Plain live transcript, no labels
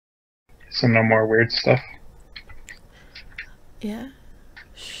So no more weird stuff. Yeah.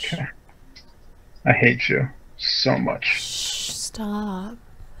 Okay. I hate you so much. Shh, stop.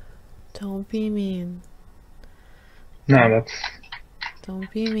 Don't be mean. No, that's...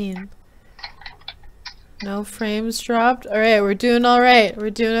 Don't be mean. No frames dropped. Alright, we're doing alright. We're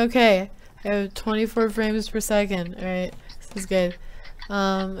doing okay. I have 24 frames per second. Alright, this is good.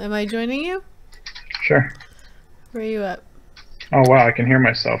 Am I joining you? Sure. Where are you at? Oh wow, I can hear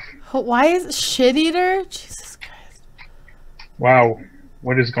myself. Why is it shit eater? Jesus Christ. Wow,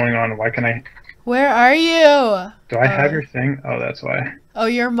 what is going on? Why can I... Where are you? Do I have your thing? Oh, that's why. Oh,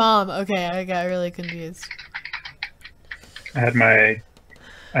 your mom. Okay, I got really confused. I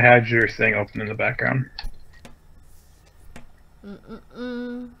had your thing open in the background.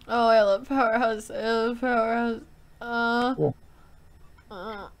 Oh, I love Powerhouse. I love Powerhouse. Cool.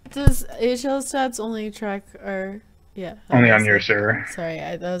 Does HL stats only track our... Yeah. Only on your server. Sorry,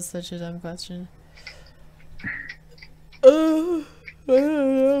 that was such a dumb question. I don't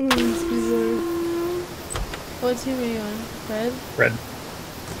know. What team are you on? Red? Red.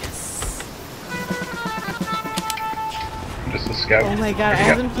 Yes. I'm just a scout. Oh my god, I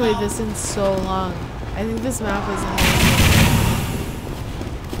haven't played this in so long. I think this map is amazing.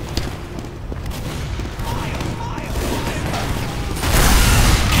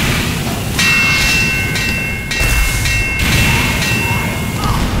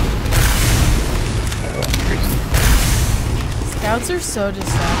 Scouts are so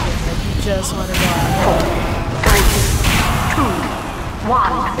distracting, like you just want to go out. 4, 3, 2,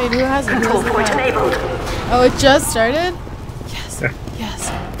 1. Wait, who has it? Control point enabled. Oh, it just started? Yes, Yeah. yes,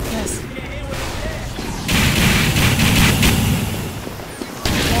 yes.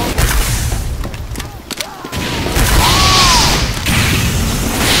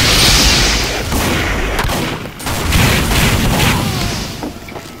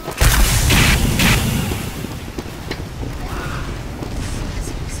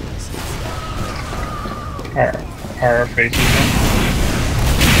 Our faces on.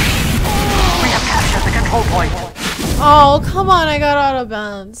 We have captured the control point. Oh, come on, I got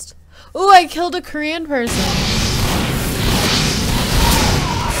auto-bounced. Ooh, I killed a Korean person.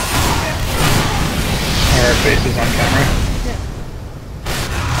 Our faces on camera.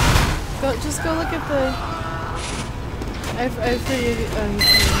 Yeah. Just go look at the... I forget...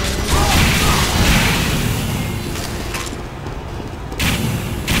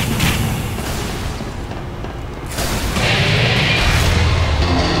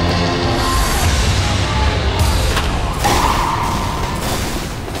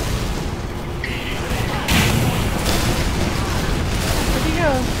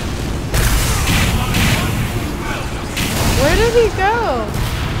 Where did he go?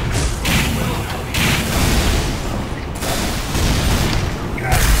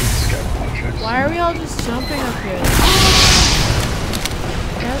 God, these scout projects. Why are we all just jumping up here?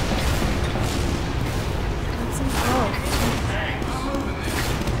 Yep. That's some help.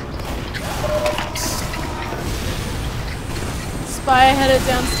 Spy headed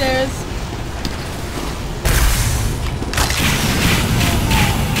downstairs.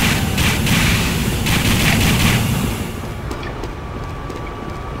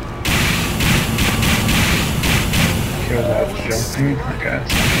 Jumping, I guess.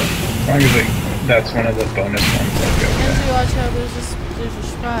 As long as that's one of the bonus ones, I'll be okay. Lindsay, watch out, there's a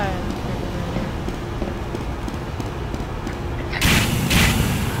spy.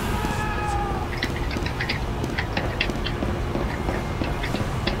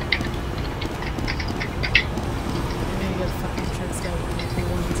 I'm gonna get fucking tricked out for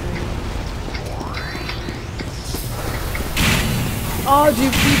one time. Oh, do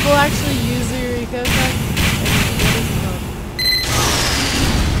people actually use the Eureka effect?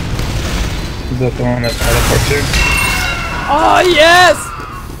 Is that the one that teleports you? Oh, yes!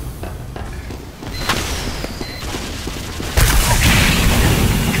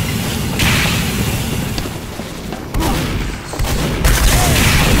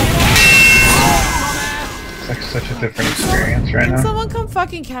 It's like such a different experience right now. Can someone come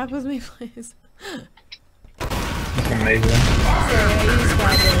fucking cap with me, please? It's amazing. Sorry,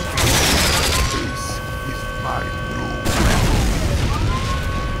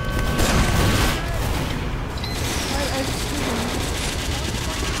 I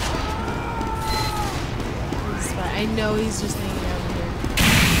used that I know he's just hanging out here.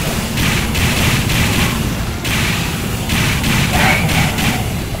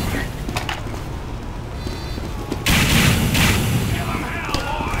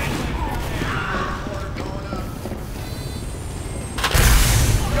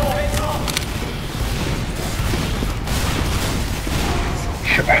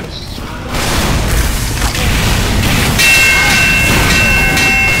 Nice.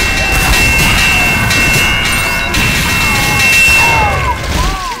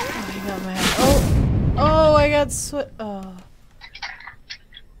 Oh, I got oh.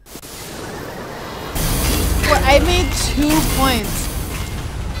 What? I made 2 points.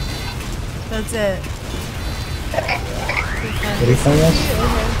 That's it. What are you playing as?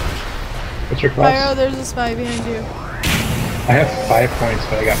 What's your class? Pyro, there's a spy behind you. I have 5 points,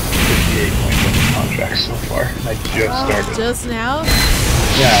 but I got 58 points on the contract so far. I just started. Just now?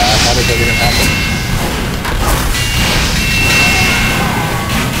 Yeah, how did that even happen?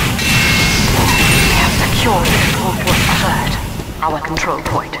 Secure the control point alert. Our control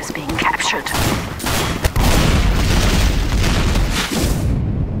point is being captured.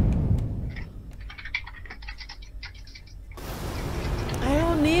 I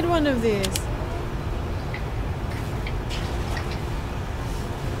don't need one of these.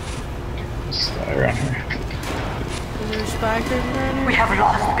 Slide around here. Is there a spy creeping around here? We have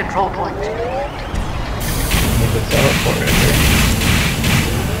lost the control point. There's a teleport right there.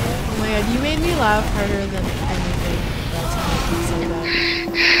 Oh my god, you made me laugh harder than anything. That's how I can say that.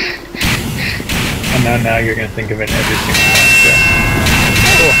 And now you're gonna think of it every single time. Yeah.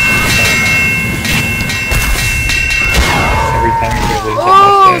 Cool. Every time you hear this,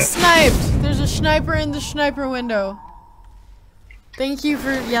 Oh, sniped! There's a sniper in the sniper window. Thank you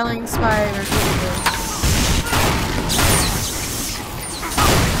for yelling spy or whatever.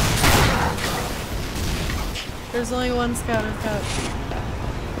 There's only one scout and scout.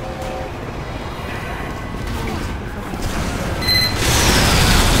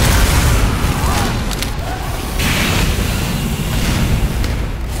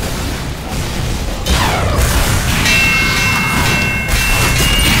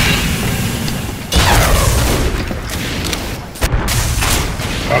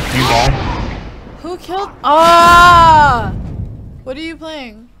 Oh, can you die? Who killed? Ah! What are you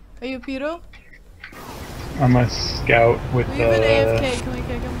playing? Are you Pedo? I'm a scout with We've been AFK. Can we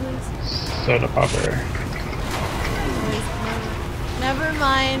kick him, please? soda popper. Never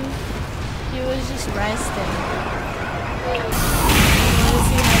mind. He was just resting.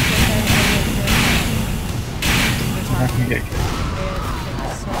 I can get killed.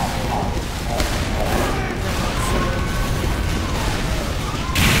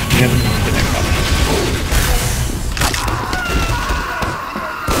 You haven't been getting up.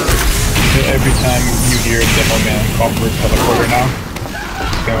 So every time you hear a demo man call for a teleporter now,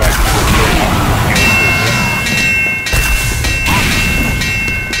 it's gonna like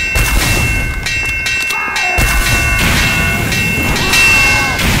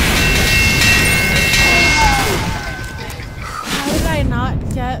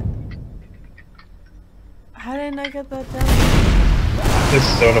How did I not get that done? this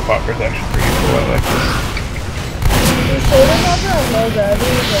soda popper is actually pretty cool. I like this. The soda popper or no that is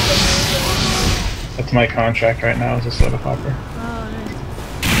like amazing. That's my contract right now, is a soda popper. Oh, nice.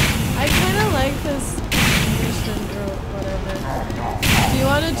 I kind of like this mission or whatever. Do you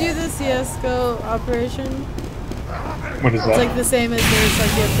want to do the CSGO operation? What is that? It's like the same as yours,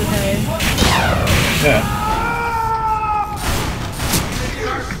 like you have to pay. Yeah.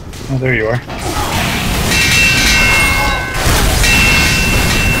 Oh, there you are.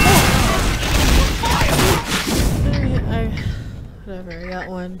 Whatever, I got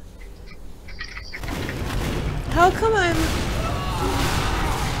one. How come I'm...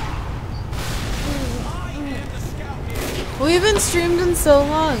 We haven't streamed in so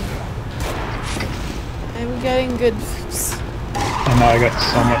long. I'm getting good... And now I got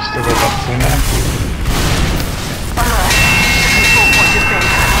so much to live up to now.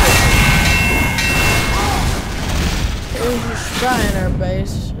 There's a spy in our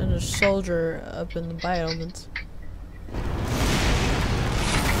base and a soldier up in the battlements.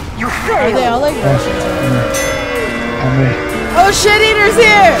 Are they all like Russians? Oh, shit eater's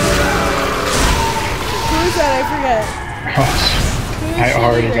here! Who is that? I forget. I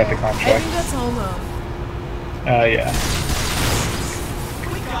already got the I contract. think that's Homo. Yeah.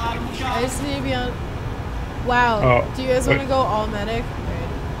 I just need to be on. Wow. Oh, do you guys want to go all medic?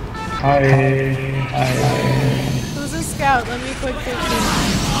 Hi. Who's a scout? Let me quick 15.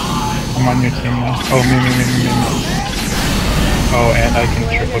 I'm on your team now. Oh, me. Oh, and I can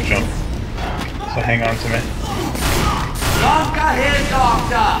triple jump. So hang on to me. Doctor here,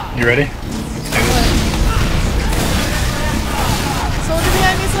 doctor! You ready? Soldier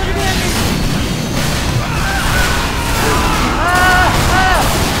behind me, soldier behind me!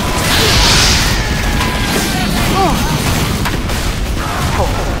 Oh.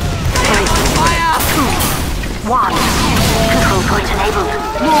 4, 3, 2, 1. Control point enabled.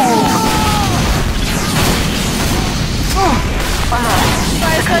 Move!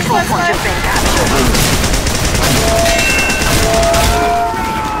 control point has been captured.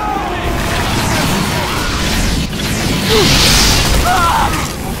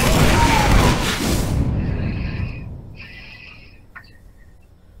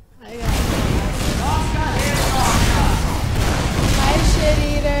 I got Hi, shit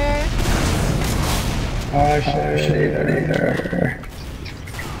eater. Oh, shit.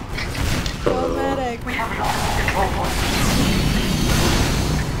 Go medic. We have lost control point.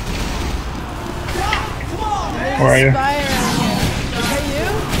 Where are you? Spire around here. Is that you?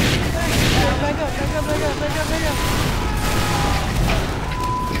 Back up.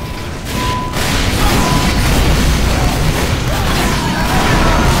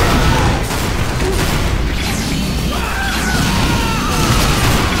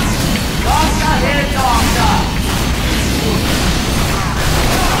 Doctor here, doctor!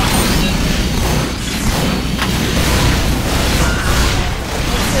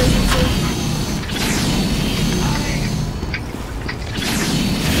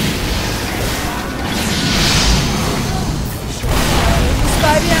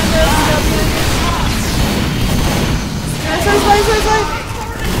 Spy behind us. Spy.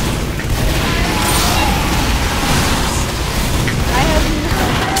 I have you.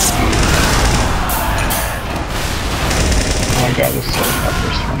 Oh my god, this is so tough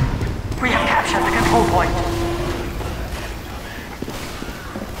first one. We have captured the control point.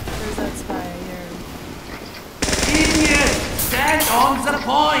 Where's that spy here? Idiot! Stand on the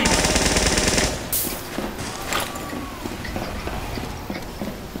point!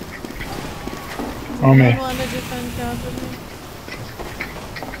 Oh me. I want to defend camp with me.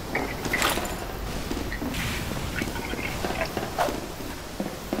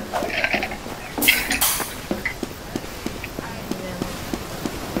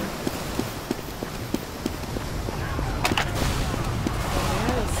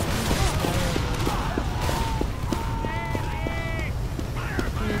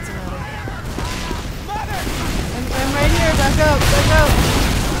 I'm right here, back up.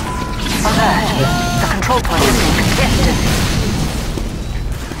 Alert. The control point has been contested.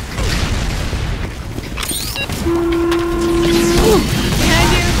 Behind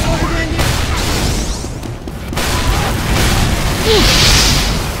you, behind you.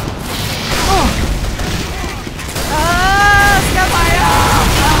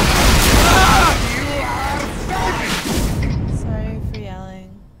 Sorry for yelling.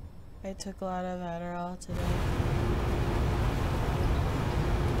 I took a lot of Adderall today.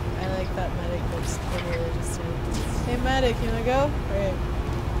 I like that medic that's literally just saying, hey medic, you wanna go? Alright.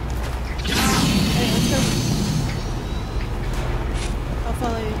 Hey, let's go. I'll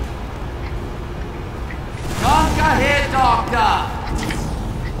follow you. Doctor here, doctor!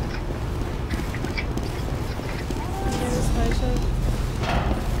 Okay, this spy ship.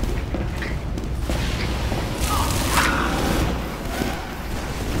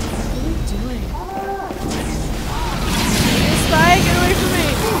 What are you doing? Hey spy, get away from me!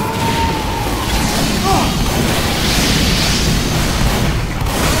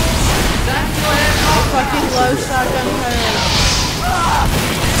 Fucking low shotgun fire.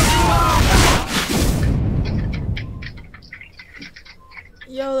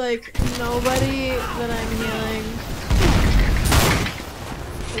 Yo, like, nobody that I'm healing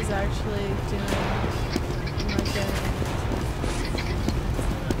is actually doing. I'm not getting.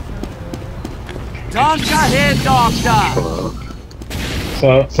 Doctor here, doctor! So.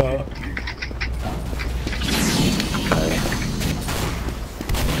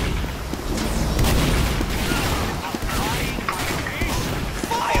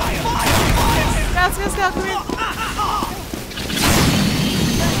 Scout, come here.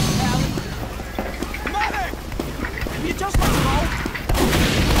 You just want to go?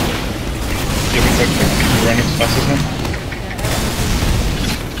 Give me quick. Can you run as fast as him?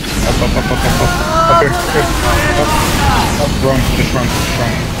 Up. Up here. Up, run. Just run.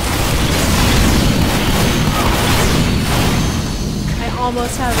 I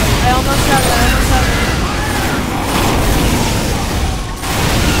almost have it.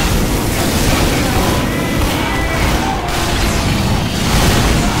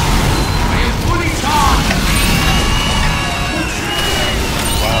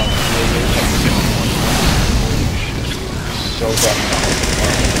 Wow. So dumb.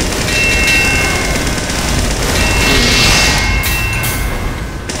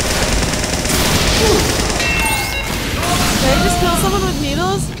 Did I just kill someone with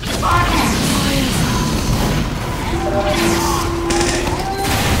needles? Pop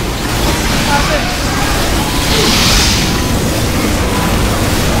it.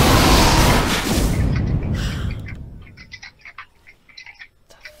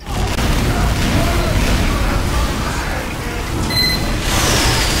 The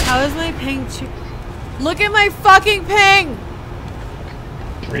at my fucking ping!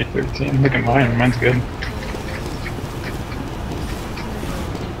 313. Look at mine. Mine's good.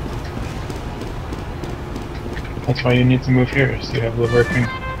 That's why you need to move here, so you have the working.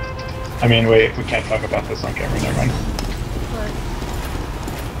 I mean, wait, we can't talk about this on camera. Never mind. What?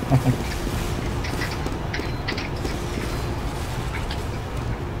 Nothing.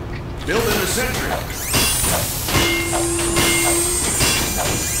 Building a sentry.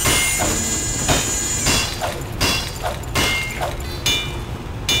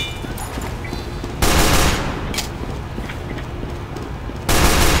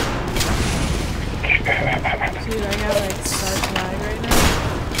 Dude, I got like such lag right now.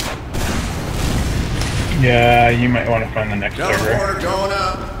 Yeah, you might want to find the next server. Teleporter going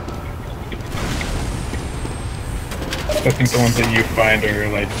up. I think the ones that you find are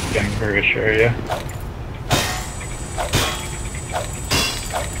like Denver-ish area.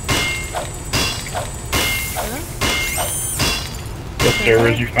 The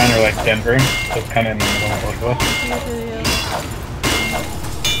servers you find are like Denver, so it's kind of in the middle of Northwest.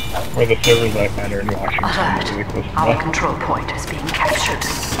 Where the servers I find are in Washington, really close to Our us. control point is being captured.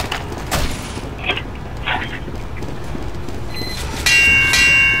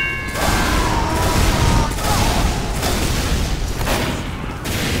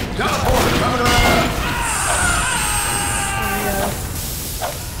 Teleporter coming around.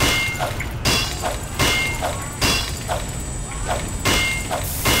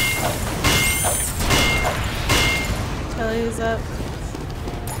 Telly's up.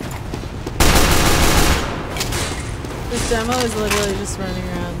 This demo is literally just running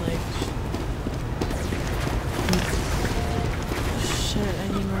around like... Shit, I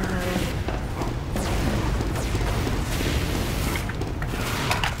need more metal.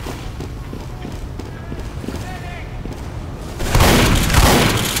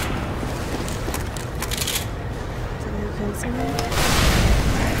 Did I kill someone?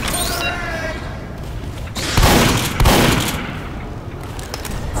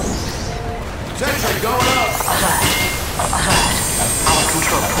 Sentry going up. Alert. Our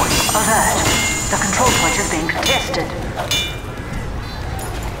control point. Alert. The control point is being contested.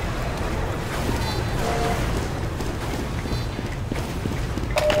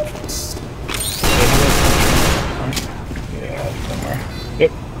 Yeah, somewhere.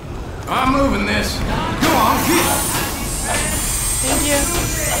 Yep. I'm moving this. Go on, keep. Thank you.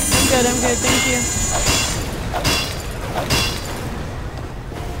 I'm good, thank you.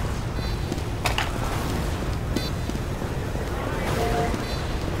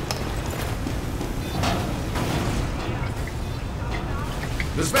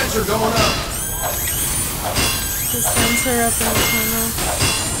 Dispenser going up. Dispenser up in the tunnel.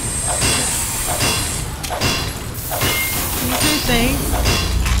 Can you say thanks?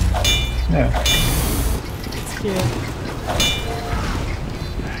 Yeah. It's cute.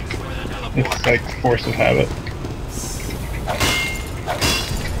 It's like force of habit.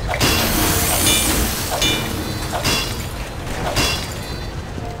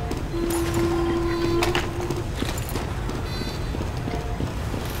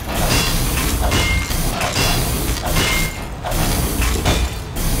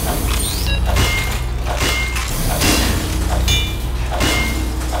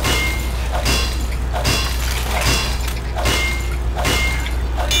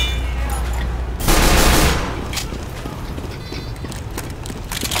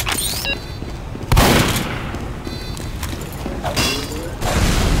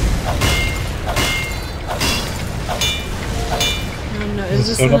 Is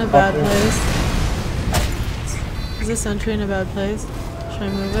this in a bad place? Is this entry in a bad place? Should I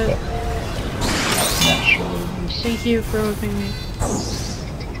move it? Not sure. Thank you for whipping me.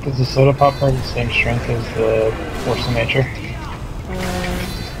 Does the soda pop have the same strength as the force of nature? I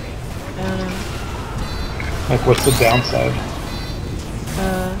don't know. Like, what's the downside?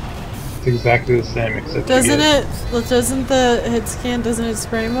 It's exactly the same, except Doesn't it the hit scan, doesn't it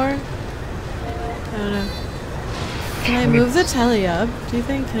spray more? I don't know. Can I move the telly up? Do you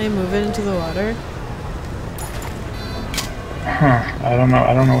think? Can I move it into the water? Huh. I don't know.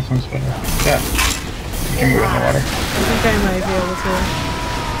 I don't know which one's better. Yeah. You can move it in the water. I think I might be able to.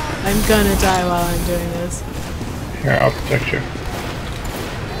 I'm gonna die while I'm doing this. Here, I'll protect you.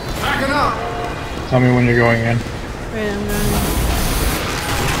 Backing up. Tell me when you're going in. Right, I'm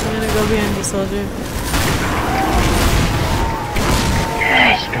gonna go behind the soldier.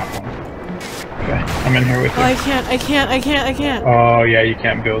 Yes, got one. Okay, I'm in here with you. Oh, I can't. Oh, yeah, you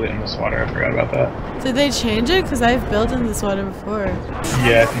can't build it in this water. I forgot about that. Did they change it? Because I've built in this water before.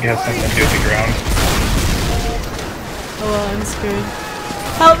 Yeah, I think it has something to do with the ground. Oh well, I'm screwed.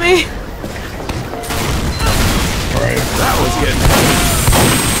 Help me! Alright. That was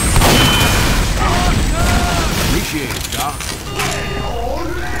getting appreciate it, Doc.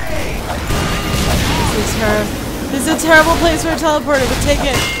 This is a terrible place for a teleporter, but take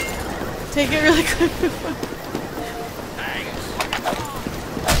it. Take it really quick.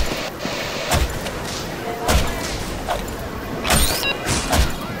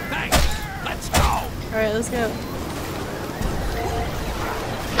 Alright, let's go.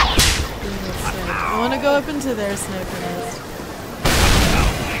 I want to go up into their sniper nest.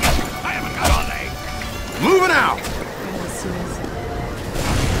 Moving out! Alright, let's do this.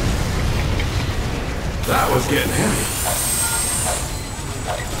 That was getting heavy.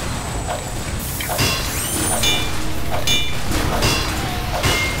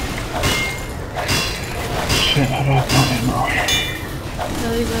 Shit, how do I find ammo?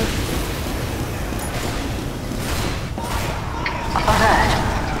 Kelly's up. Alert.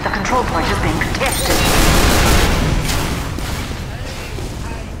 The control point is being contested.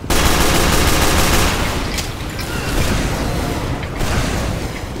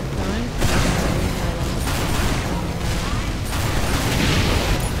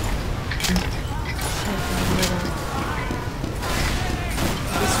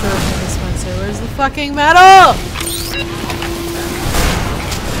 Where's the fucking metal?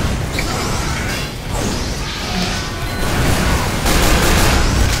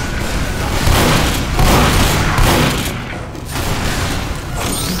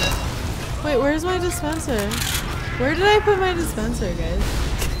 Wait, where's my dispenser? Where did I put my dispenser, guys?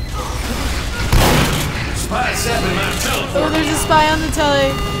 Spy 7 on telephone. Oh, there's a spy on the telly.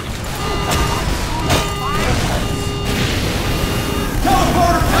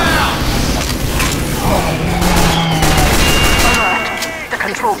 Teleporter down! Alert. The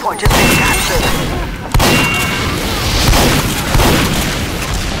control point is being captured.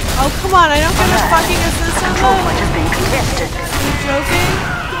 Oh, come on, I don't get a fucking assist The on control that? point is being contested. Are you joking?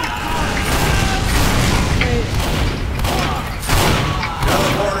 Wait,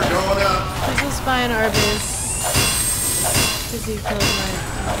 Teleporter going up. there's a spy in our base. Because he killed my...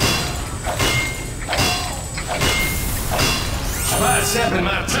 Spy 7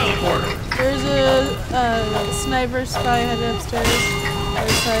 on teleporter. There's a sniper spy headed upstairs. Other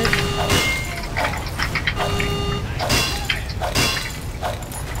side.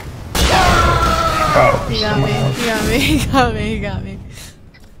 Oh, He got someone me. else. He got me. He got me. He got me.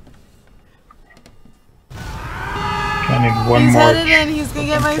 I need one He's more. headed in. He's gonna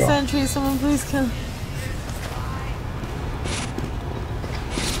get my Go. sentry. Someone please kill him.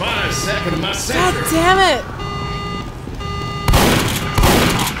 Spy 7 on my God sentry. damn it!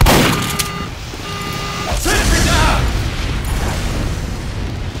 Sentry down!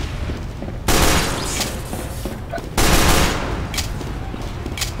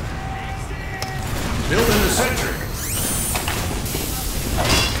 Building the sentry.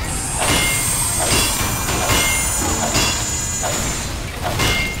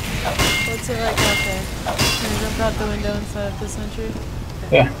 What's it like out there? Can I jump out the window and set up the sentry?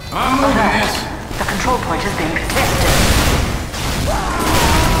 Yeah. I'm moving this. The control point is being contested.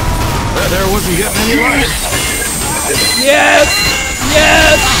 That there wasn't getting any light. Yes!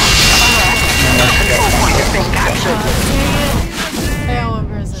 Yes! The control point is being captured. Dang it! I got one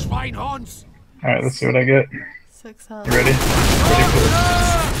person. Schweinhunds. Alright, let's see what I get. 6 health. You ready? Ready for this?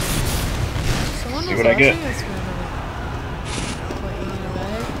 Someone See was what I get. watching us for a minute. What, you need a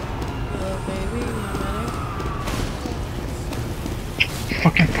medic? Little baby, you need a medic?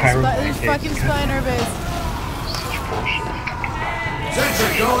 Fucking pyro. There's fucking spy in our base. Such bullshit.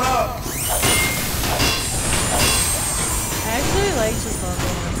 Sentry going up. I actually like just level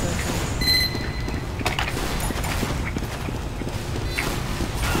 1 sentry.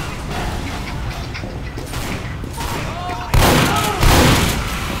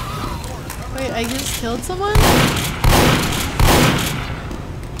 Wait, I just killed someone?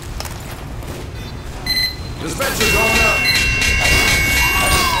 Dispenser going up.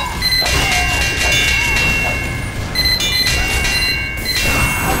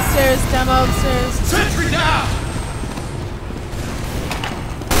 Upstairs, demo upstairs. Sentry down.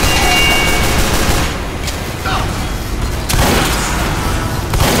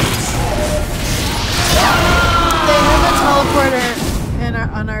 They have a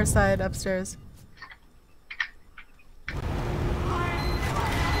teleporter on our side upstairs.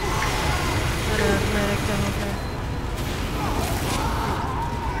 Medic demo there.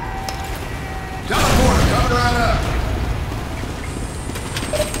 Teleporter coming right up.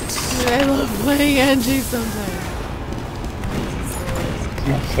 Dude, I love playing Angie sometimes. It's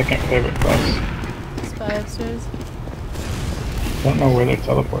my second favorite class. Spy upstairs. Don't know where their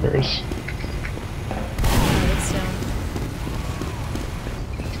teleporter is. It's down.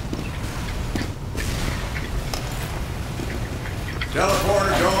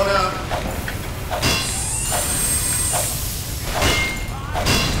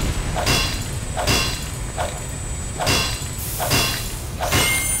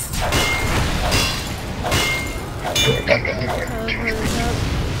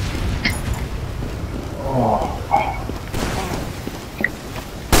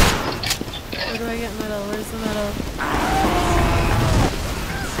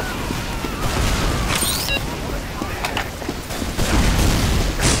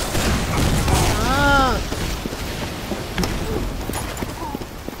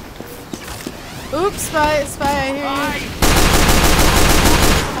 spy, I hear you.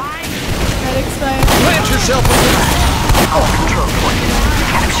 Medic spy. Plant yourself with Our control point is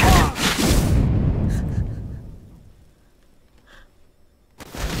captured.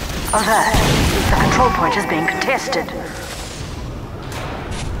 Alert. The control point is being contested.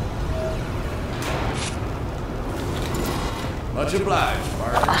 Much obliged,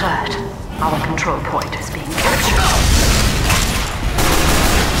 Spartan. Alert. Our control point is being captured.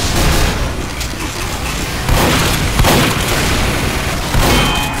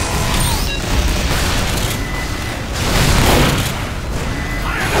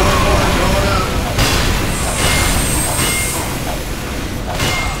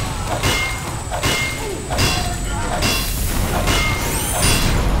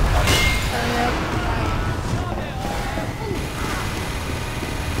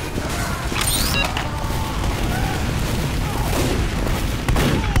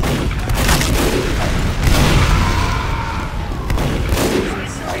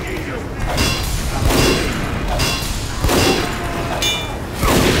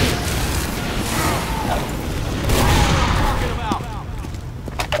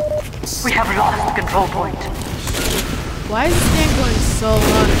 We have lost the control point. Why is this game going so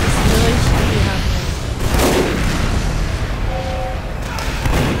long? This really shouldn't be happening.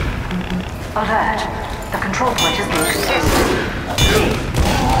 Alert. The control point is being contested.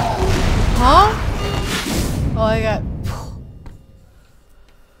 Huh? Oh, I got.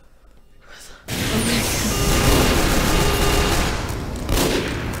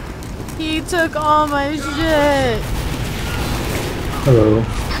 He took all my shit. Hello.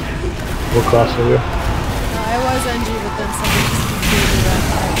 What class are you? I was NG, but then somebody just completely ran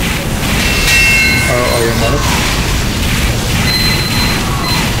out. Oh, are you a medic?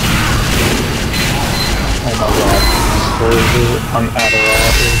 Oh my god. Surgery on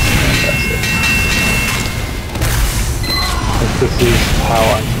Adderall is fantastic. Like, this is how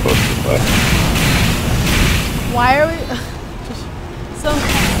I'm supposed to play. Why are we?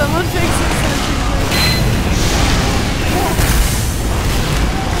 Someone fix this sentence.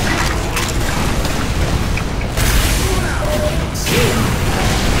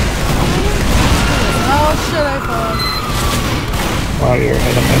 Oh shit, I fall. Wow, you're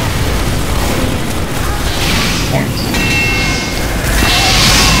ahead of me. Points.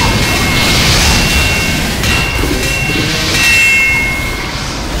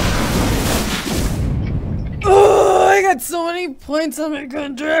 Oh, I got so many points on my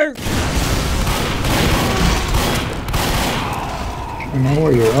contract. I know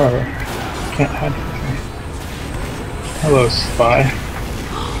where you are. Can't hide from me. Hello, spy.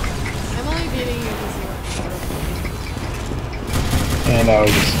 I'm only beating you because you're And I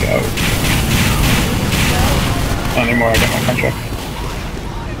was a scout. Not anymore, I got my contract.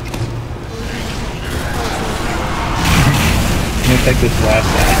 Let me take this last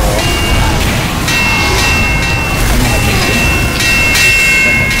angle. I'm gonna miss it.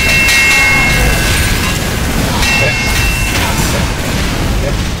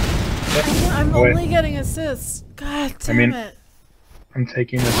 I'm Wait. only getting assists. God damn mean- it. I'm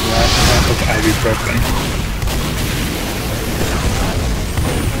taking this last half of ibuprofen.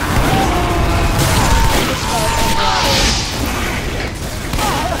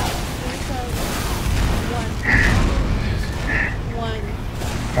 One.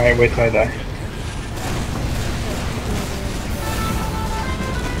 Alright, wait till I die.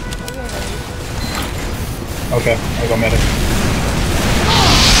 Okay, I go medic.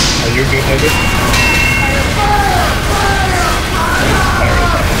 Are you good, David?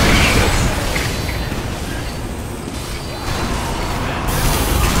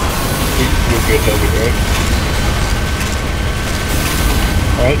 You're good, David, right?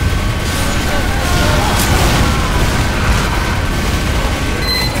 Right?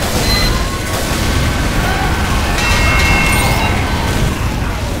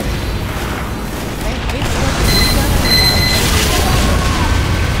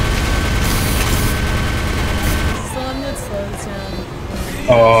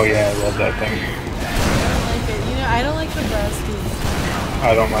 Oh yeah, I love that thing. I don't like it. You know, I don't like the breasties.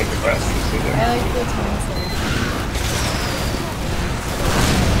 I don't like the best either. I like the tongue slice.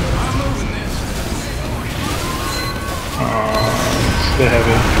 Stay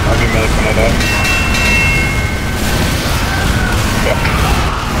heavy. I'll be medic when I die. Okay.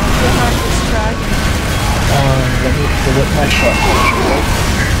 Good luck this dragon. Let me fill up my shot.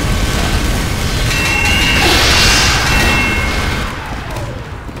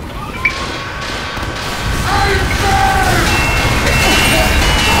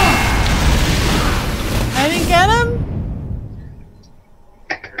 I didn't get him?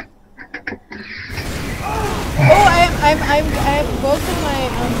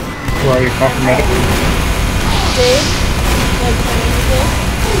 Where are you? Call for medic. Dave? Like, my name is Dave?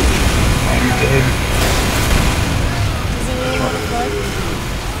 I'm dead. Does anyone want to fuck?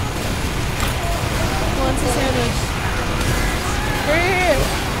 Who wants a sandwich?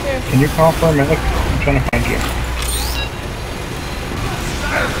 Here. Can you call for a medic? I'm trying to find you.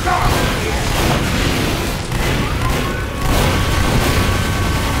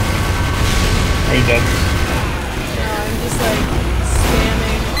 Are you dead? No, I'm just like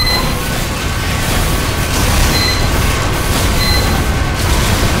spamming.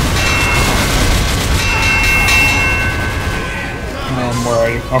 Where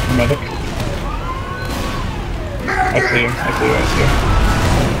are you? Call for medic. I see you.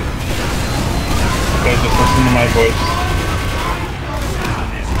 Okay, just listen to my voice.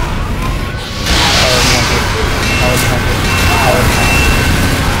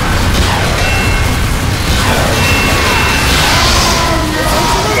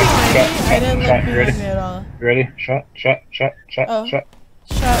 I didn't look Shot, behind you ready? me at all. You ready? Shot. Oh. Shot and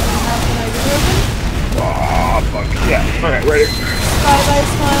how can I get open? Oh, fuck. Yeah, alright, ready. Bye,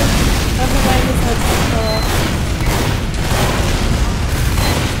 spawn. Never mind, his head's fell off.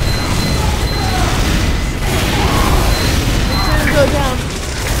 Didn't go down.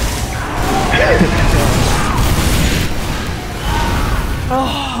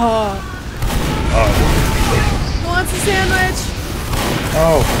 Oh. Who wants a sandwich?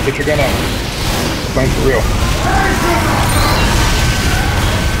 Oh, get your gun out. It's going for real.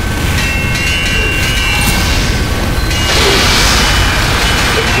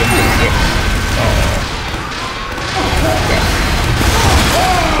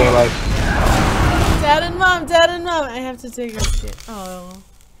 Stay alive. Dad and mom. I have to take a skit. Oh.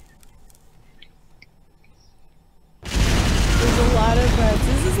 There's a lot of breads.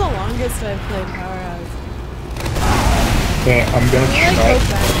 This is the longest I've played Powerhouse. Okay, I'm gonna Can you, try. like, go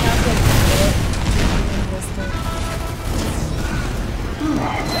back half a minute?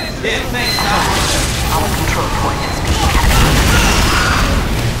 Our control point is being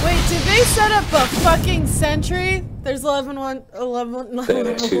Wait, did they set up a fucking sentry? There's 11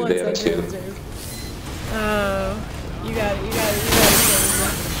 two. sentries. Oh, you got it.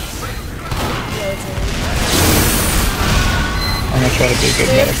 I'm gonna try to be a good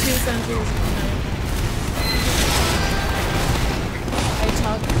They have medic. 2 sentries. I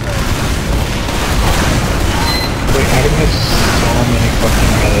talked to them. Wait, Adam has so many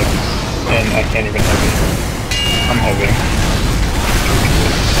fucking medics, and I can't even heavy. I'm heavy.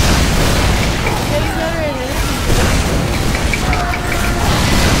 Getting better at it.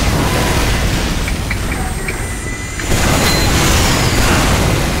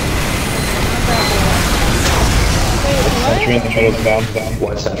 Wait, Sentry in what? the middle, down.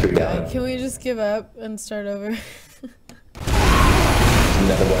 One sentry down. Can we just give up and start over? Another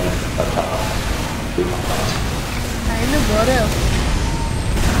one up top. We pop out. Kinda Bodo.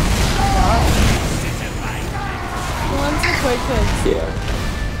 Who wants the quick kids? Yeah.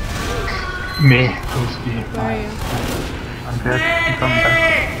 Me. Where are you? I'm dead. I'm coming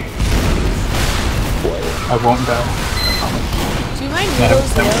back. What? I won't die. Do you mind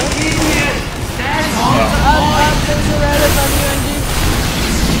noodles there? No. Up, there's a red above you, Angie.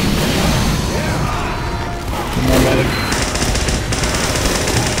 More medic.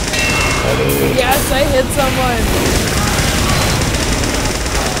 Yes, I hit someone.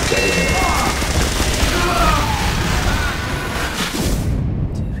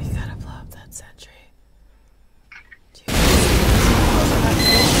 Dude, we gotta blow up that sentry.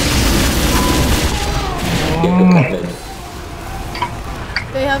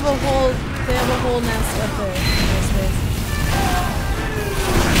 They have a whole nest up there in this space.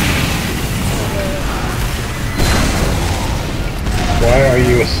 Why are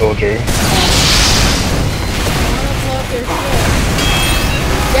you a soldier? I wanna blow up their shit.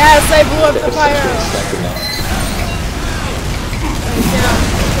 Yes, I blew up the fire. Down.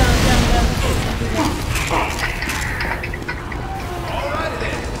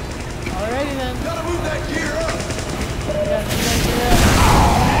 Alrighty then. Gotta move that gear up.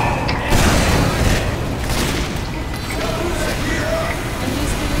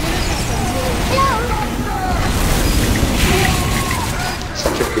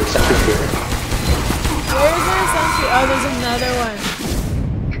 Where is there a sentry? Oh, there's another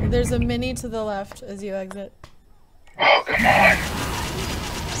one. There's a mini to the left as you exit. Oh, come on.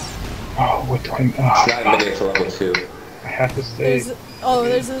 Oh, what do I... Oh, It's not a minute to level 2. I have to stay... There's a mini too, I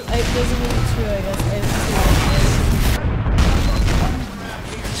guess. I didn't see that.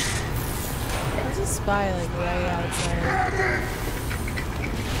 There's a spy like right outside.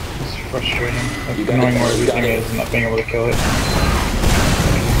 It's frustrating. That's You got knowing it, where you got everything it. is and not being able to kill it.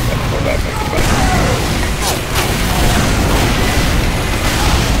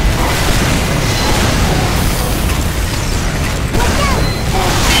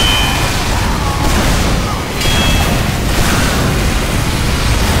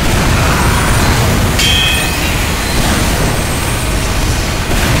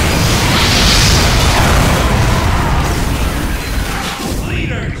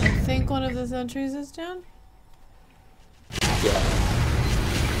 One of the sentries is down? Yeah.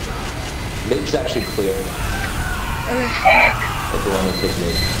 Mid's actually clear. Okay. If you want to take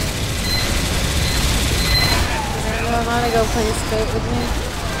mid. I want to go play Spit with me.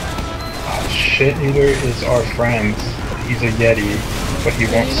 Shit Eater is our friend. He's a Yeti, but he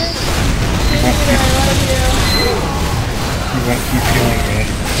won't keep healing me.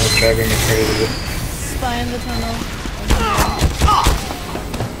 It's driving me crazy. Spy in the tunnel.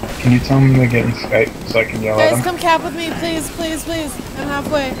 Can you tell him to get in Skype so I can yell at him? Guys, come cap with me, please, please, please. I'm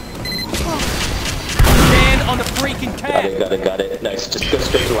halfway. Stand on the freaking cap. Got it. Nice. Just go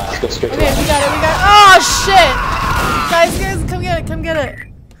straight to last. Go straight to Okay, last. we got it. Oh, shit! Guys, come get it.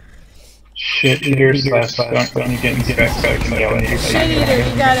 Shit Eater slash skunk when you get in Skype so I can yell at you. Shit Eater,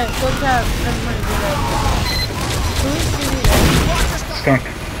 you got it. Go cap. Never mind, you got it. Who's Shit Eater? Skunk.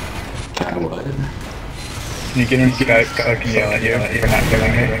 What? Can you get in Skype so I can yell at you for not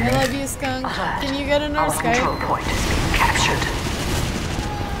killing me? I love you, Skunk. Can you get in our Our control Skype? point is being captured.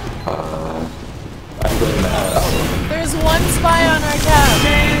 I'm going out. There's one spy on our cap.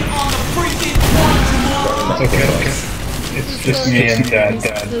 It's okay. It's just me and Dad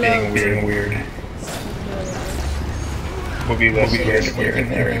being weird. We'll be less weird in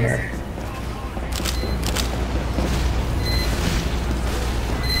there.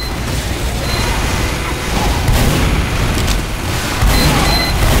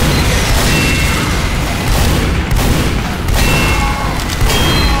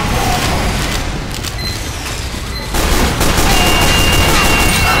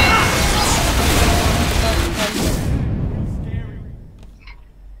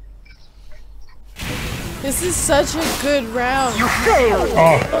 This is such a good round. You failed!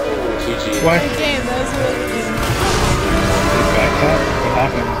 Oh, GG. what? Good game, that was really good. Back up? What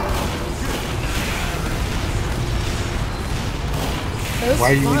happened? That was Why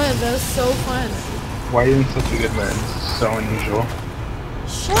are you- fun, that was so fun. Why are you in such a good mood? This is so unusual.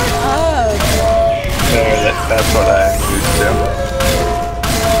 Shut up! That's what I'm used to. I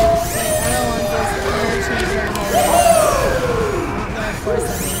don't want this, I'm gonna change my whole life. I'm gonna force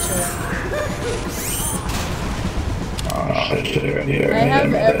on nature. Oh shit, I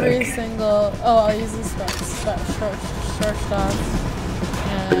have every single. Oh, I'll use this short stop.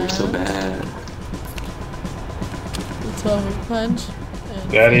 And So bad. the 12-week punch.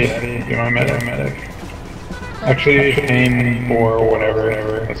 And Daddy, you're my medic. Actually, aim for whatever.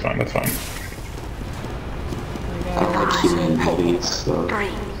 That's fine. I don't like healing heavy, so 3,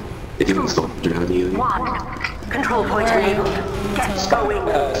 it even still drown you. 1. Control point enabled. Get going!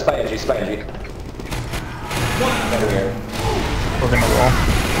 Spy energy. Over here. We're gonna roll.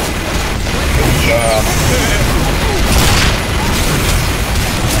 Good job.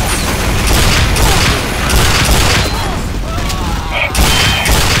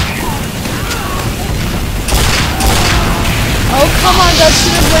 oh come on, that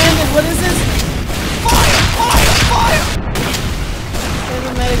should have landed. What is this? Fire! There's a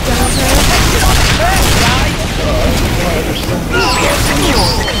medic downstairs.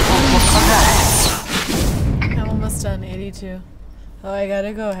 I'm almost done. 82. Oh, I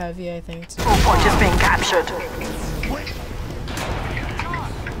gotta go heavy, I think, too. Control point is being captured.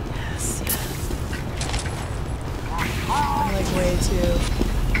 I'm like way too.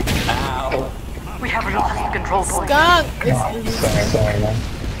 Ow. We have lost the control point. Skunk! Sorry, man.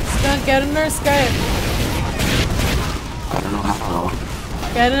 Skunk, get in our Skype. I don't know how.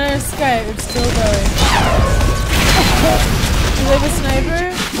 Get in our Skype, it's still going. Do they have a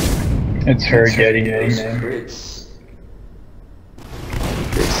sniper? It's her getting in.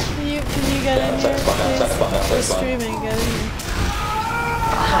 Can you get in here, please? We're streaming, get in here.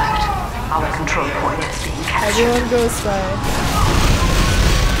 Alert. Our control point is being captured. Everyone go spy.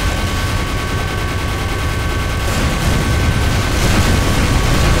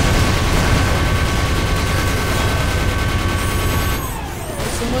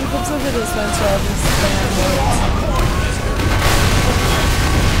 If someone puts up a dispenser, I'll just spam bullets.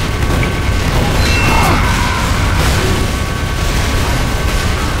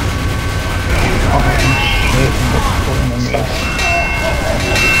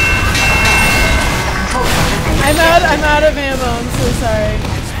 I'm out of ammo, I'm so sorry.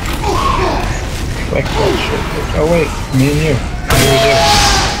 Like what shit? Oh wait, me and you. What do we do?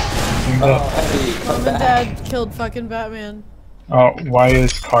 Heavy, Mom come and back. Dad killed fucking Batman. Oh, why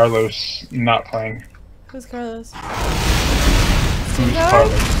is Carlos not playing? Who's Carlos? Who's Steve Howard?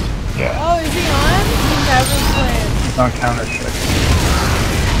 Carlos? Yeah, Oh, is he on? He's never playing. he's on Counter-Strike.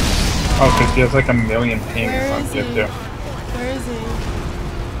 Oh, because he has like 1 million ping Where on is he? TF2. Where is he?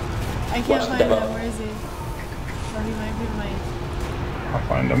 I can't Watch the find demo. him. Where is he? Oh, he might be my. I'll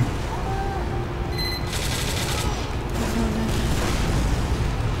find him.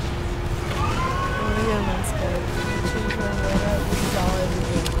 I'm gonna get him on Skype. Change my loadout. This is all I do.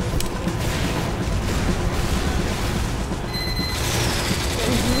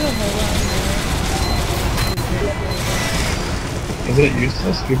 Is he a whole lot more? Is it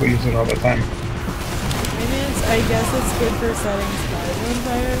useless? People use it all the time. Maybe it's, I guess it's good for setting Spyro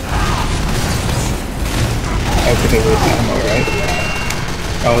fire. Oh, because it was ammo, right?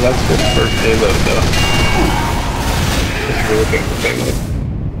 Oh, that's good for payload, though. It's really good for payload.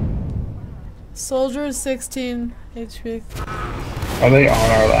 Soldier is 16 HP. Are they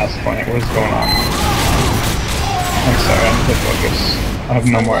on our last point? What is going on? I'm sorry, I'm the focus. I have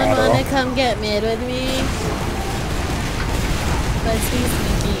no more Adderall. Come get mid with me? Let's be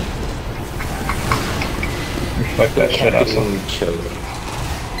sneaky. Reflect that shit out. So. Chilling.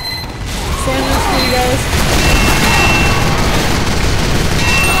 Sandwich for you guys.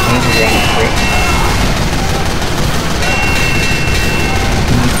 I need to run for it.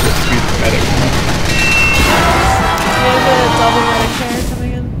 I need to squeeze the medic. We have a double medic pair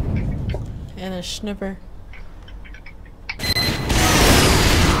coming in. And a schnipper.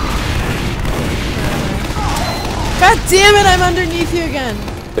 God damn it, I'm underneath you again!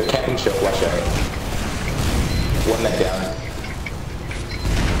 The captain show, watch out. One neck down.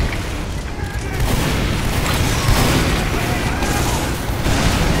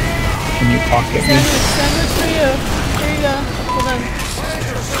 Can you pocket me? Sandwich for you. Here you go. Hold on.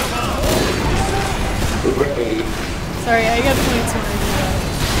 Ready. Sorry, I got points when I do that.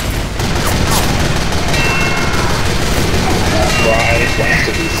 Right.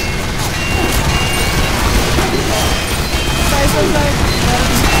 Bastards. Sorry.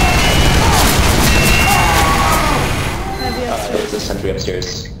 Heavy upstairs. There's a sentry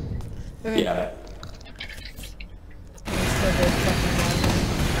upstairs. Okay. Yeah.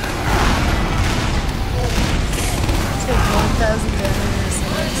 Let's get 1,000 damage or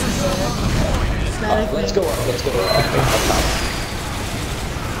something. Let's go up, let's go up. Up top.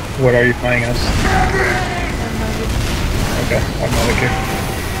 What are you playing as? Okay, I'm not here.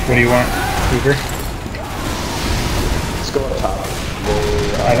 What do you want, Cougar? Let's go up top.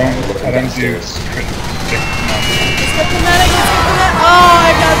 I don't do Let's get the medic, Oh,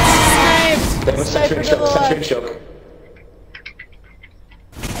 I got sniped! That was sentry and choke, sentry and choke.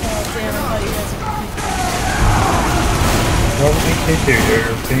 Oh, damn, I thought you guys were What would they do?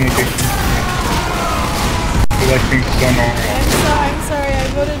 You're being a good You like being so normal. I'm sorry, I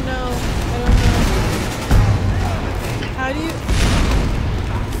voted no. I don't know. How do you...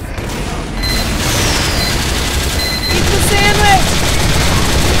 Eat the sandwich!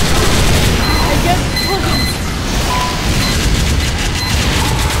 I get cookies.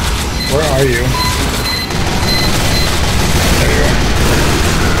 Where are you? There you are.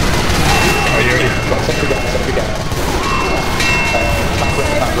 Oh, you're Sentry down, sentry down. Top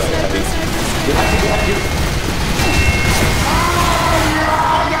right, heavy. Behind you.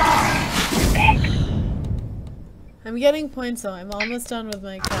 I'm getting points though. I'm almost done with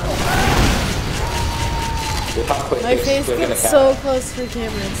my count. My face gets so close to the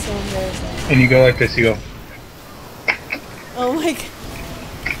camera. It's so embarrassing. And you go like this, you go. Oh my god.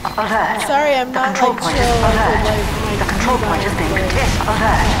 Alert. Sorry, I'm The not control like point chill. is I alert. could, like, The control point is being contested.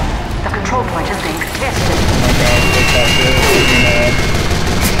 Alert. The control point is being contested. Oh my god, look at this.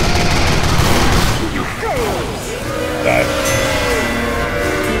 Die.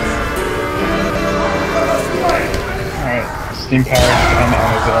 Alright, Steam Power come on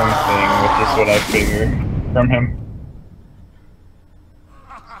his own thing, which is what I figured from him.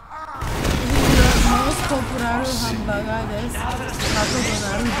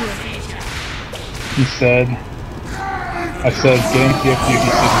 He said, I said, getting TF2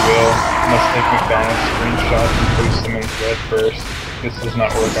 he said real, must take McDonald's screenshots and post them in thread first. This does not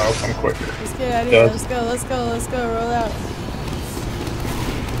work, I'll come quicker. Let's get out of here. Let's go. Roll out.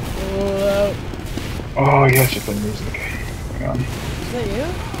 Roll out. Oh yeah, shit, the music. Hang on. Is that you?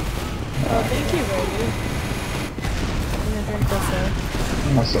 Oh, thank you, baby. I'm gonna drink this now.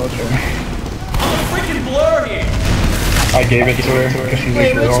 I'm a soldier. Freaking blur here! I gave it to her because she's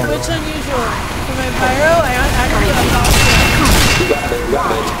Wait, a girl. which unusual? For my pyro, I actually You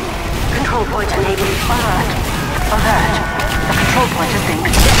got it. Control point enabled. Alert. Alert. The control point is being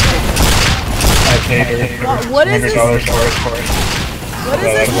contested. paid her What is this? $200 for it. What is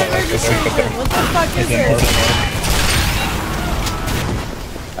this hit registration? What the fuck is this?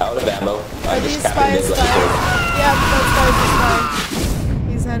 Out of ammo. I Are just these capped spies it like spy? Yeah, that's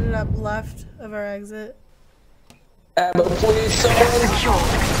spy. He's headed up left of our exit. ammo, please, someone.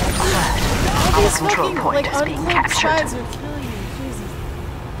 All these fucking, like, uncloaked spies are killing me. Jesus.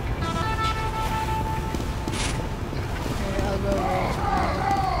 Okay, I'll go right.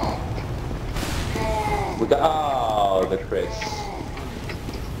 We got, oh, the crits.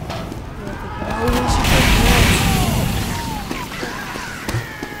 Oh, we should take this.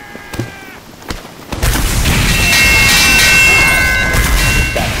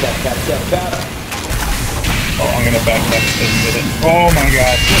 Cap. Oh, I'm gonna back up and get it. Oh my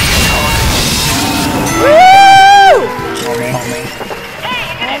god. Woo! Oh man.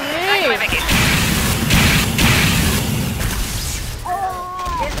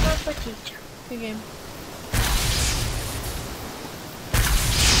 Good game.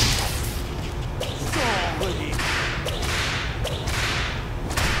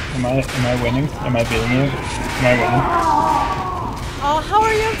 Am I winning? Am I beating you? Am I winning? Oh, how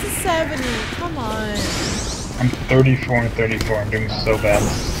are you up to 70? Come on. I'm 34 and 34. I'm doing so bad.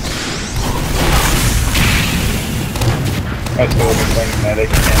 That's what we've been playing medic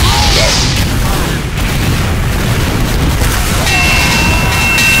and stuff.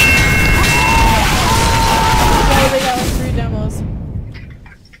 Oh, they got like 3 demos.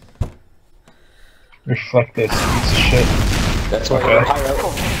 Reflect this piece of shit. That's why Okay. you're high up.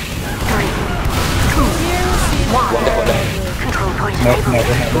 3, 2, 1. Control point Nope,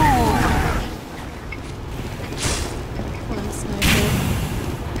 enabled. never. One sniper.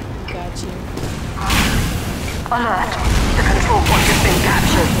 Got you. Alert. The control point has been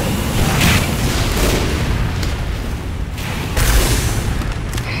captured.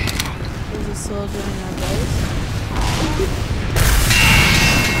 There's a soldier in our base.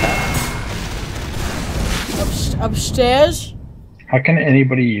 Upstairs? How can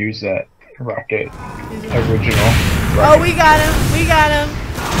anybody use that rocket original? Oh, we got him. We got him.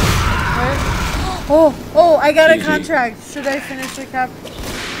 Where? Oh, I got a GG. contract. Should I finish the cap?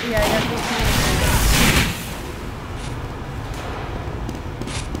 Yeah, I got the contract.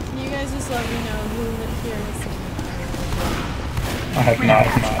 Can you guys just let me know who here is singing? I have not.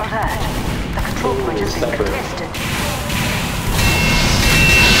 Alert. The control point has been Sniper. contested.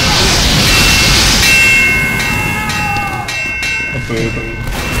 A boob.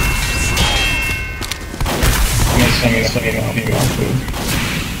 I'm assuming it's a female boob.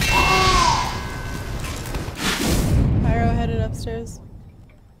 Pyro headed upstairs.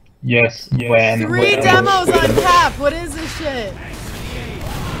 Yes, when. 3 whatever. demos on cap. What is this shit?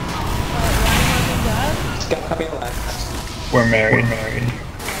 Scout coming last. We're married.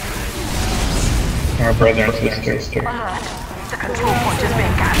 Our brother and sister. Alert. The control point has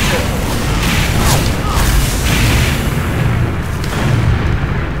been captured.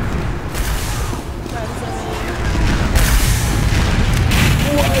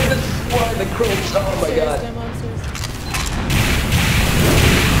 Why the crits? Oh my god. Demo upstairs.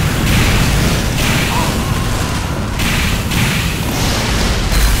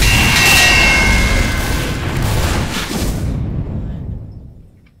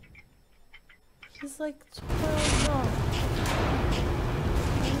 He's like 12 off.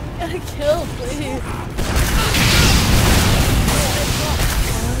 I gotta kill, please. I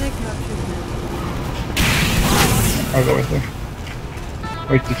wanna capture him. I'll go with her.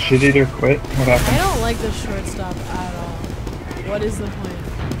 Wait, did Shit Eater quit? What I happened? don't like the shortstop at all. What is the point?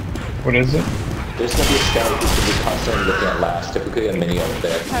 What is it? There's gonna be a scout who's gonna be constantly looking at last. Typically a mini over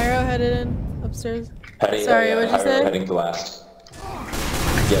there. Pyro headed in upstairs. Heading, Sorry, what'd you say? Heading to last.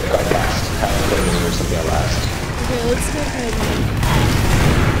 Yeah, the guy last. Have a mini or something at last. Okay, let's go ahead.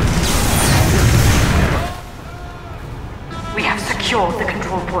 We have secured the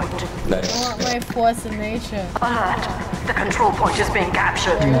control point. I Nice. want my force of nature. Alert. The control point is being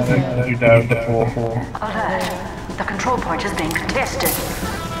captured. You died the pool. Alert. The control point is being contested.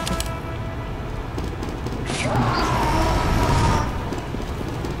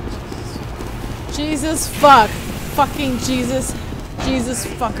 Jesus fuck. Fucking Jesus. Jesus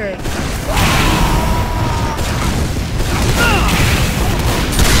fucker.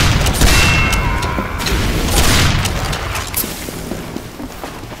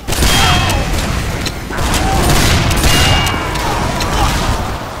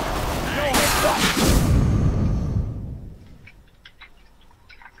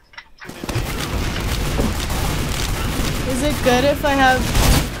 Is it good if I have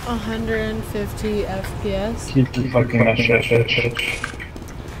 150 FPS? Keep fucking that shit.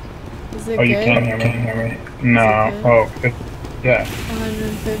 Is Is it Oh, you good? can't hear me? No. good? Oh, yeah.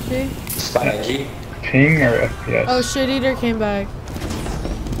 150? Spy Ping or FPS? Oh, shit eater came back.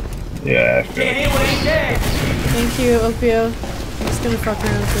 Yeah, I feel Can't like hit what he can. Thank you, Opio. I'm just gonna fuck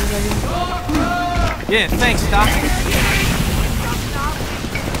around for a second. Yeah, thanks, Doc.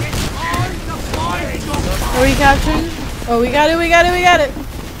 Are we capturing? Oh, we got it, we got it, we got it!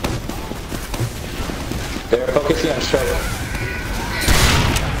 They're focusing on struggle.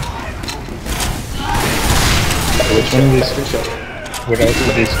 which one of these, what else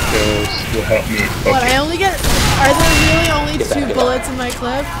of these kills will help me What, focus? I only get... Are there really only Get back, 2 get bullets in my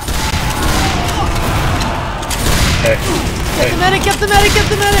clip? Hey, Get the medic, get the medic, get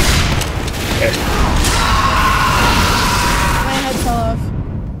the medic! hey, My head fell off.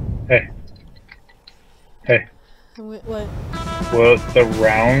 hey, hey. What? Will the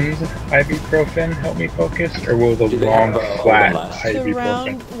round ibuprofen help me focus, or will the Do they long, have, flat last? The ibuprofen?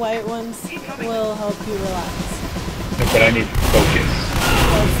 round white ones will help you relax. No, but I need focus.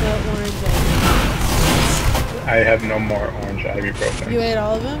 That's the orange one. I have no more orange ibuprofen. You ate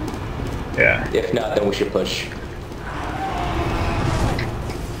all of them? Yeah. If not, then we should push.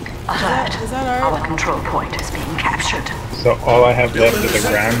 Alert. Is that Our our... control point is being captured. So all I have left are the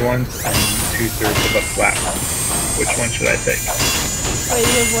round ones and 2/3 of the flat ones. Which one should I take? Wait,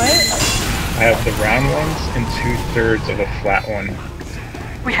 you have what? I have the round ones and 2/3 of the flat one.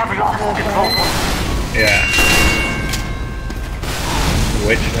 We have lost control point. Yeah.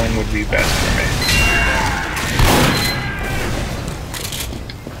 Which one would be best for me?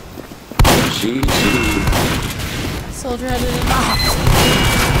 GG. Soldier headed in.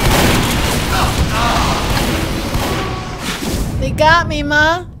 They got me,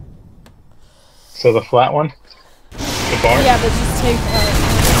 ma! So the flat one? The bar? Yeah, but just take the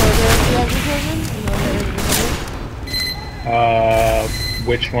order of the ibuprofen and then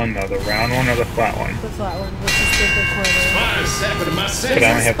Which one though? The round one or the flat one? the flat one, which is the quarter. But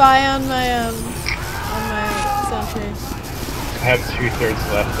I only have, Spy on my sentry. I have 2/3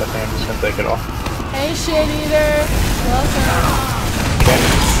 left. I think I'm just gonna take it all. Hey, shit eater! Welcome. Okay.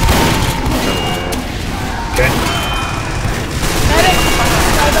 Okay. Medic!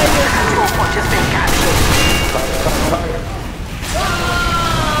 Bye bye, you. Control point has been captured.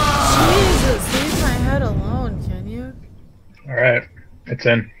 Jesus, leave my head alone, can you? Alright. It's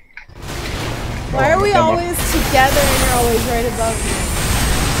in. Why are we always together and you're always right above me?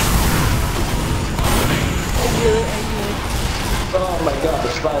 I really. Oh my god, the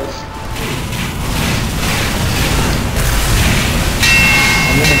spies.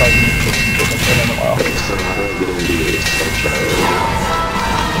 I'm gonna invite you to this in a while.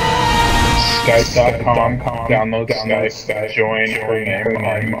 Skype.com, download Skype, join her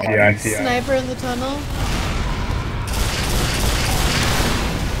name on TI. Sniper in the tunnel.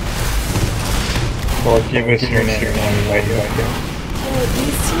 Or give us your name and we'll invite you. Oh,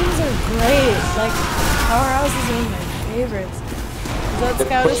 these teams are great. Like, Powerhouse is one of my favorites. Is that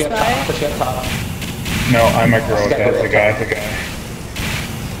Scout or Push up top, Spy? push up top. No, I'm a girl, that's a guy.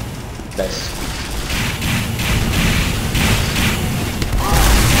 Nice.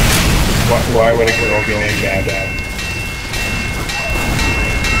 Why would a girl be named Dad?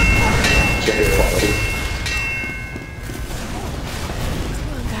 Gender equality. Come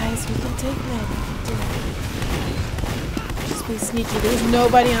on, guys, we can take mid. We can do it. Just be sneaky. There's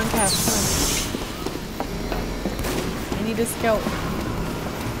nobody on cap. Come on. I need a scout.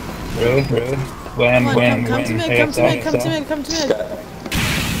 Really? Come on, come to mid, come to mid, come to mid, come to mid.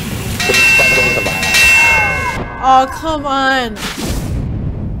 Oh, come on.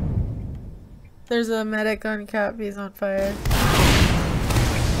 There's a medic on cap, he's on fire. He's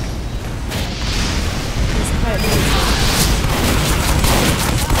quite loose.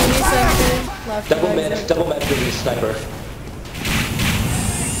 20 seconds left. Double med with your sniper.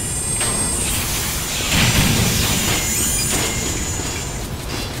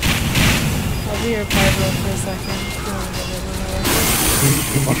 I'll be your pyro for a second.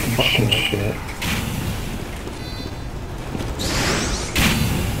 Fucking shit.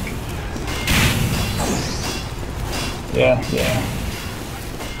 Yeah.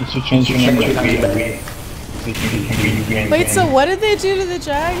 You should change your name to We. Wait, so what did they do to the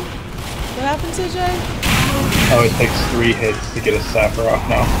Jag? What happened to the Jag? Oh, it takes 3 hits to get a sapper off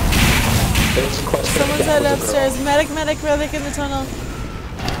now. Someone's headed upstairs. Medic in the tunnel.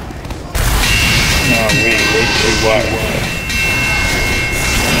 No, way too wide.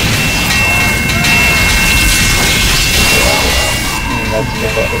 That's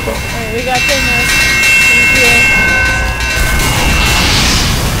difficult. Alright, we got their nest. Thank you.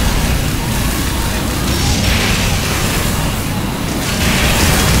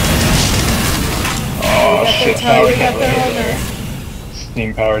 shit, Tyler, we power got their whole here. nest.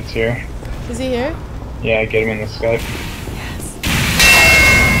 Steam powered's here. Is he here? Yeah, get him in the Skype. Yes.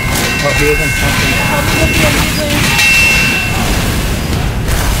 Oh, he isn't fucking. Help me with the enemy, please.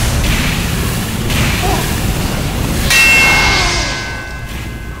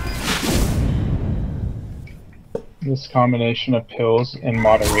 This combination of pills and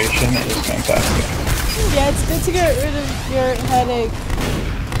moderation is fantastic. Yeah, it's good to get rid of your headache.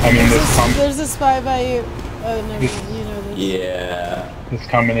 I mean, There's a spy by you. Oh, never mind. You know this. Yeah. this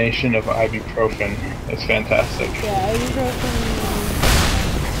combination of ibuprofen is fantastic. Yeah, ibuprofen.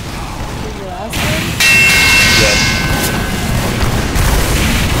 Is the last one? Yes.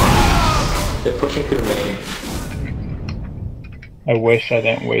 They're pushing through main. I wish I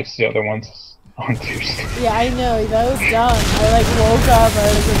didn't waste the other ones on Tuesday. Yeah, I know. That was dumb. I like woke up. I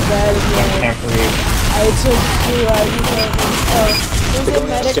was in bed. I And can't believe I took 2 ibuprofen. Oh, there's They're a going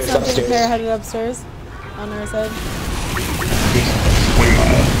medic upstairs, something upstairs. pair headed upstairs. On our side.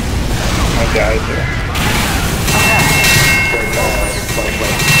 my guys here.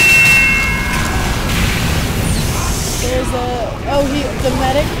 There's a the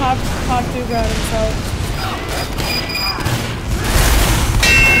medic popped through ground himself.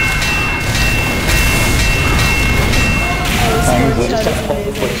 Oh, this Time is sword it? shot is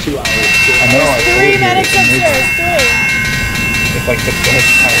amazing. For 2 hours. I know, I told 3 you, medics it's amazing. upstairs, 3! It's like the best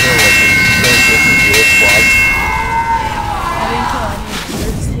title, like it's so good for your squad. I didn't kill anyone.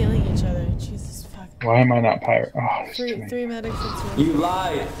 They're just healing each other. Jesus fuck. Why am I not pirate? Oh, there's too many. 3 medics upstairs. You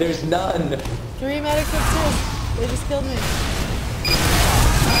lied. There's none. 3 medics upstairs. They just killed me.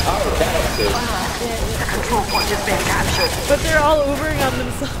 Oh, that upstairs. The control point has been captured. But they're all Ubering on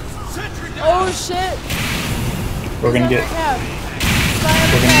themselves. Oh shit! We're gonna get Cap.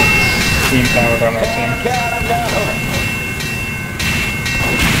 steam powered on our team. God, no.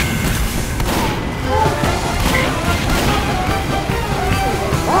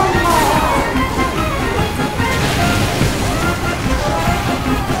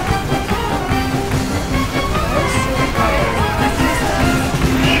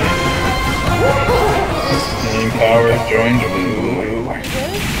 Steam powered joined blue.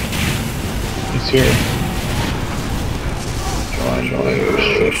 He's here. Join.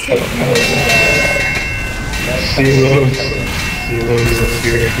 Silos is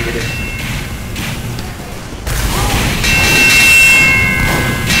here.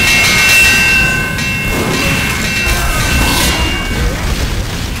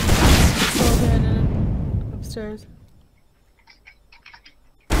 Still dead and upstairs.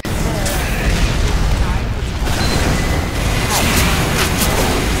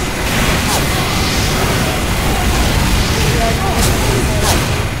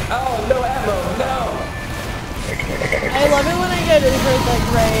 Oh, no ammo. No. I love it when I get Ubered like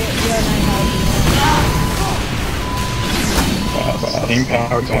right when I have. Steam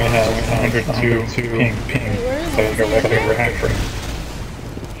powered only has 102 ping. Where is So it? you're like a hacker.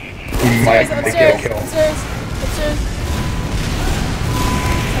 We might get a Upstairs, kill. upstairs.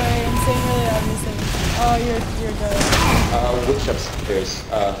 Sorry, I'm saying really obvious things. Oh, you're good. Which upstairs?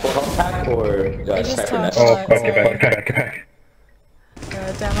 Full health pack or I just sniper talked nest? a lot. Get back.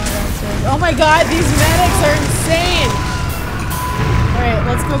 Demo downstairs. Oh my god, these medics are insane! Alright,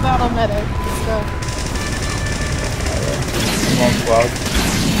 let's go battle medic. Let's go. Come on, Cloud.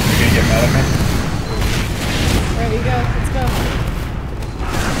 You're gonna get mad at me? Alright, you go. Let's go.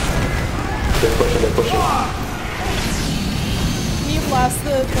 They're pushing. Can you blast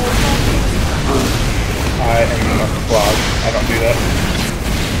the close one? I am a Cloud. I don't do that.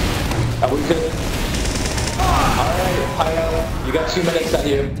 Are we good? Alright, Pyro. You got 2 minutes on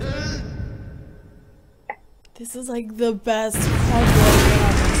you. This is like the best hard work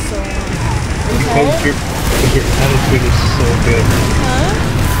I've done in so long. Are you Because tired? your attitude is so good. Huh?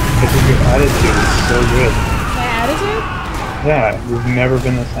 Because your attitude is so good. My attitude? Yeah, we've never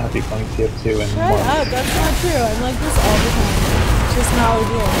been this happy playing TF2 in Shut months. up, that's not true. I'm like this all the time. It's just not with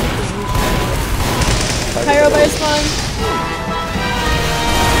you. Because you should. Pyro by spawn.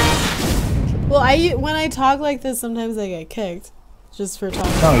 Well, when I talk like this, sometimes I get kicked. Just for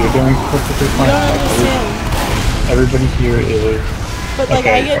talking. No, you're doing perfectly You fine. don't understand. Everybody here is... But like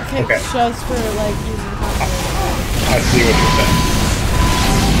Okay, I get kicked okay. just for like using commentary. I see what you're saying.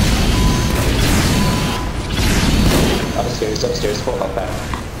 Upstairs, full health pack.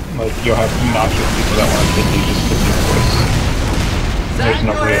 Like, you'll have obnoxious people that want to kill you just because of your voice. There's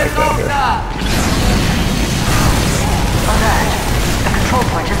nobody like that here. Alert. The control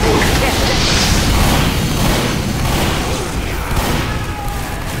point has been contested.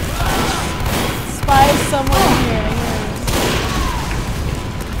 Spy somewhere in here. I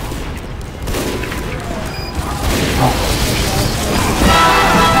hear him.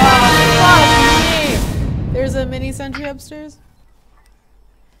 mini sentry upstairs?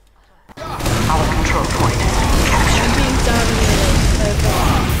 Our control point has been I'm captured. being dominated by a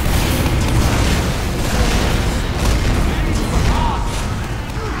bomb.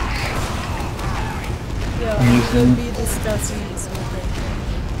 Yo, I'm I'm using- gonna be disgusting and smoking.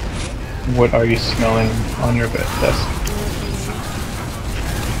 What are you smelling on your bed desk?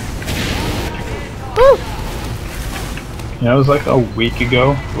 Woo! You know, it was like a week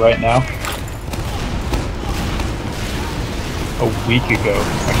ago, right now. A week ago.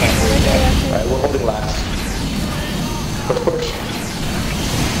 I can't believe that. Alright, we're holding last. Push, push.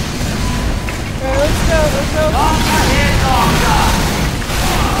 Alright, let's go, let's go.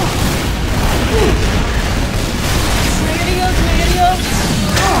 Smiggity go, smiggity go.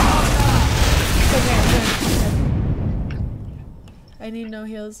 Okay, I'm good. I need no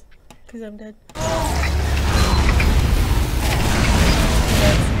heals, because I'm dead.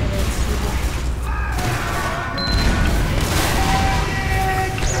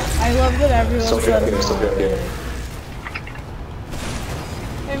 I love that everyone's Soldier up letting here, me soldier up here.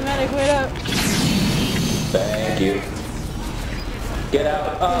 Hey medic, wait up. Thank you. Get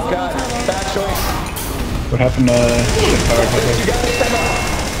out. Oh god, bad choice. What happened to the power You head? got it, stand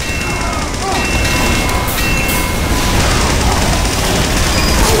up.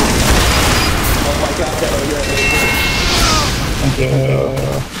 Oh my god, Demo, you're amazing. Thank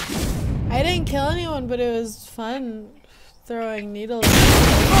you. I didn't kill anyone, but it was fun throwing needles.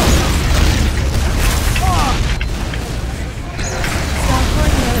 Stop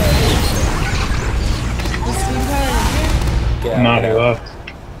going medic. Was Steam Power in here? Yeah, Not get he out. left.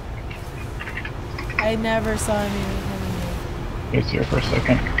 I never saw anyone coming here. He was here for a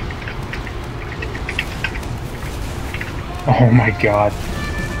second. Oh my god.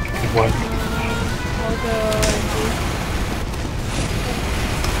 What? I'll go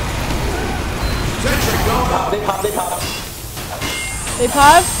Pop, they pop, they pop. They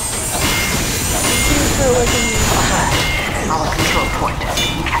pop? Thank you for wicking me. Our control point has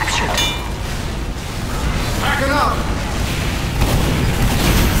been captured. Backing up!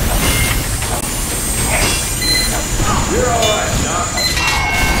 You're alright, Doc.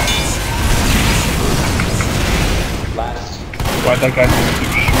 Last. Why'd that guy just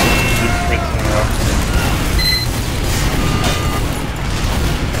keep shooting crits in a row?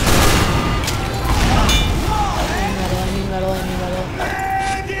 I need metal.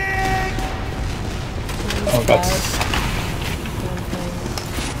 Oh, that's...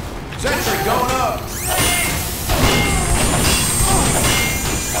 Sentry going up!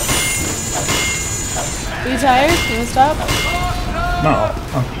 Are you tired? You wanna stop? No,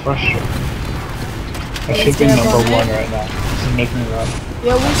 I'm frustrated. I should be number one right now. This is making me run.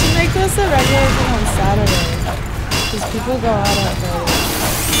 Yeah, we should make this a regular thing on Saturday. Because people go out on Friday.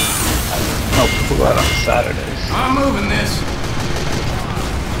 No, people go out on Saturdays. I'm moving this.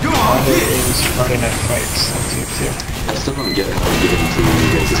 Come on, Friday get it! is Friday Night Fights on TF2. I still don't get how you get into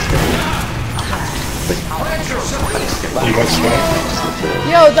you guys' thing. You guys sweat?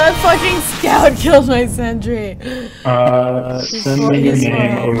 Yo, that fucking scout killed my sentry. Send me your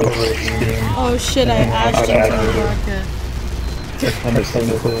name over Xtream. Oh shit, I asked him for a vodka. Send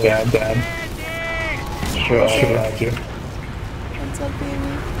it to Dad. Sure, I'll do. What's up,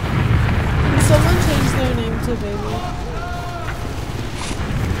 baby? Can someone change their name to baby?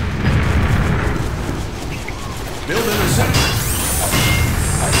 Building a sentry.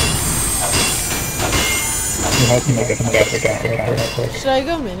 You have to make a graphic account real quick. Should I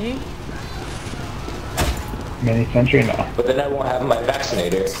go mini? Mini Sentry? No. But then I won't have my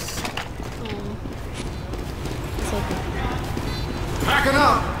vaccinator. Oh. It's okay. Backing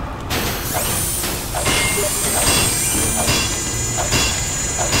up!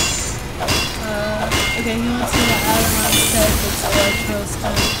 Okay, he wants me to add him on Skype. It's electro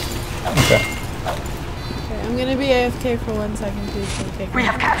stuff. Okay. Okay, I'm gonna be AFK for 1 second, please. Don't kick We me.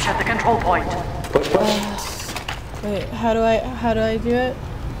 have captured the control point. Push, push. Wait, how do I do it?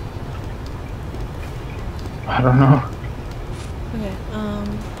 I don't know. Okay,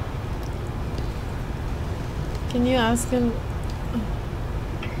 can you ask him?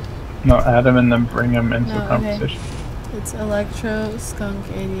 No, add him and then bring him into No, the okay. conversation. It's Electro Skunk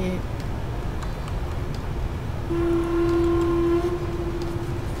 88.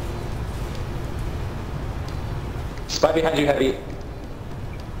 Spy behind you, Heavy.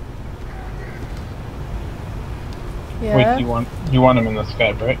 Yeah. Wait, you want him in the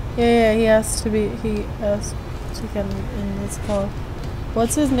Skype, right? Yeah, he asked to get in this call.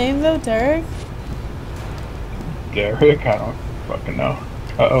 What's his name though? Derek? Derek? I don't fucking know.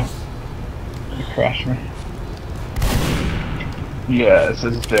 Uh-oh. You crashed me. Yeah, this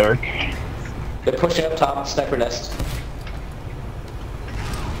is Derek. They're pushing up top, sniper nest.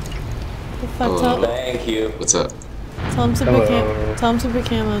 The fuck, Thank you. What's up? tell him to put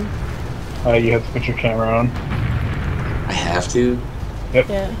cam on. You have to put your camera on. I have to? Yep.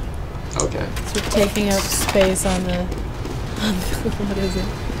 Yeah. Okay. So we're taking up space on the what is it?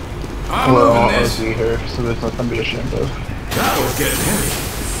 I'm We're all moving this. OG here, so there's nothing to be ashamed of. That was getting heavy.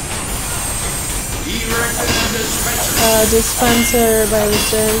 Erected and dispenser. Dispenser by the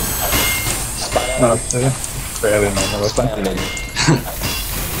stairs. Spy on No, see? Barely know the Spy weapon. on mid.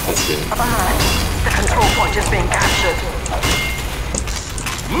 That's good. Up ahead. The control point is being captured.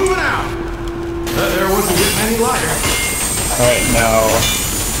 Moving out. There wasn't getting any lighter. Alright, now,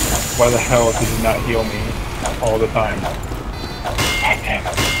 why the hell did you not heal me all the time?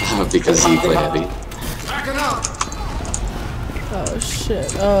 Because you play heavy. Backing up. Oh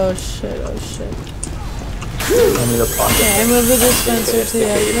shit, oh shit, oh shit. I need a pocket. Okay, I moved the dispenser to the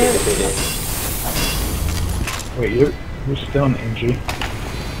exit. Wait, you're still an NG.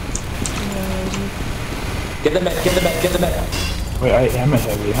 Get the med, get the med, get the med. Wait, I am a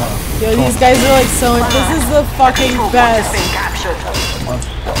heavy, huh? Yo, these guys are like so. This is the fucking Control point is best. being captured. So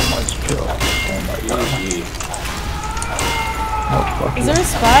much kill. Oh my god. GG. No, fuck Is you. there a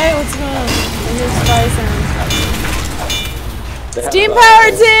spy? What's going on? I hear spy sounds. They have Steam a-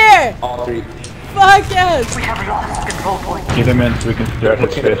 powered's here! All three. Fuck yes! We have lost control point. Get him in so we can stare at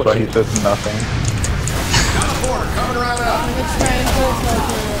his face while he says nothing. Got a four, coming right up. I'm gonna try and put a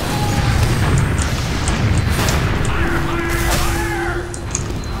smoke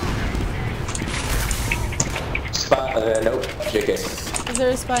Spy, nope, JK. Is there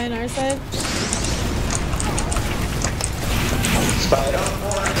a spy on our side? Spy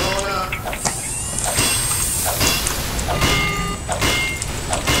up.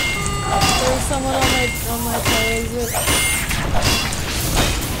 There's someone on my fire exit.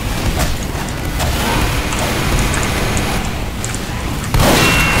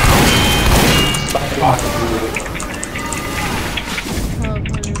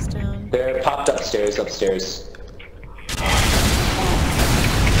 Teleporter's down. They're popped upstairs. Can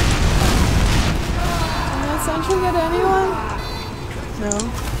that sentry get anyone? No.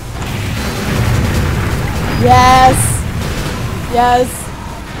 Yes! Yes!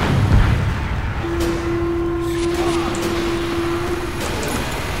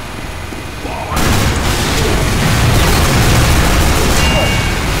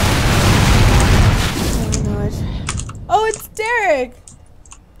 Oh, it's Derek!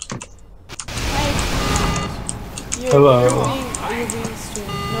 Hi. Hello. You're being streamed.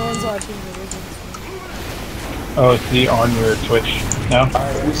 No one's watching, but you're being streamed. Oh, is he on your Twitch now?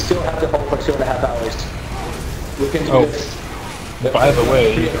 Alright, we still have to hold for 2.5 hours. We can do Oh. this. By the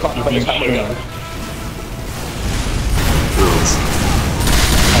way, 3 o'clock you're by the being time we're done. streamed Rules.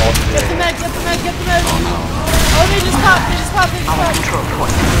 all Get the day. med, get the med, get the med! Oh, they just popped, they just popped, they just Our popped! control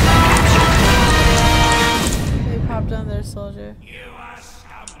point. They popped on their soldier. It's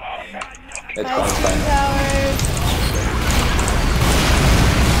Hi, fine, it's Steam fine. Powers!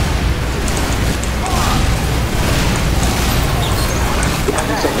 Behind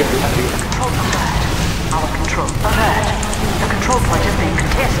you, soldier, behind you. Control alert. Our control alert. The control point is being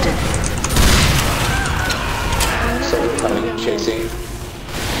contested. Soldier coming, chasing.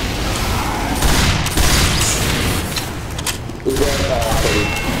 Who's there? Cody.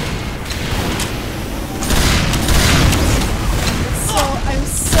 I'm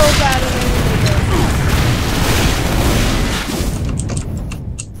so bad at anything.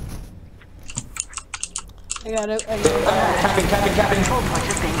 I got it, I got it. Capping. Control point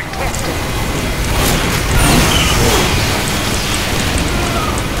is being contested.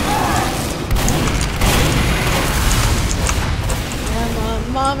 Yeah,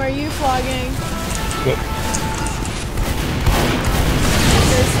 Mom, are you vlogging? Good.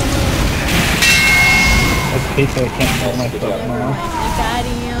 There's someone. I hate that I can't help myself Never mind, now. I got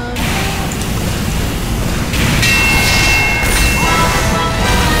him.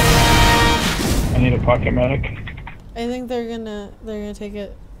 I need a pocket medic. I think they're gonna take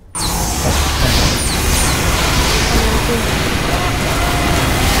it.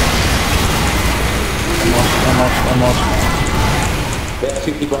 I'm lost. They have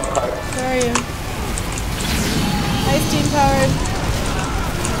 2 people on the cart. Where are you? Hi, Steam Powered.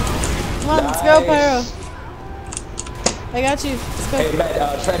 Come on, let's go, Pyro. Nice. I got you. Let's go. Hey,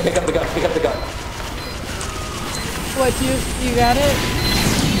 Matt, try and pick up the gun. What, you got it?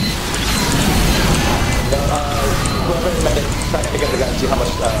 No, whoever is medic, try and pick up the gun, see how much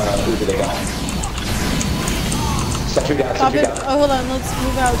food they got. Sentry down, Pop sentry it. down. Oh, hold on. Let's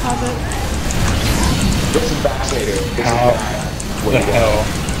move out. Pop it. This is vaccinator. This How is the hell?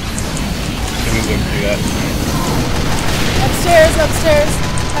 can do that. Upstairs, upstairs.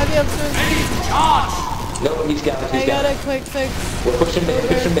 Heavy upstairs. No, he's down. I got a quick fix. We're pushing mid,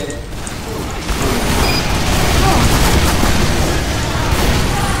 pushing mid.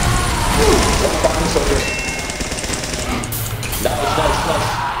 Fine, soldier.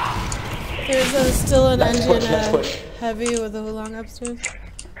 Nice. There's still an Nice engine push, nice push. heavy with a long upstairs.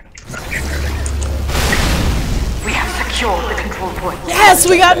 We have secured the control point. Yes,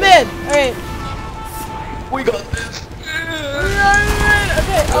 we got mid! Alright. We got this.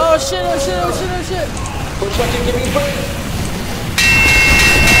 Okay. Oh shit. Push like you give me a break.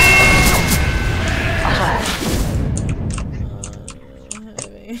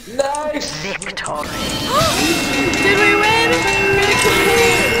 Nice! Victory. Did we win?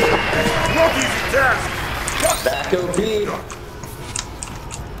 Not easy task. Back OP.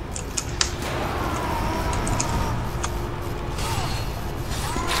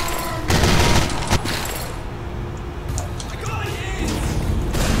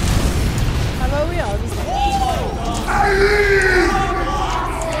 How about we all just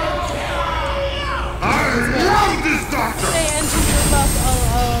I love this doctor. say engine rip off,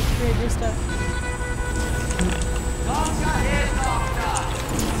 I'll upgrade your stuff.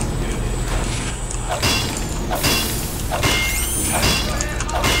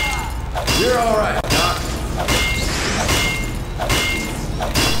 You're all right, Doc.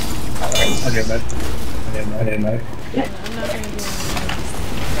 I didn't know.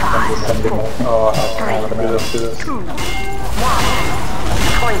 I'm not gonna do it. Oh, I'm gonna do this. 2, 1.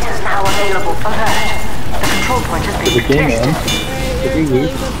 Point is now available for hurt. The control point has been The game contested. in. Alright, Did we you're lose?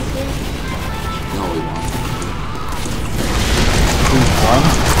 No, we won. Who's won?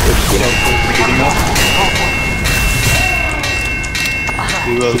 It's beating us.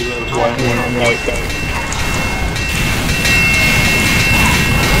 We lose 1 like that.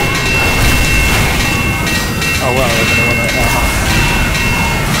 Oh wow, we're gonna win right now.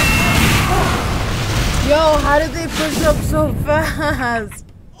 Yo, how did they push up so fast?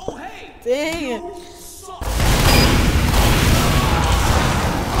 Dang it.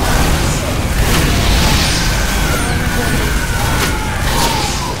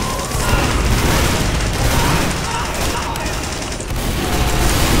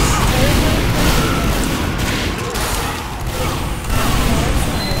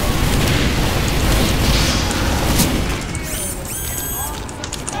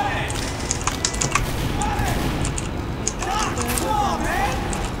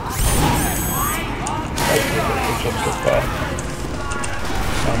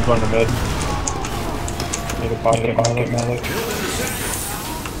 I'm going to mid. Need a pocket medic.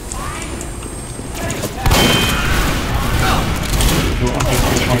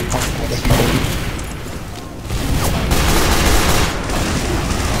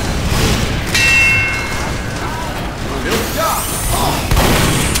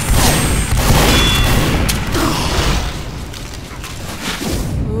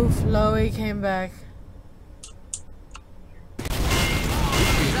 Oof, Loey came back.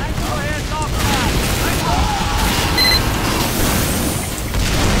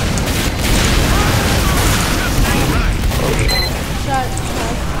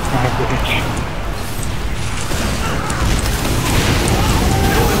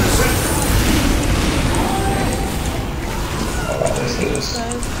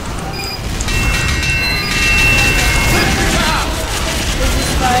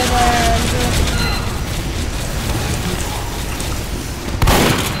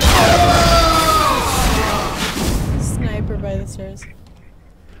 Sniper by the stairs.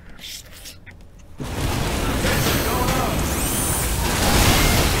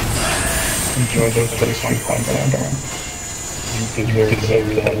 Enjoy those 31 points that I'm doing. You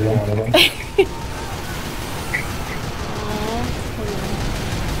deserve every one of them.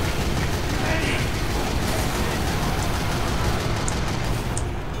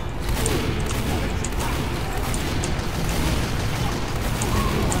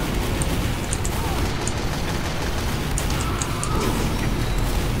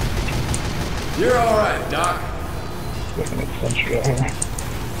 You're all right, Doc. Looking at Century out here.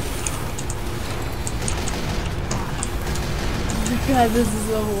 God, this is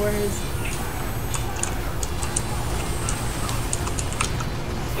the worst.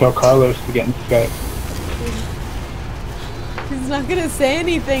 Tell Carlos to get in Skype. He's not gonna say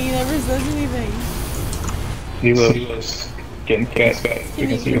anything, he never says anything. Silas, get in Skype. Can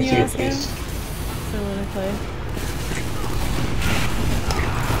We you see your ask him? face. I wanna play.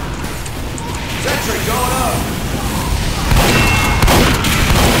 Sentry going up.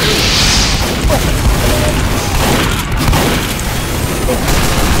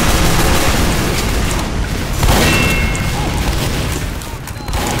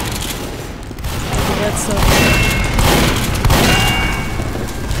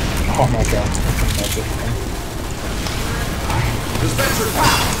 Oh my god, I love this thing. Dispenser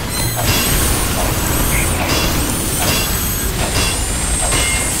power!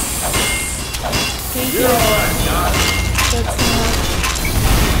 Thank You're you. alright, Doc. That's not.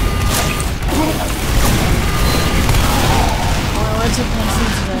 Oh, I went to Princeton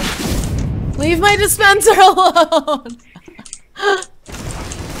today. Leave my dispenser alone!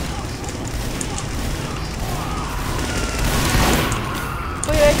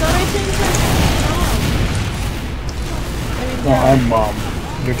 Wait, I thought I changed my mom. No, I'm mom.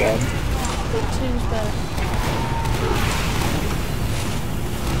 You're dad. It changed back.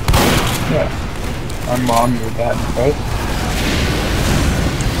 Yeah. I'm mom, you're dad, right?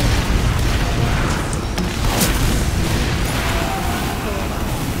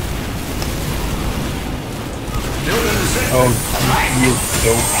 Oh, you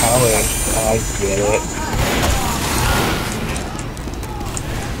dope palette. I get it.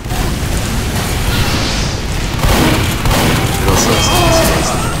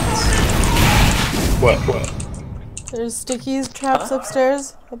 What? There's stickies traps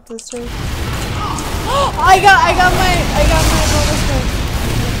upstairs. Up the stairs. I got my bonus point.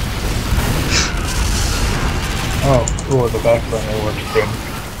 Oh, cool, the back burner works good.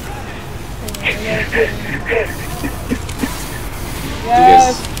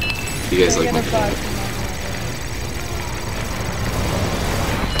 Yes. You guys like Get my a box.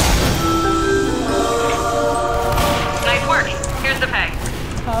 Nice work. Here's the pay.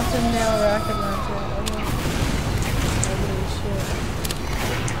 Popped and nail rocket launcher. Holy shit.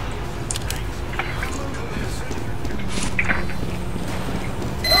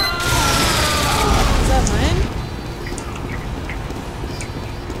 Is that mine?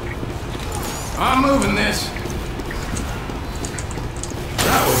 I'm moving this.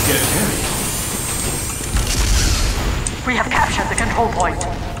 That was getting heavy. We have captured the control point.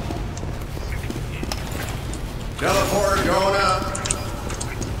 Teleporter going up.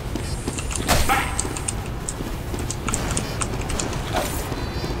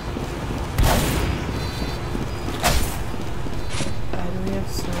 Why do we have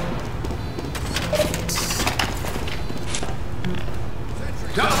so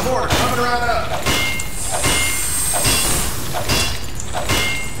Teleporter coming right up.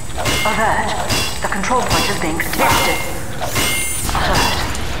 Alert. The control point is being contested. Alert.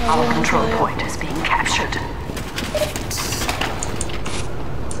 Our control point is being captured.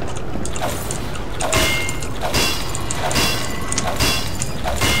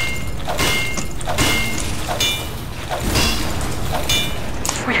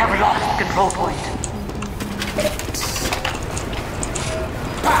 We have lost the control point.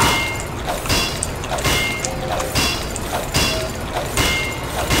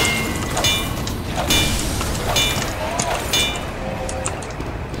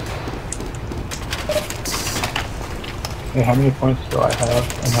 Hey, how many points do I have?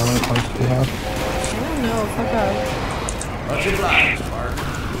 And how many points do you have? I don't know, fuck off. Much obliged, Mark.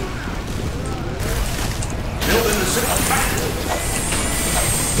 Building the system.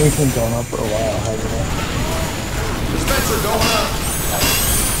 Things been going up for a while, hasn't it? Dispenser going up.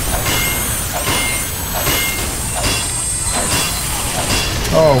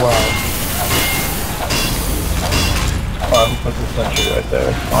 Oh wow. Oh, I put the sentry right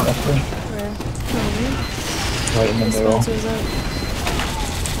there, honestly. Where? Oh, Right in the middle. Dispenser's up.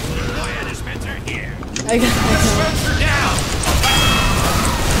 Oh yeah, dispenser here. I got Dispenser down.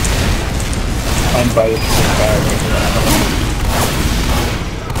 I'm by the fire.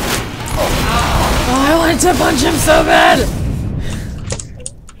 Oh, I wanted to punch him so bad!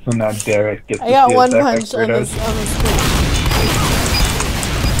 So now Derek gets I to got see one attack punch on Kratos. this pitch.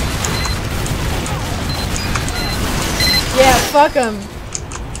 Yeah, fuck him.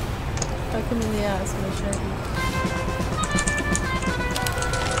 Fuck him in the ass with a sharpie.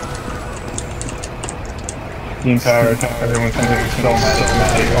 The entire everyone's gonna be so mad.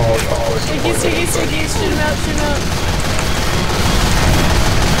 All Stickies, shoot him out.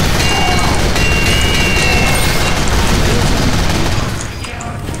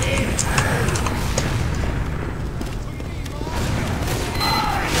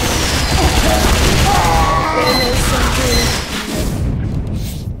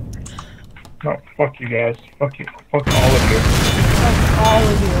 No, fuck you guys. Fuck you. Fuck all of you. Fuck all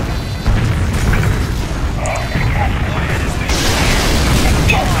of you.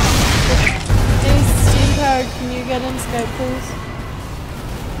 Hey, Steam Power, can you get in Skype, please?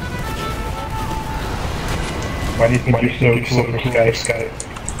 Why do you think you're so cool for Skype?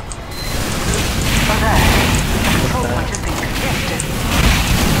 Alert. The control point is being contested.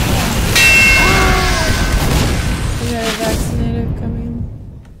 We got a vaccinator coming.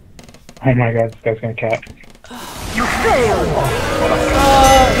 Oh my god, this guy's gonna cap. You failed!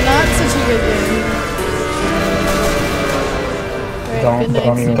 Not such a good game. Alright, Don't good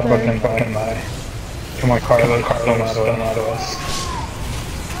night, even Super. fucking lie. Come on, Carlos, come out of us.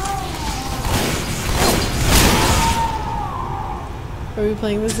 Are we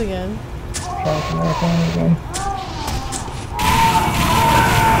playing this again?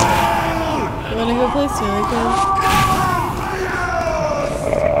 You wanna go play Snowcone?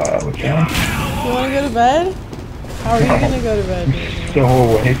 We can. You wanna go to bed? How are you gonna go to bed? Still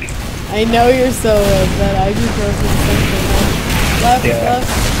awake. I know you're so awake that I do broken something. Left, Yeah. left.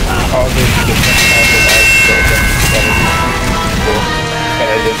 All those different that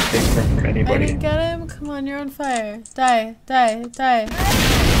I didn't take from I anybody. didn't get him. Come on, you're on fire. Die, die, die.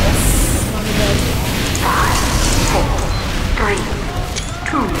 Yes. I'm on the bed. 5, 4, 3,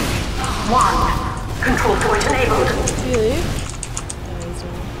 2, 1. Control point enabled. Did you leave? No, he's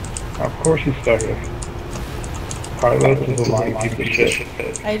not. Of course he's stuck here. Carlos is a lying piece of shit.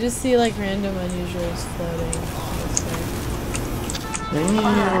 I just see like random unusuals floating.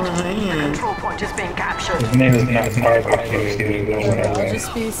 Control point is being captured. His name is not Carlos. I'll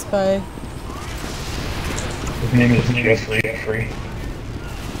just be spy. His name is Jeffrey. It's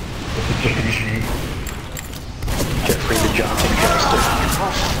a Jeffrey. Jeffrey the Johnson Justice.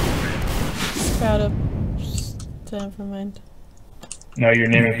 Scout up. Never mind. No, your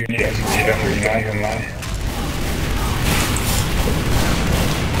name is Jeffrey, not even lie.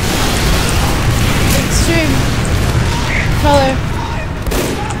 Xtream. Color.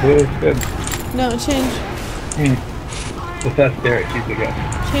 Blue is good. No, change. Just ask Derek, he's the guy.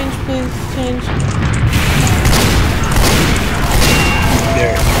 Change, please. Change.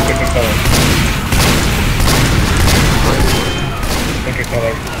 Derek, pick a color. Pick a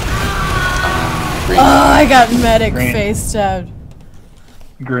color. Green. Oh, I got medic Green. face stabbed.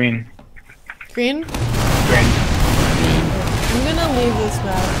 Green. Green? Green. I'm gonna leave this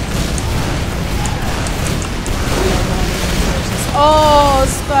map. Oh,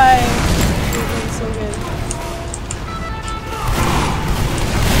 spy! You're doing so good.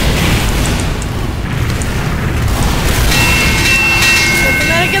 Get the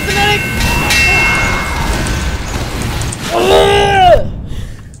medic! Get the medic!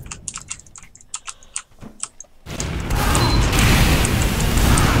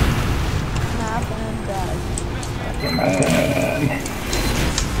 Map and bag.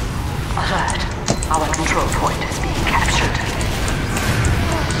 Alert. Our control point is being captured.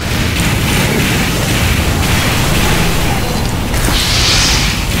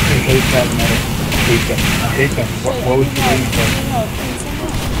 I hate that medic. I hate them. What was the name for?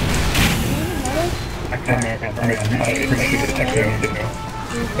 I can't remember. I appreciate it.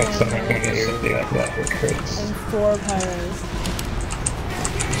 That's something we need to do that for crits. And 4 pyros.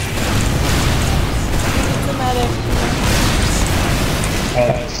 The medic.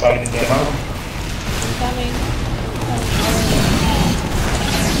 Sliding down. Coming.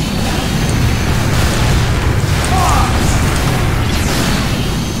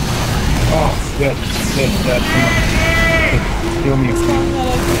 Oh, yes, that. Heal me, please.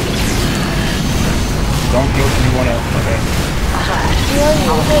 Don't heal anyone else, okay?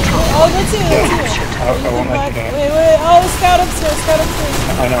 Oh, that's you, that's you. I won't let you down. Wait, oh, scout upstairs, scout upstairs.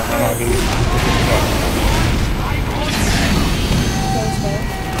 I know, dude.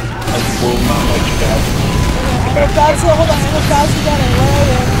 I will not let you down. I have bats, hold on, I have bats to get it, where are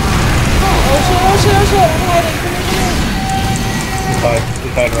you? Oh shit, I'm hiding, come here.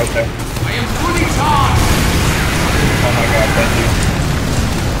 He's hiding right there. I am losing time! Oh my god, thank you.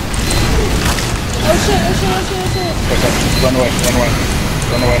 Oh shit. Okay, run away.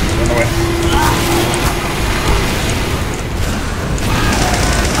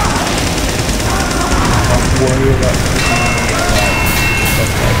 Don't worry about it.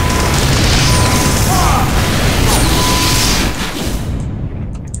 Okay.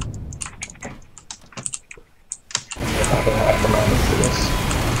 I don't have to manage this.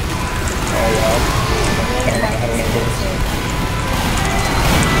 Oh wow. I don't know how to do this.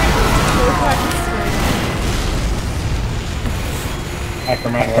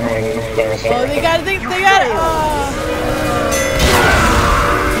 Ackerman, run away. Oh, they got it, they got it! Oh.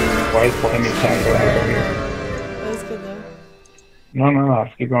 Why is Timmy trying to go here? That was good though. No,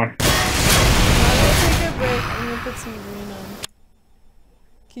 let's keep going. I'm gonna take a break, I'm gonna put some green on.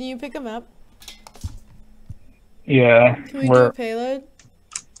 Can you pick them up? Yeah, Can we do a payload?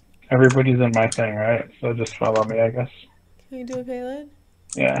 everybody's in my thing, right? So just follow me, I guess. Can we do a payload?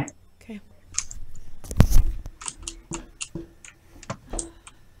 Yeah. Okay.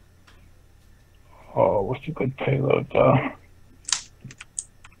 Oh, what's a good payload though?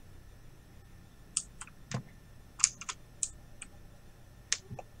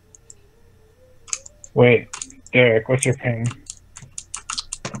 Wait, Derek, what's your ping?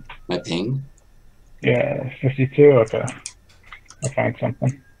 My ping? Yeah, 52? Okay. I found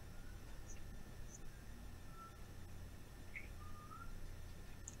something.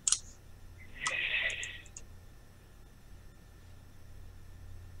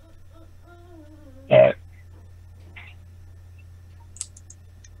 Alright.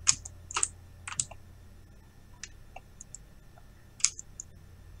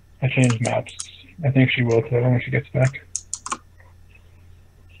 I changed maps. I think she will too when she gets back.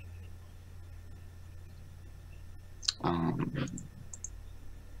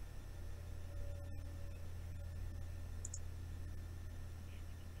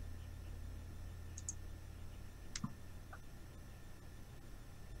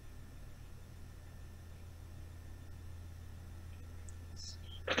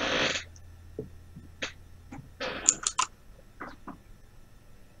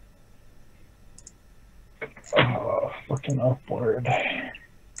 Oh, fucking upward.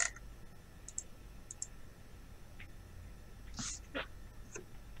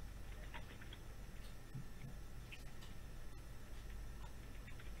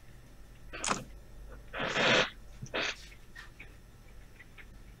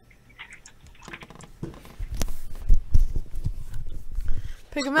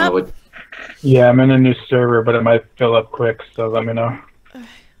 Pick him up. Yeah, I'm in a new server, but it might fill up quick, so let me know.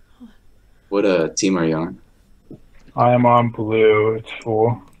 What team are you on? I am on blue. It's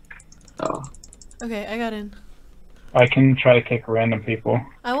full. Oh. Okay, I got in. I can try to kick random people.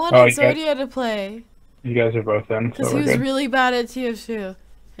 I wanted Zodia to play. You guys are both in, so Because he we're was good. really bad at TF2.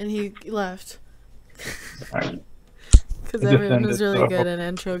 And he left. Alright. Because everyone was really good and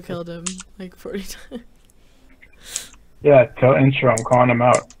Intro killed him like 40 times. Yeah, tell Intro I'm calling him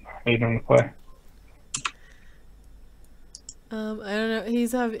out. I need him to play. I don't know.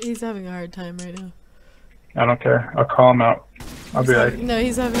 He's having a hard time right now. I don't care. I'll call him out. I'll be like, No,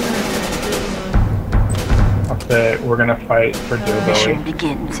 he's having a hard time. I'll say we're gonna fight for Joe Mission Belly.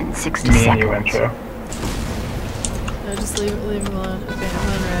 begins in 60 Me seconds. and you, Intro. No, just leave him alone. Okay, I'm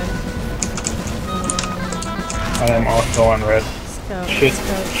on red. I am also on red. Scout.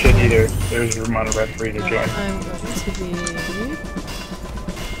 Shit eater. There's room on red for you to join. I'm going to be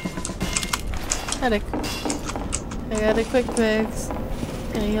Medic. I got a quick fix.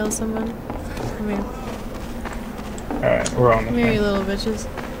 Can I heal someone? Come here. Alright, we're on the Come here, you thing. little bitches.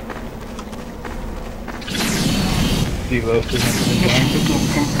 Delos is Mission in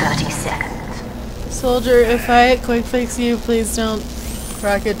begins in 30 seconds. Soldier, if I quick fix you, please don't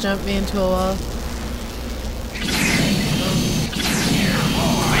rocket jump me into a wall.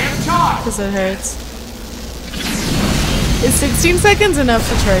 Because it hurts. Is 16 seconds enough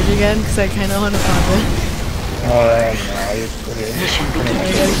to charge again? Because I kind of want to pop it. Oh, no, he's pretty. Mission begins in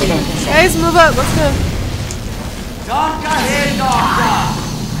 10 seconds. Guys, move up. Let's go.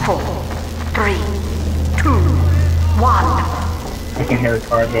 4, 3, 2, 1. I can hear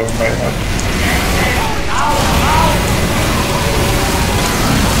Ricardo right now.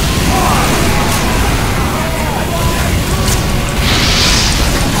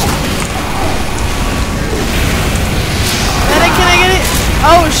 Medic, can I get it?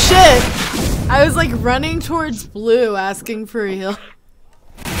 Oh shit! I was like running towards blue asking for a heal.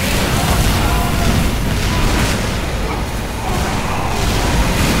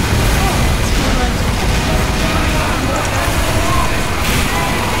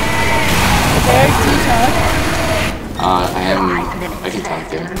 Derek, do you talk? I can talk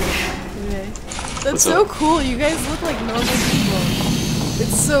to him. Okay. That's What's so up? cool. You guys look like normal people.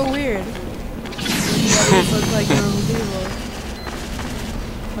 It's so weird. When you guys look like normal people.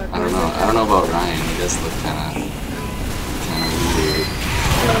 Fuck, I don't know. I don't know about Ryan. He does look kind of weird.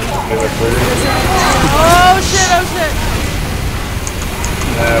 They look weird. Oh shit, oh shit!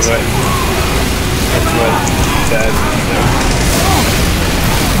 Yeah, but that's what Dad said.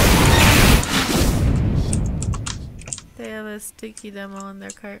 They have a sticky demo in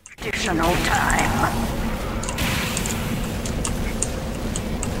their cart. Additional time.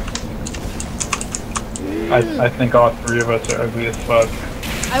 I think all three of us are ugly as fuck.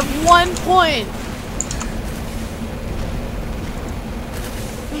 I have 1 point!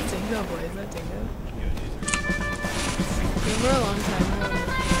 Who's Dingo boy? Is that Dingo? Been for a long time.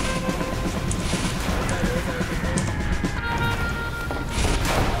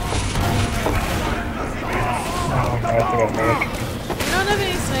 Oh, I think I know it. We don't have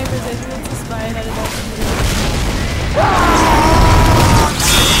any snipers. I think it's a spy headed up from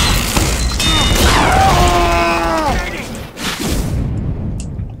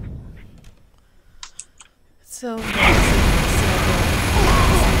so embarrassing.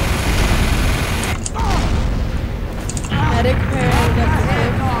 So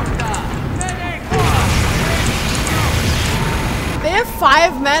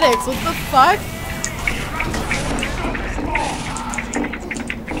 5 medics. What the fuck?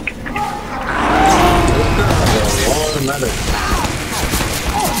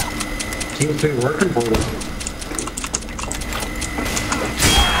 TF2 working for them.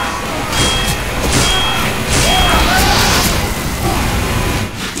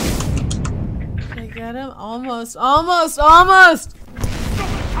 Did I get him? Almost, almost, almost!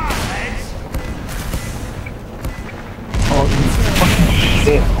 Oh, you fucking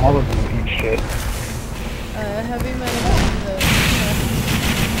shit. All of them eat shit. Heavy medic in the...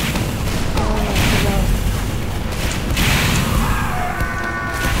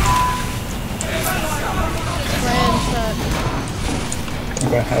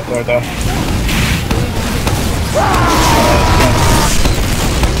 Okay, that's right there.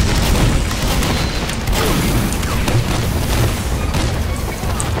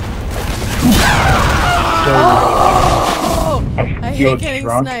 I hate getting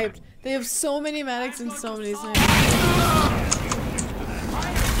sniped. They have so many medics and so many snipers.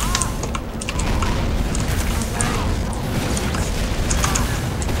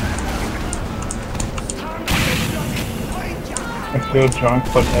 I feel drunk,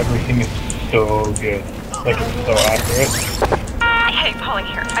 but everything is so good. Like, it's so accurate. Hey, Polly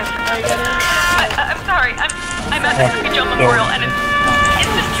here. I'm sorry. I'm at the Crooked Joe Memorial and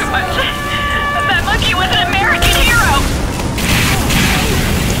it's just too much. That monkey was an American hero!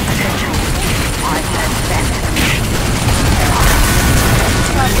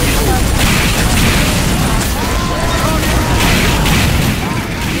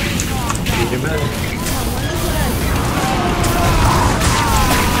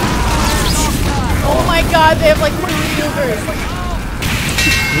 Oh my god, they have like 3 Ubers.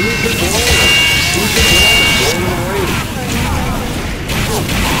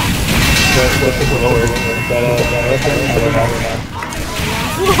 What's the lower? Is that thing? I don't know.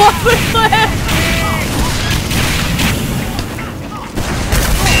 Off the cliff!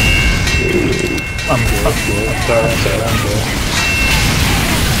 I'm good. I'm sorry, I'm good.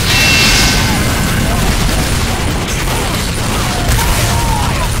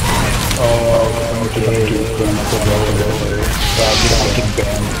 Oh, I'm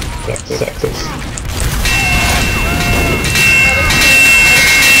sexist.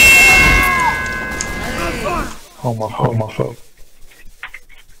 Homophobe.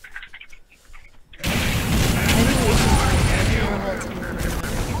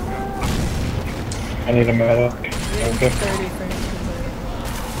 I need a medic. Okay. 30 frames.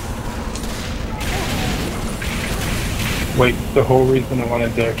 Wait, the whole reason I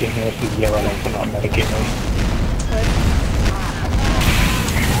wanted Derek in here is to yell at him for not medicating me. What?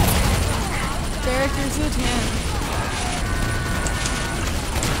 Derek, you're so tan.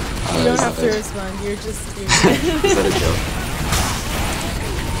 You don't have to respond, you're just... Is that a joke?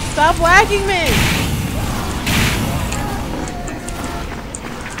 Stop whacking me!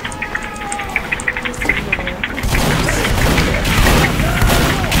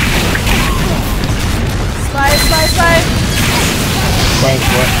 Slide! Why is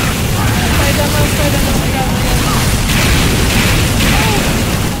what? Slide demo.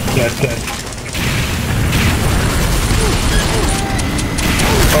 Dead.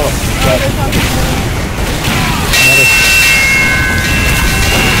 Oh, dead.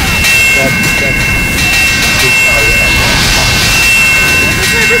 Dead.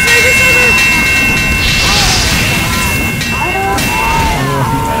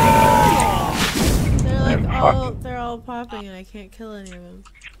 They're all popping and I can't kill any of them.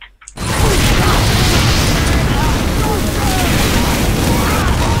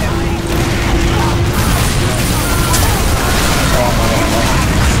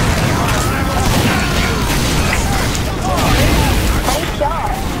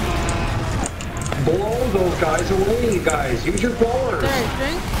 Blow those guys away, you guys. Use your blowers. Derek,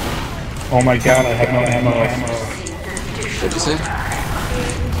 drink. Oh my god, I have no ammo. What'd you say?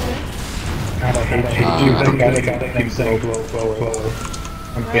 God, I hate you. That guy keeps saying blow.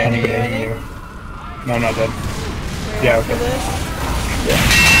 I'm banning you. No, I'm not dead. Yeah, okay. Yeah.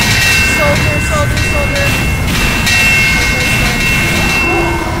 Soldier.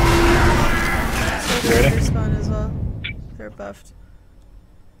 You ready? Respawn as well. They're buffed.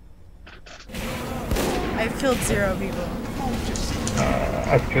 I've killed 0 people.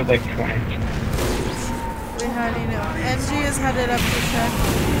 I've killed like 20. Wait, how do you know? NG is headed up to check.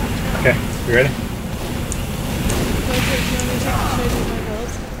 Okay, you ready? Wait, do you want me to show you my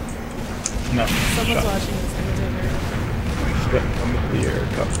build? No. Someone's watching this thing. Come with your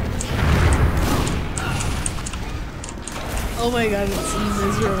cup. Oh my god, it's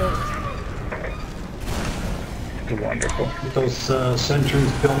miserable. Wonderful. Those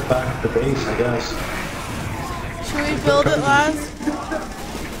sentries built back at the base, I guess. Should we build it last?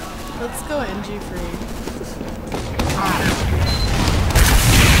 Let's go NG free.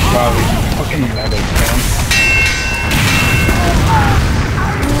 Wow, these fucking medics, man.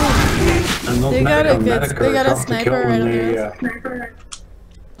 And those They got a good. medics They got a are tough to kill sniper right when on they, there.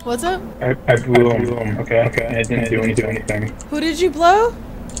 What's up? I blew him. Okay. And it didn't do anything. Who did you blow?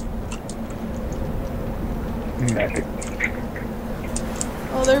 Medic.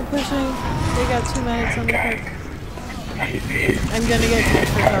 Oh, they're pushing. They got 2 medics on the park. I'm gonna get kicked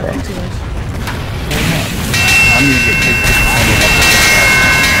for talking too much. I'm gonna get kicked for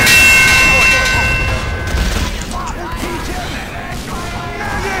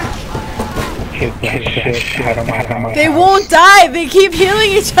They won't die! They keep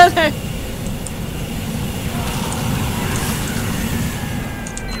healing each other!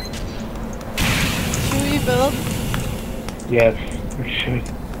 Should we build? Yes, we should.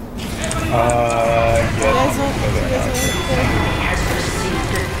 Yes. You guys want Has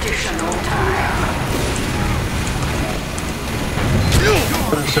received additional time.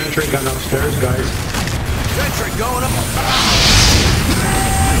 Put a sentry gun upstairs, guys. Sentry going up.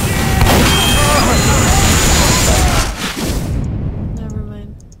 Never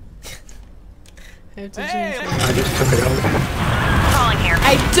mind. I have to change it. I just took it out. Calling here.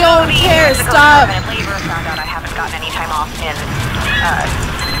 I don't care! Stop! Labor found out I haven't gotten any time off in,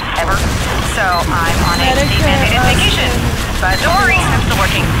 ever. So I'm on a state-mandated vacation. But don't worry, I'm still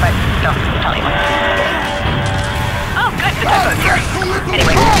working, but don't tell anyone. Oh, good, the typo's here.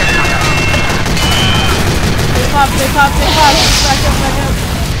 Anyway, They pop, they pop, they pop! Back up, back up!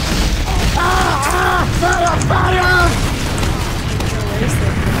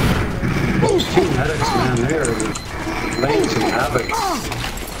 Those 2 medics, man, they're laying some havoc.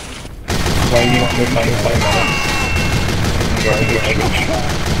 Why do you want me to find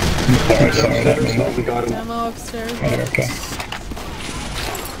I'm sorry, that means that we got him. Ammo upstairs. Okay.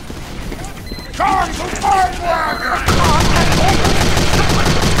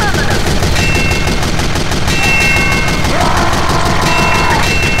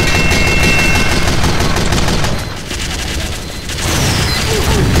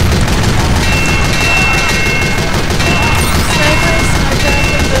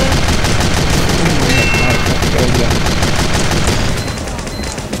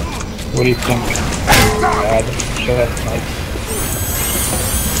 What do you think? God, sure that's nice.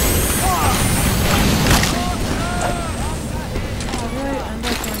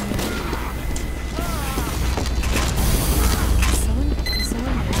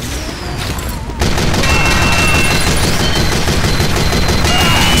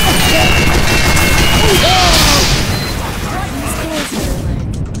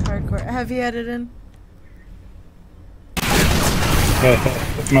 Hardcore. Have you added in? Yeah,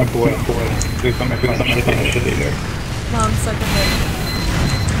 that's my boy. Please don't make me shit either. Mom, suck a bit.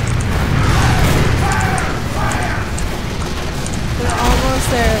 They're almost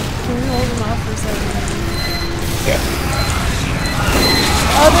there. Can we hold them off for a second? Yeah.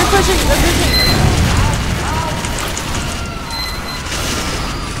 Oh, they're pushing! They're pushing!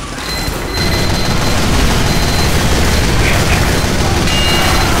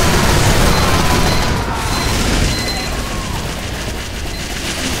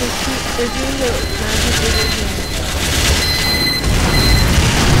 They're doing the magic division.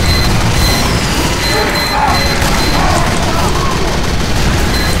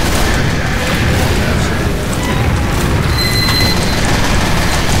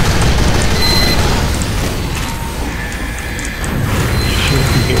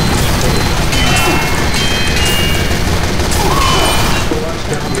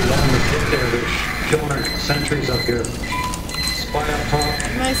 Killing our sentries up here. Spy up top.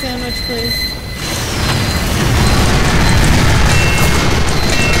 My sandwich, please.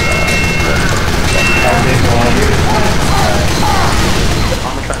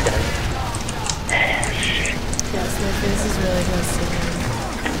 On the track, guys. Yes, my face is really close to me.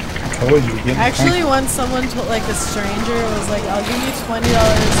 Oh, you getting Actually, once someone told, like a stranger, was like, "I'll give you $20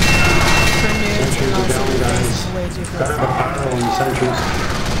 for nudes," and also your face is way too close. Gotta have a pyro on the sentries.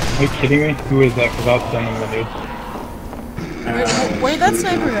 Are you kidding me? Who is that? Because I'll send them the nudes. Where'd that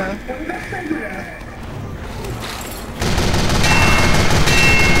sniper go?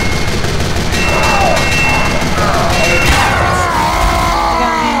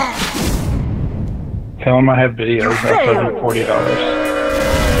 Tell them I have videos that charge me $40.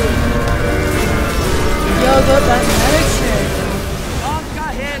 Yo, that medic's here.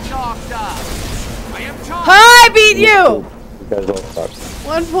 I beat you! You guys all suck.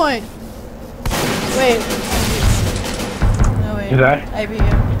 1 point. Wait. Did I? I beat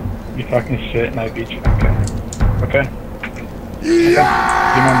you. You talking shit and I beat you. Okay. Okay. Okay. Be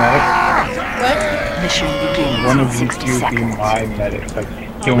my medic. What? Mission begins One in of you 60 two be seconds. my medic. Like,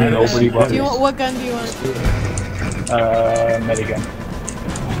 killing nobody but Do you me. want, what gun do you want? Medigun.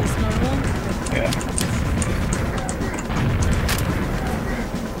 Just normal? Yeah.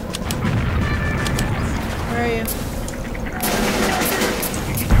 Where are you?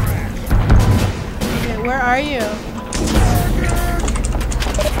 Okay, where are you?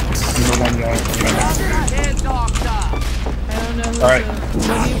 I'm the one yelling for medic. I don't know who's Alright. What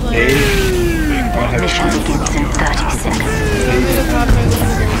are you playing? Dave. Go ahead. Mission begins in 30 seconds. You want me to pop my little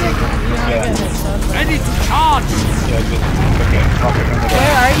second? You don't Yeah. get hit stuff. Ready to charge! Yeah, just okay. Pop it in the Where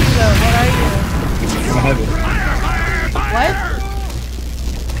door. are you though? What are you? Go ahead. What?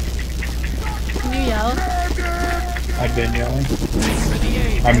 Can you yell? I've been yelling.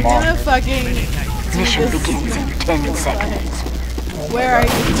 I'm I'm mom. gonna fucking Mission this. begins in 10 seconds. Where are you?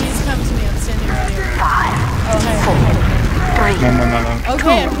 Please come to me. I'm standing right here. 5, Oh, hey. 4, 3, No.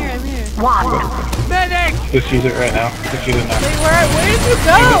 Okay, I'm here. I'm here. 1. Medic! Just use it right now. Just use it now. Wait, where did you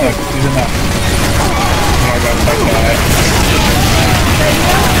go? Use it now. Oh my god, fuck that.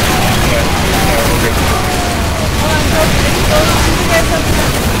 Yeah, we're good. Hold on, go. You guys have to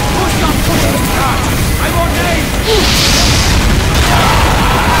Push up, push the charge! I'm on aim!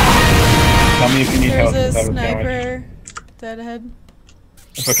 Tell me if you need help. There's a That was damage. sniper dead ahead.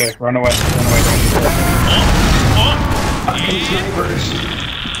 It's okay. Run away. Run away. Not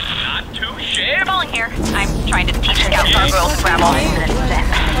too shabby. Falling here. I'm trying to teach scout gargoyles to grapple. No,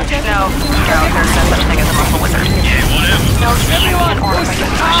 scout, there's no such thing as a muscle wizard. No, everyone or if I get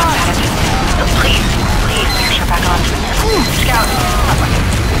so please, put your shirt back on. Scout,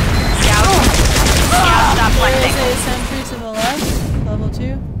 stop flexing. There is a sentry to the left, level 2.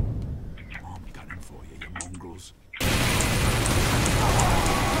 I'm gunning for you, you mongrels.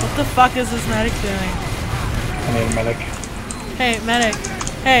 What the fuck is this medic doing? I need a medic. Hey, medic.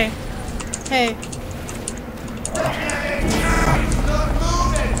 Hey. Hey.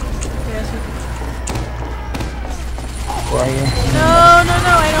 Where are you? No, I don't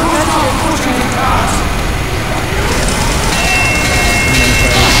got you.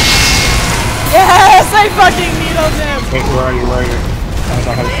 Yes, I fucking needled him. Wait, where are you? Where are you? I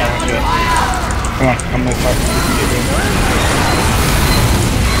don't have a challenge yet. Come on, I'm gonna talk to you.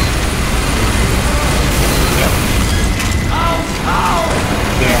 Yeah.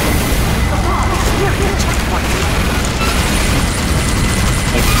 Damn.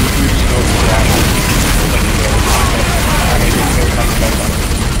 Like, you do so bad. I need to say something about that.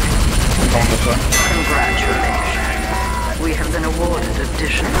 I'm going this way. Congratulations. We have been awarded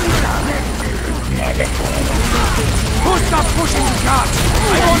additional time. No, I got 4 of them. Push up, pushing the charge!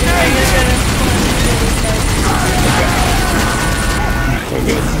 I'm on aim! So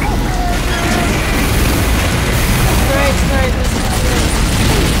good. Right, this is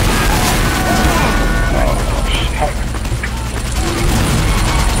Oh, shit.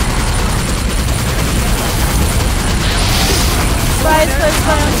 Slide,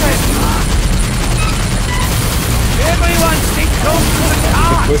 I'm sorry. Everyone stay close to the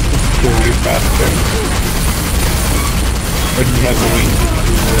charge! What's the kill you faster? Or do you have to wait to do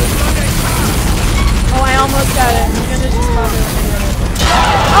it? Oh, I almost got it. I'm gonna just pop it when I get it.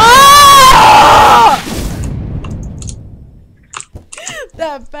 Oh!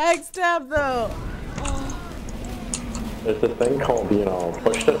 That backstab though. There's this thing called,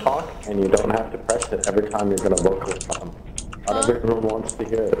 push to talk, and you don't have to press it every time you're gonna vocal something. Not everyone wants to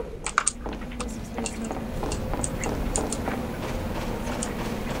hear it.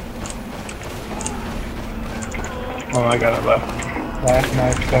 Oh, I got it left. Last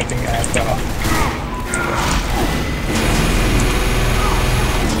night, fucking ass off.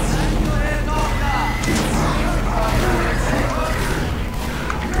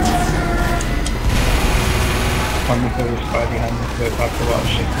 I'm the spy behind this, they talked a lot of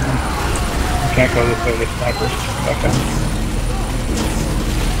shit to them. You can't go this way, the snipers. Okay.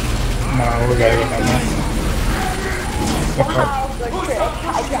 No, we gotta go down there. Okay.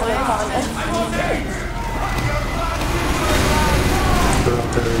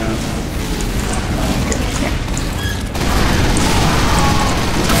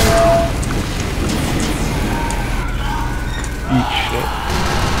 Eat shit.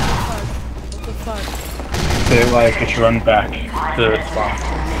 What the fuck? They like just run back to the spawn.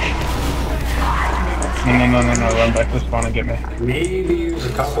 No, run back to the spawn and get me. Maybe use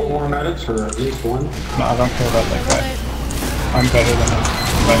a couple more medics or at least one. No, I don't care about that guy. I'm better than him.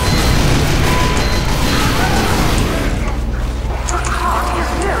 But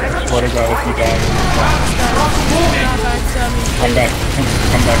swear to God, if you die, come back.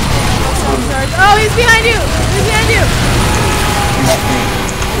 Come back. Oh, he's behind you! He's behind you! Come back to me.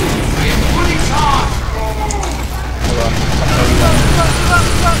 Hold on.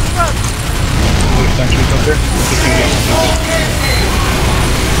 There's sentries up there. Just gonna get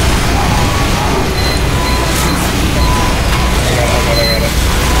I got it.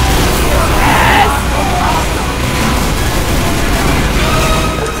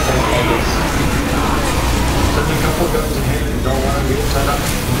 Send a couple guns in hand and don't want to get set up in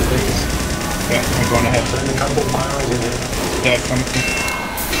the base. Yeah, I'm going ahead. Send a couple piles in hand. Yeah, come with me.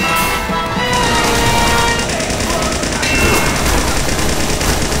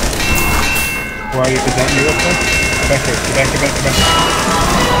 Where are you? Is that you up there? Get back here. Get back, get back, get back.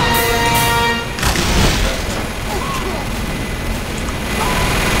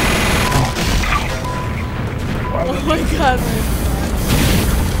 Oh my god, man.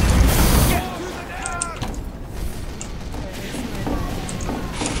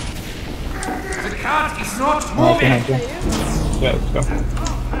 The cart is not moving! Yeah, let's go.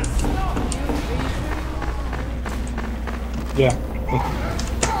 Yeah.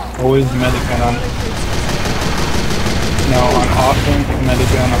 Always medic on. No, on offense,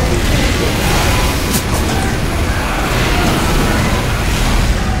 medic on defense.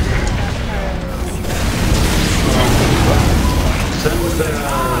 Send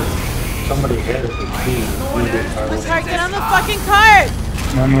somebody ahead of the team. Cart, get on the fucking cart!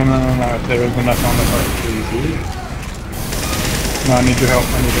 No. There is enough on the cart. No, I need your help.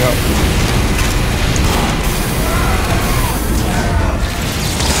 I need your help.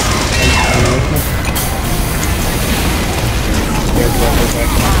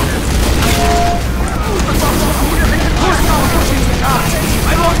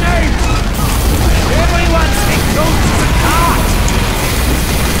 I won't name! Everyone stay close to the cart!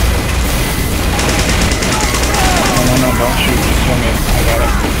 No, don't shoot. Just show me. I got it.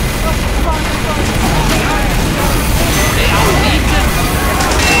 They are weakened!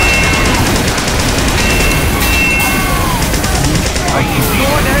 I can see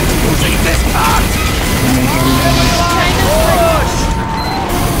orders using this cart!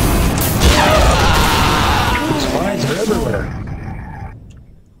 Spies are everywhere.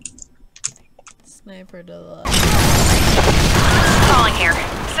 Sniper to the left. Calling here.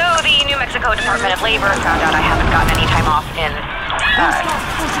 So the New Mexico Department of Labor found out I haven't gotten any time off in,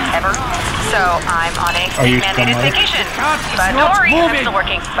 ever. So I'm on a mandated vacation. But don't worry, I'm still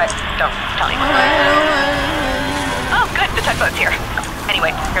working, but don't tell anyone. Oh, good, the tugboat's here.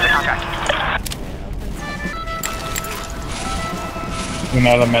 Anyway, here's the contract. You're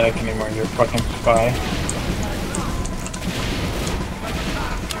not a medic anymore, you're a fucking spy.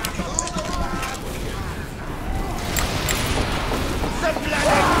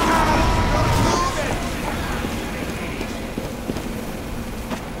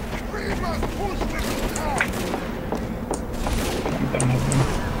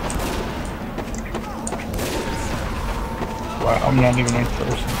 Wow, I'm not even in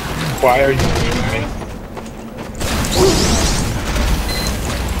first. Why are you leaving me?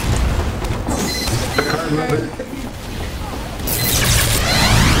 The car moving.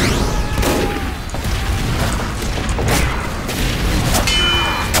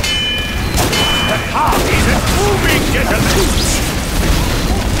 The car isn't moving, gentlemen!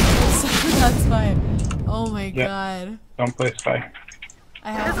 That's fine. Oh my god. Don't play spy. I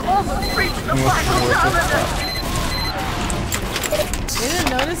have to. Almost reached the final terminus! They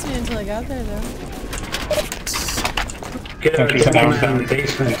didn't notice me until I got there though. Get out in the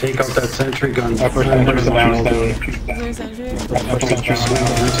basement, take out that sentry gun. Upper sentry down. Is there a sentry? Upper sentry down.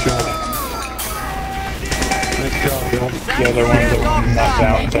 Nice job. Nice job, Bill. The other ones that knocked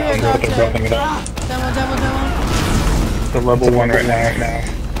out, they're building it up. Demo. The level 1 right now.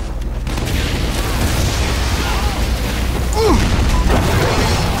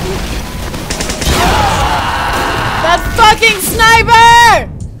 That fucking sniper!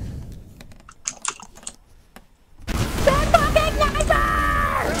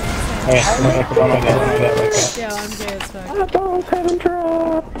 Hey, I'm on my dad like that. Yeah, I'm gay as fuck.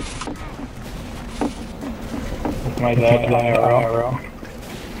 My dad, IRL.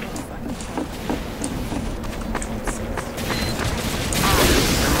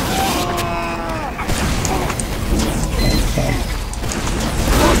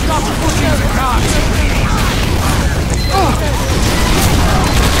 Stop pushing the cart!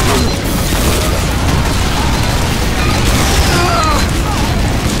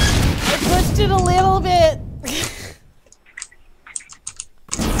 I pushed it a little bit.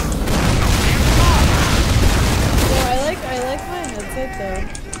 I like my headset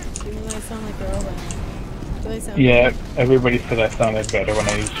Yeah, everybody said I sounded better when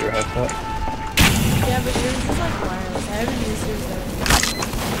I used your headset. Yeah, but yours is like wireless. I haven't used yours though.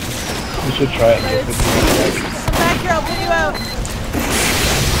 You should try it. But Just it's, come back here, I'll put you out.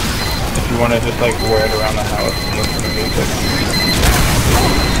 if you want to just like wear it around the house and listen to music.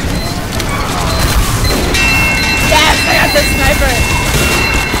 Yes, I got the sniper.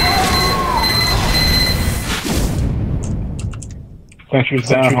 Sentry's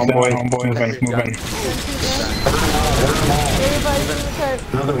down, homeboy. Moving. Everybody's in the cart.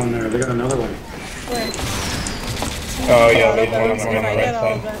 Another one there. They got another one. Where? Oh yeah, there's one on If the I right get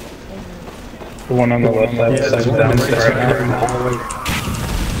all of side. that. The one on the left side. Yeah, there's one down right right there now. in the hallway.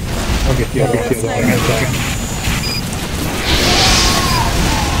 I'll get you. I'll get you. That's In a second.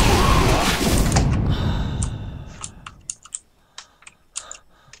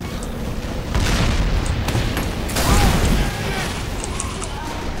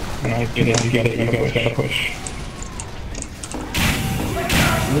 I get it, you guys gotta push.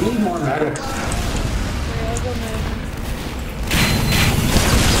 We need more medics.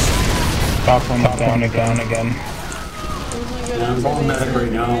 Top one down again. Yeah, I'm going medic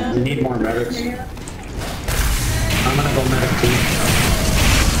right now. We need more medics. I'm gonna go medic too.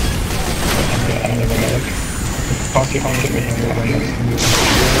 Yeah, I'm gonna medic. Pocket me here. Yeah, we need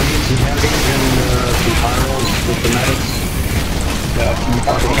some medics and some pyros with the medics. Yeah, I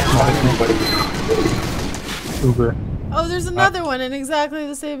can't find anybody. Uber. Oh, there's another one in exactly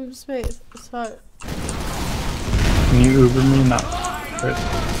the same spot. Can you Uber me? Not first.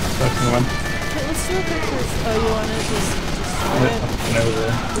 Second one. Okay, let's do a quick first. Oh, you want to just start it? No, Uber.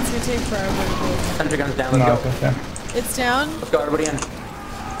 It's gonna take forever to go. Sentry guns down, No, let's go. it's okay. It's down? Let's go, everybody in.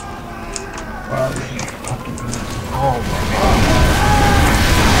 Wow, this is fucking... Oh my god.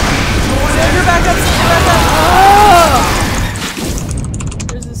 Soldier back up, soldier back up! Oh!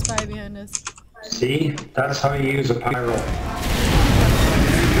 There's a spy behind us. See? That's how you use a pyro.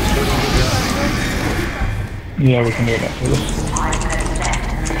 Yeah, we can do it after this.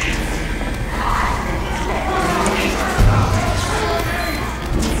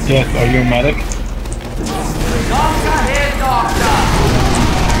 Yes, are you a medic? Doctor here, doctor!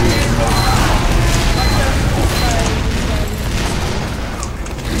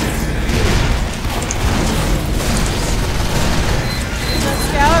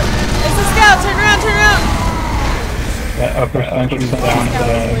 Scout? It's a scout! Turn around, turn around! That upper sentry's down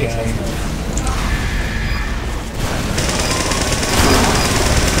again.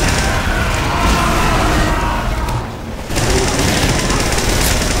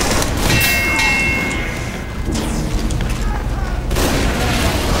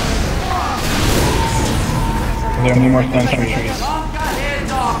 Are there any more sentries? Doctor here,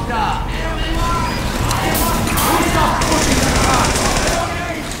 doctor! Who stops pushing the car?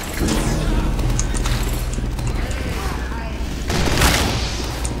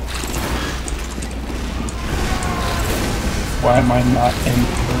 Why am I not in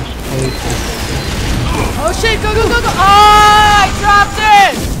first place? Oh shit, go, go, go, go! Oh, I dropped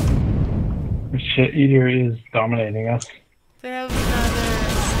it! The shit eater is dominating us. They have another...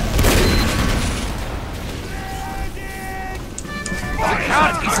 The car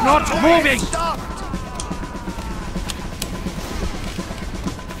is not moving!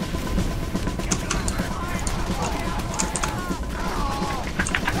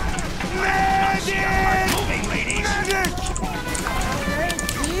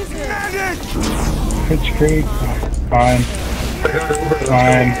 Pitch Creek. Fine.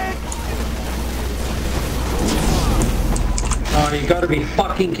 Fine. Oh, you gotta be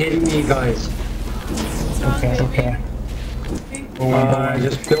fucking kidding me, guys. Okay, okay. I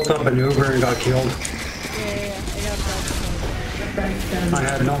just built up an Uber and got killed. Yeah, I got that. I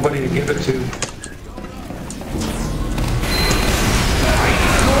had nobody to give it to.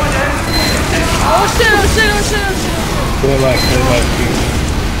 Oh shit, oh shit, oh shit, oh shit, oh shit. Clear left, dude.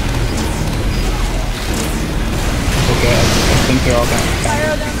 Okay, I think they're all down.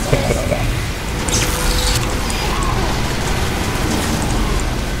 Pyro down. They're all down.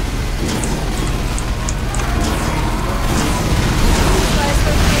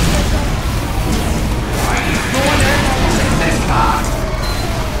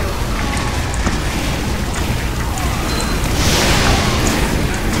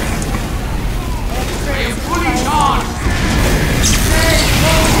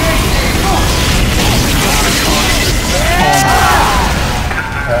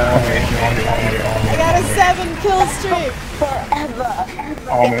 I got a 7-kill streak.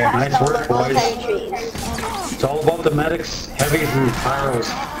 Oh man. Nice work, boys. It's all about the medics, heavies, and pyros.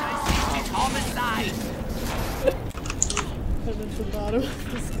 Put it at the bottom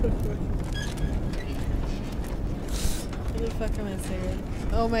of this cookbook. Where the fuck am I saying?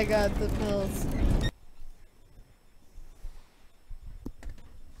 Oh my god, the pills.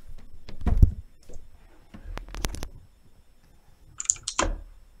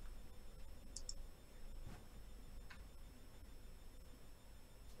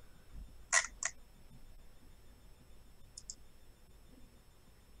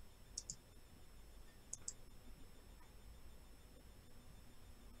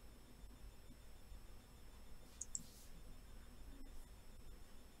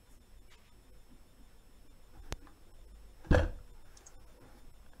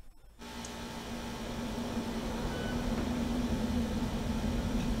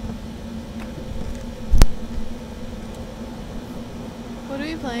 What are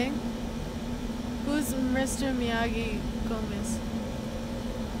we playing? Who's Mr. Miyagi Gomez?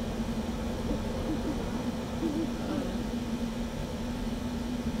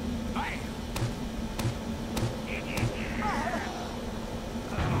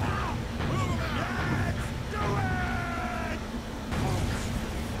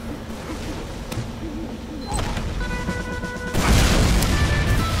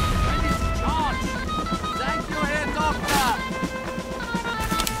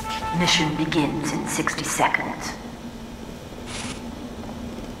 Mission begins in 60 seconds.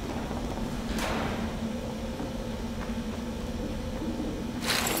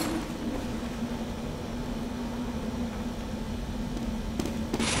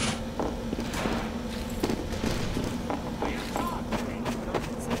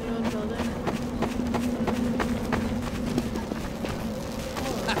 Is anyone building?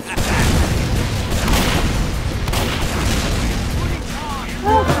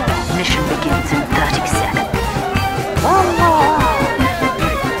 Mission begins in 30 seconds.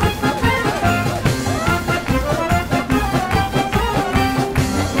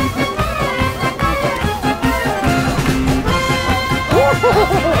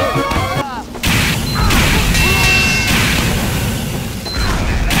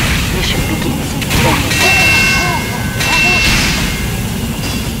 Mission begins in 10 seconds.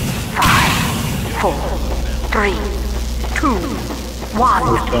 5, 4, 3, 2, 1.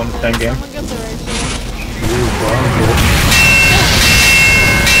 We're still in the same game. Someone get the right shit.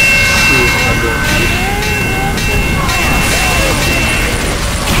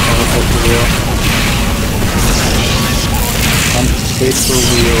 I'm paper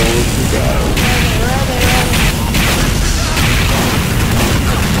wheels, you guys. Where are they?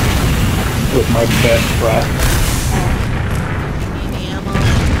 With my best flat. Need ammo.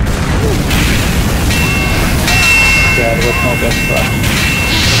 Yeah, with my best flat.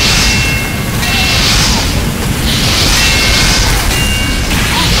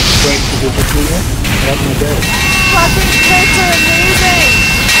 Wait, is it just me here? That's my dad. Fucking kids are amazing!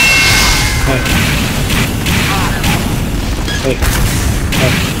 Hey. Hey.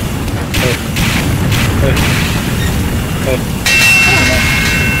 Hey. Hey. Hey. Hey.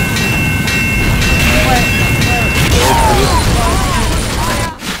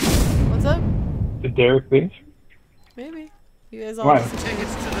 What's up? Did Derek leave? Maybe. You guys all Why? listen to me.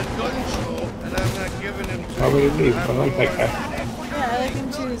 Tickets to the gun show, and I'm not giving him to Why would he leave? I like that guy. Yeah, I like him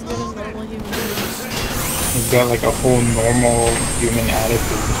too. He's good and normal human beings. He's got like a whole normal human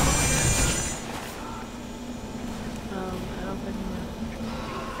attitude. I don't fucking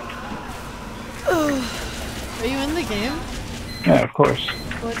know. Are you in the game? Yeah, of course.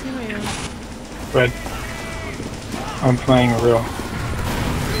 What team are you in? Red. I'm playing real.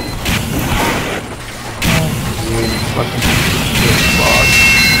 Really fucking shit vlog.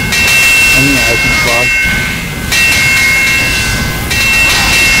 I mean, I can vlog.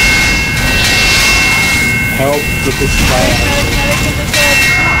 Help with this fire.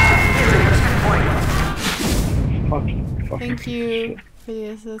 Fucking Thank you shit. for the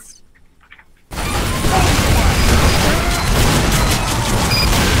assist.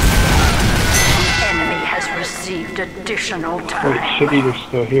 Enemy has received additional Wait, time. Shit Eater's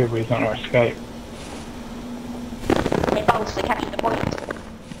still here, but he's on our Skype.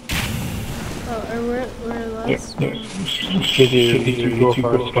 Oh, or we're last? Shit Eater, did you go for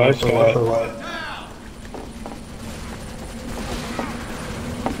our Skype or what?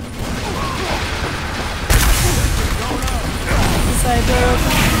 Side door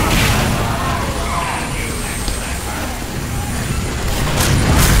open.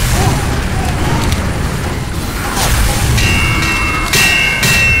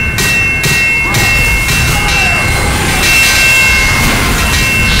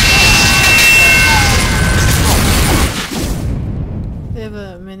 They have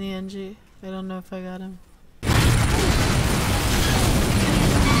a mini NG. I don't know if I got him.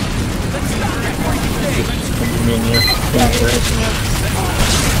 Just Me and you.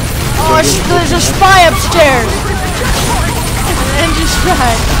 Oh, there's a spy upstairs! And just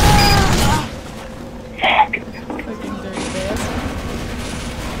spy. Fucking dirty bastard.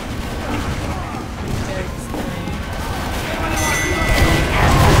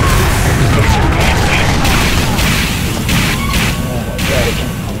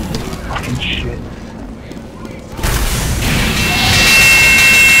 Fucking shit.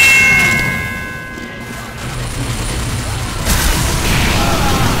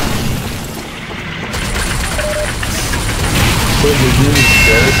 Wait, you're doing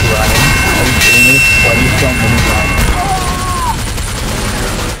Derek running? Are you kidding me? Why do you film me running?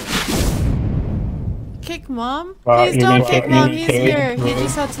 Kick mom? You're Please don't gonna kick kick mom, me, he's kid, here. He really?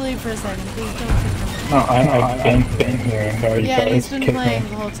 just had to leave for a second. Please don't kick him. No, I've been here. Yeah, and he's been playing the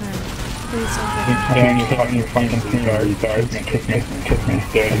whole time. Please don't kick him. Dan, you fucking retard. Kick me.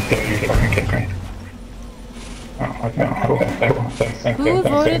 Dad, you fucking kick me. Oh, okay, cool. Thanks. Who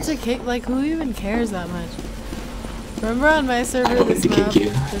voted to kick? Like, who even cares that much? Remember on my server, this map,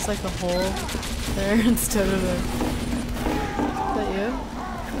 there's like a hole there instead of a... Is that you?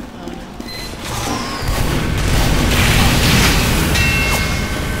 Oh no.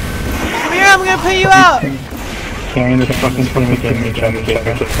 Come here, I'm gonna put you out! Carrying this fucking thing with me, trying to kick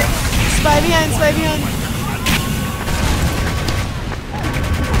me. Spy behind, spy behind!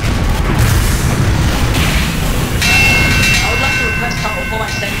 For my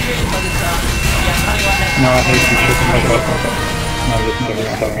sentry, but it's yeah, running right next to No, I hate you shit myself. No, listen to me,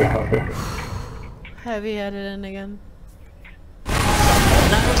 stop here. Heavy headed in again. Can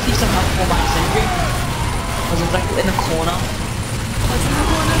I receive some help for my sentry? Was it like in the corner? What's in the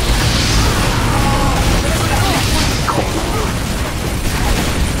corner?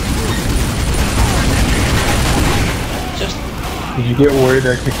 Just... Did you get worried I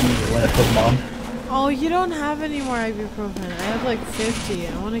kicked you when I said mom? Oh, you don't have any more ibuprofen. I have like 50. I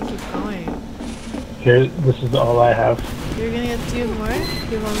want to keep going. Here, this is all I have. You're gonna get 2 more? Do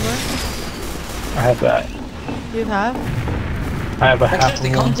you have 1 more? I have that. You have? I have a like, half seriously,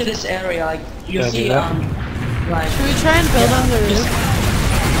 of come one. to this area, like, you'll Should I see, do that? like... Should we try and build on the roof?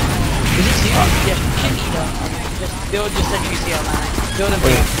 Is this you? Yeah, shit either. Just build your sentry seal, man. Build a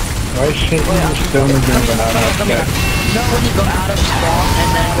Wait, why is shit still in the green banana upstairs? You know when you go out of spawn and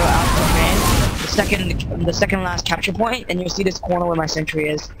then go out of the main, the second last capture point, and you'll see this corner where my sentry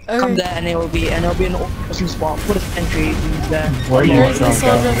is. Come there, and it'll be an awesome spot. Put a sentry there. Where are you Where's the going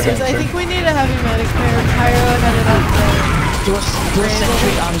soldier down? upstairs? I think we need a heavy medic. Pyro headed up there. Do a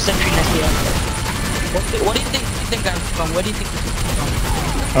sentry next year. What do you think I'm from? Where do you think this is from?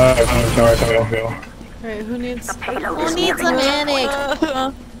 I'm sorry, Bill. Alright, who needs a medic?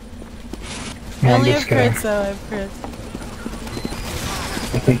 I I'm only have just kidding. crits though, I have crits.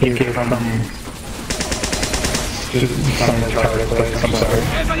 I think you're from just some retarded place, I'm sorry.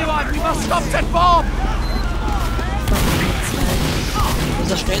 Everyone, we must stop that bomb!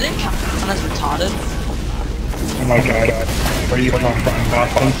 Is Australian captain as retarded? Oh my god. Where are you from?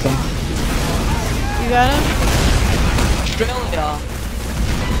 Boston? You got him? Australia.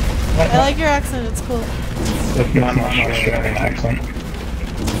 I like your accent, it's cool. That's not an Australian accent.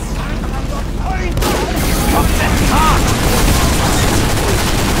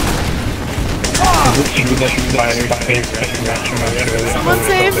 Is it true that spiders' favorite restaurant in Australia? Someone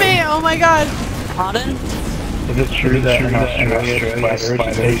save me! Oh my god! Pardon? Is it true that in Australia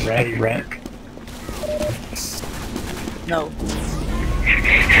spiders pay rent? No.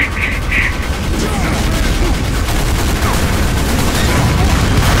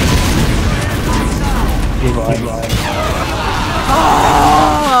 You lied.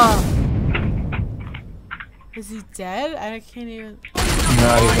 Oh! Is he dead? I can't even...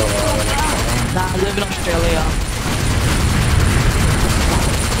 No, he's alive. Nah, I live in Australia.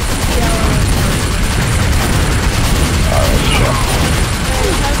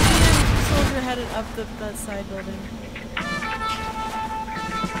 Soldier headed up that side building.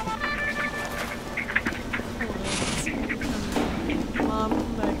 Mom,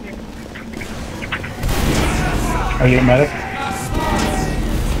 come back here. Are you a medic?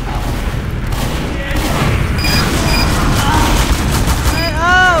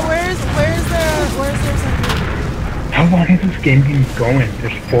 Where's their sentry? How long has this game been going?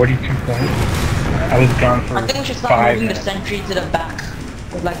 There's 42 points. I was gone for I think we should 5 start moving minutes. the sentry to the back.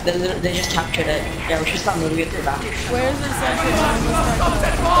 Like they just captured it. Yeah, we should start moving it to the back. Where's the sentry?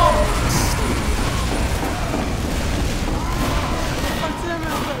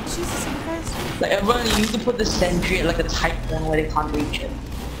 Jesus Christ. Like everyone, you need to put the sentry at like a tight corner where they can't reach it.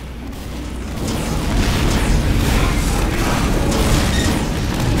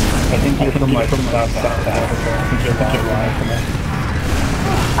 I think you're from like South Africa. I think you're lying for me.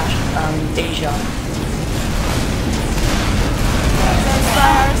 Asia.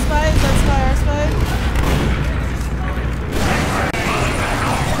 That's spy. That's spy.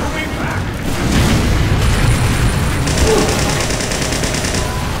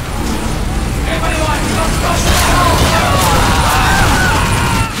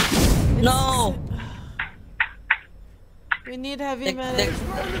 No! We need heavy medics.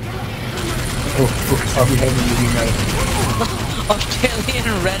 Oh, I'll be having heavy medics. Australian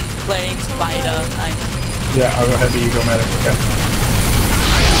red playing spider. Yeah, I'll go heavy, you go medic, okay.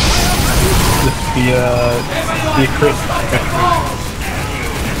 Just be crit.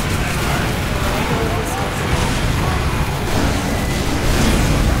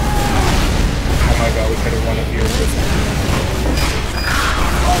 Oh my god, we could have won it here.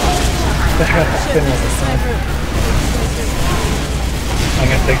 I'm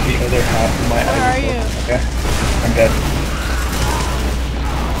gonna take the other half of my Where are you? Okay. I'm dead.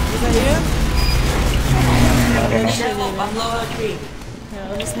 Is that you? I don't know. I'm low on a tree. Yeah,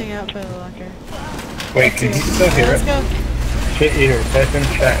 I'll just hang out by the locker. Wait, can you still hear Let's it? go. Shit eater, type in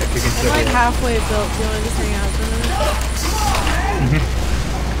chat if you can I'm still like hear it. halfway built. Do you want to just hang out for a minute? I'm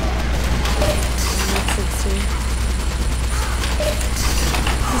at 60.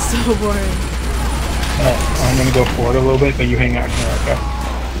 This is so boring. I'm gonna go forward a little bit, but you hang out here, okay?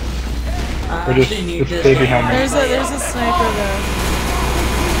 Or just stay behind me. There's a sniper though.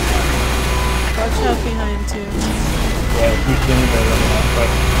 Watch out behind too. Yeah, he's getting better than that, but...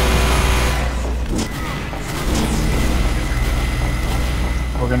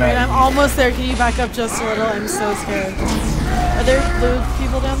 We're gonna... Wait, I'm almost there. Can you back up just a little? I'm so scared. Are there blue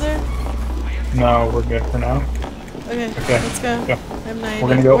people down there? No, we're good for now. Okay, let's go. I'm 90. We're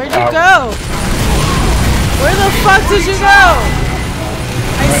gonna go Where'd out. you go? Where the fuck did you go?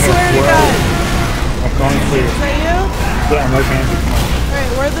 I swear to God. I'm going clear. Is that you? Yeah, I'm right behind you.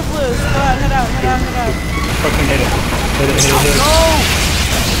 Alright, where are the blues? Go out, head out. Fucking hit it. Hit it. Go!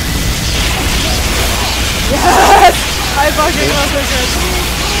 Yes! I fucking love this one.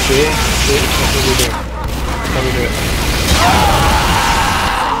 See? That's what we do. That's how we do it.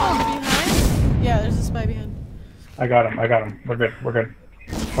 Behind? Yeah, there's a spy behind. I got him. We're good.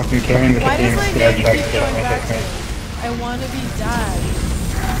 Fucking carrying the team. Why does my Yeah, game check keep it going out. back to I wanna be dad?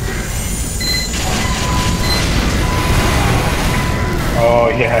 Oh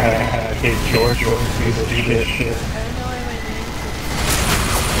yeah, hey George was piece of shit. I don't know why my name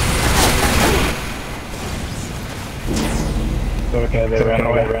It's okay, they ran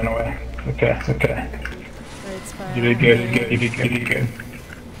away. Okay. it's fine. You did good.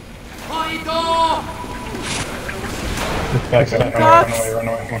 Just back up, run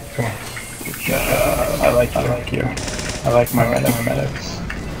away. Come on. Good job. I like you. I like my medics.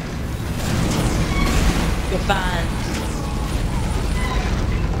 You're fine.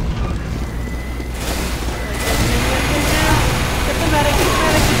 Get the medic.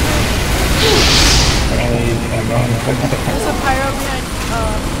 There's a pyro behind.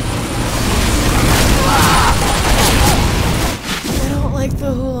 I don't like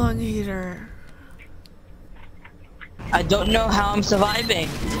the Hulong heater. I don't know how I'm surviving.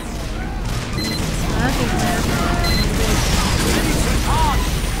 Magic, man.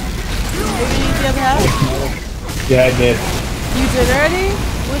 Maybe you need the other half? Yeah, I did. You did already?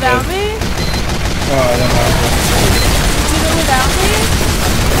 Without me? Oh, I don't know. You did it without me?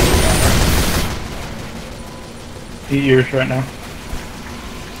 Eat yours right now.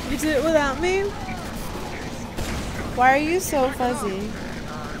 You did it without me? Why are you so fuzzy?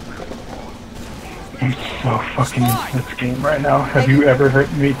 I'm so fucking into this game right now. Have you ever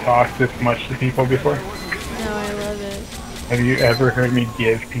heard me talk this much to people before? No, I love it. Have you ever heard me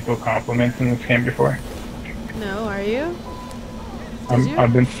give people compliments in this game before? No, are you?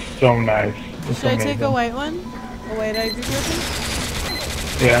 I've been so nice. It's Should amazing. I take a white one? A white ibuprofen?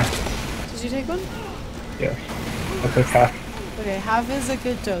 Yeah. Did you take one? Yes. I took half. Okay, half is a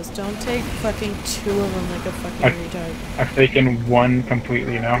good dose. Don't take fucking 2 of them like a fucking retard. I've taken one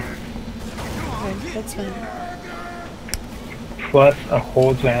completely now. Okay, that's fine. Plus a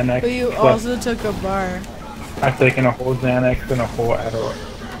whole Xanax. But you plus also took a bar. I've taken a whole Xanax and a whole Adderall.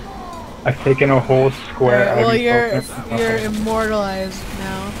 I've taken a whole square. Alright, well, ibuprofen. you're immortalized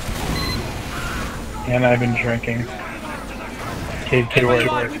now. And I've been drinking. Okay, you're doing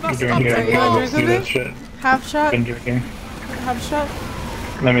good. You wanna drink Do with that me? shit. Half shot? Been drinking. Half shot?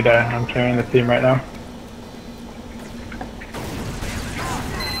 Let me die. I'm carrying the team right now.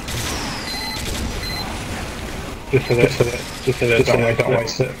 Just hit it. Don't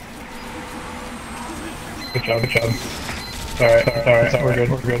waste it. Good job. It's alright.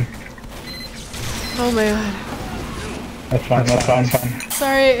 We're good. Oh my god. That's fine, that's fine.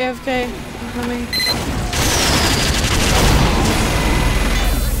 Sorry, AFK. I'm coming.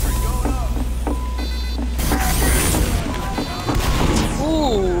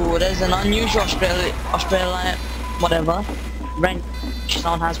 Ooh, there's an unusual Australian, whatever, wrench.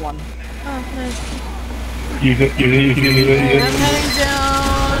 Someone has one. Oh, nice. Use it. I'm heading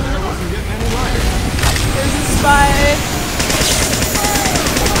down. There's a spy.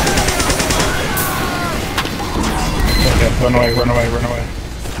 Okay, run away. What?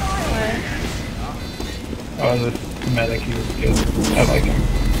 Oh, the medic, he was good. I like him.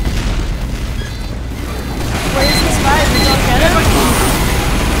 Where's the spy? Did you get him?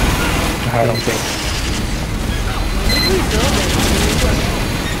 I don't think. What did we build it?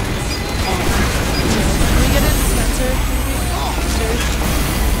 Can we get a dispenser?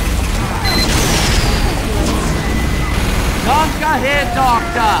 Doctor here,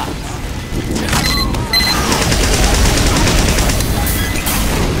 doctor!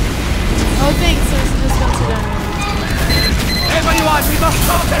 Oh, thanks. There's a dispenser down here. Everyone, we must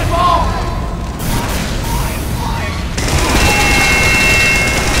stop them all!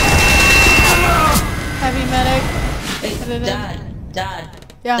 Heavy medic. Hey, Dad.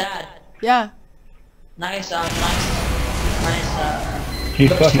 Yeah. Dad. Yeah. Nice,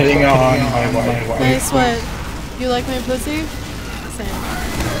 He's hitting on my wife. Nice what? You like my pussy? Same.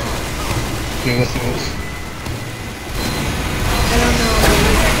 Do this. I don't know.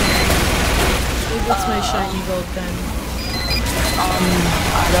 Maybe it's my shiny gold pen. I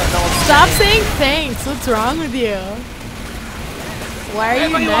don't know. Stop saying thanks. What's wrong with you? Why are you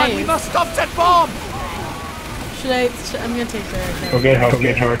Everyone, we nice? must stop that bomb! I'm gonna take Derek. Go get help.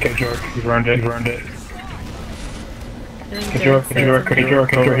 Get Jork. You've earned it. Get Jork.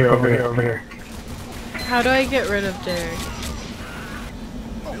 Over here. How do I get rid of Derek?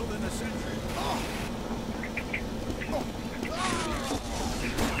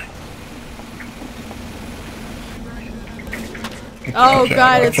 Oh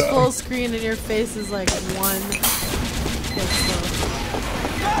god, it's full screen and your face is like one pixel.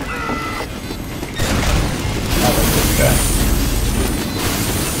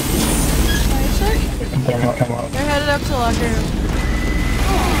 Come on. They're headed up to locker room.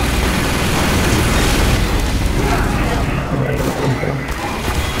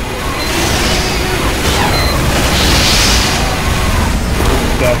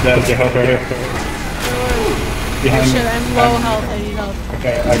 Dad, get help right here. Oh shit, I'm low health, I need help.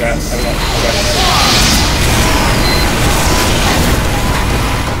 Okay, I got it.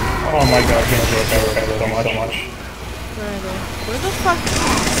 Oh my god, I can't do it so much. Where are they? Where the fuck?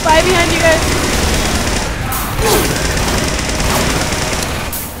 Spy behind you guys!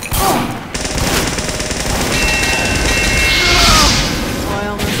 Oh, I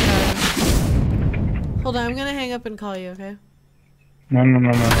almost got him. Hold on, I'm gonna hang up and call you, okay? No.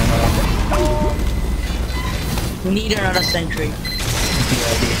 We need another sentry. What's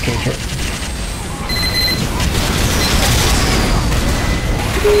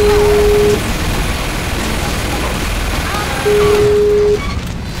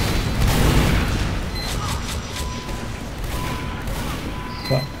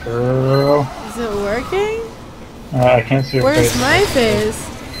up, girl? Is it working? I can't see your face. Where's my face?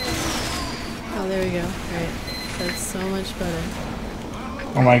 Oh, there we go. Alright. That's so much better.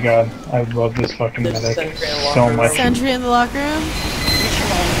 Oh my god, I love this fucking medic so much. Sentry in the locker room?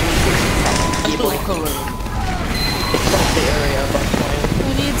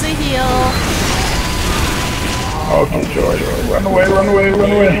 Who needs a heal? Okay, George, run away.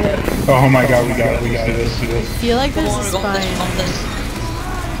 Oh my god, we got it, do this. I feel like there's a spy.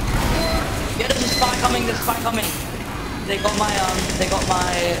 Yeah, there's a spy coming, They got my,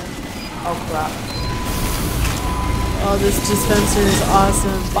 oh crap. Oh, this dispenser is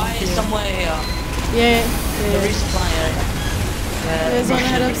awesome. Spy is somewhere here. Yeah. The resupply area. You guys wanna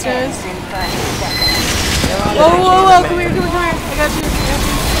head upstairs? Whoa, come here. I got you.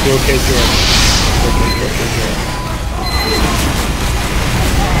 You okay, George?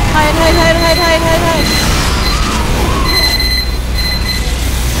 Hide.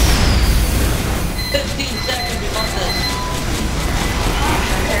 15 seconds, we got this. Oh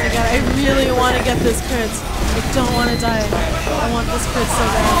my god, I really want to get this crit. I don't want to die. I want this crit so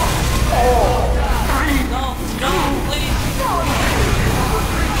bad. No, please.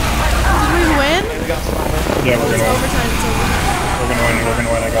 Did we win? Yeah, we're gonna win. Overtime, it's overtime. We're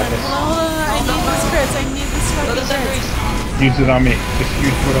gonna win, I got this. Hold on, I need this crits. I need this fucking crits. Use it on me. Just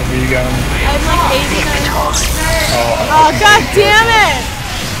use whatever you got on me. I'm like 89. Oh, god damn it!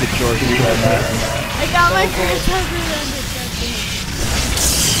 Get George, you got that. I got my crits.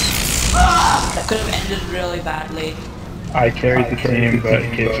 That could have ended really badly. I carried the team, but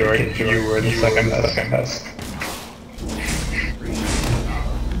Kid George, you were the second best.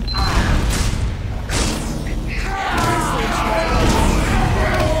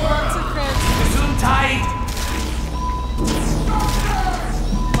 Gesundheit!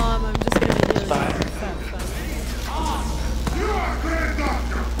 Mom, I'm just gonna heal you.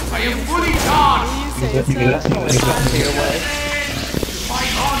 I am fully charged! You say it's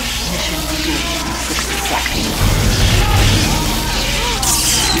Fight on!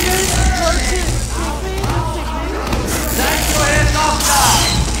 Thank you, helicopter!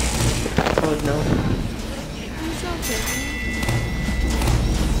 Oh no.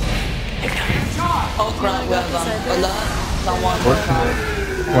 Oh crap, we have alert. Someone.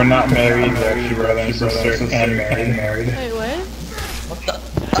 We're not married, we're actually brother and sister and married. Wait, what? What the?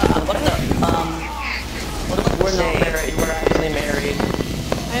 We're not married, we're actually married.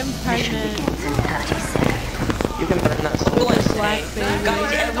 I'm pregnant. You can burn that soul. Black baby.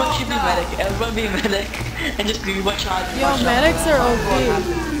 Guys, everyone should be medic. Everyone be medic. And just do what shot. Yo, medics are OP.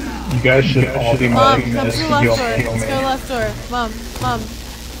 You guys should all be Mom, medic come this to the and left you'll door. heal Let's me. go left door. Mom.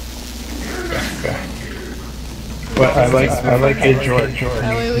 Okay. But I like Kid George.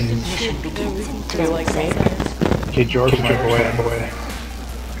 That way we can shoot. Do you like me? Kid George is my boy.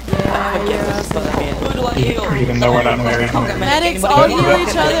 Who do I heal? Even though we're not married. Medics all heal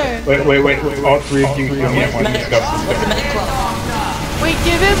each other. Wait. All three of you heal me at once. Let's go. What's the medic club? Wait,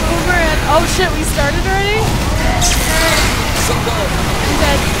 give him Uber and oh shit, we started already? He's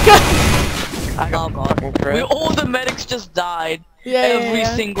dead. Oh god. All the medics just died. Every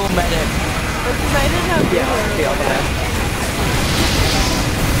single medic. Because I didn't have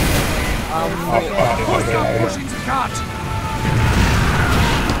Pushing to cut!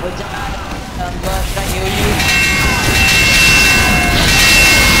 Should I heal you?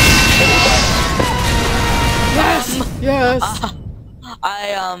 Yes.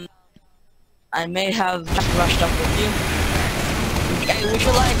 I may have rushed up with you. Okay, would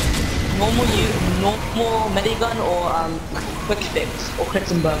you like normal medigun or quick fix or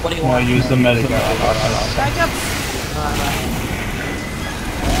Kritzenberg? What do you want? No, use the medigun. Back up.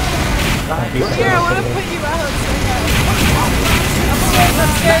 Here, I want to put you out.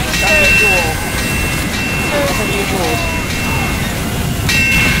 Upstairs.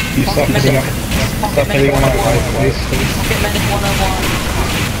 You stop hitting on my wife, please. Pocket medic 101.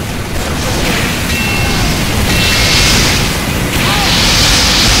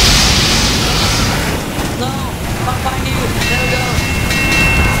 No, I'll find you. There we go.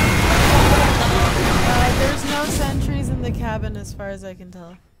 There's no sentries in the cabin as far as I can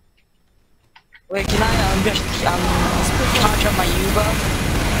tell. Wait, can I just charge up my Uber?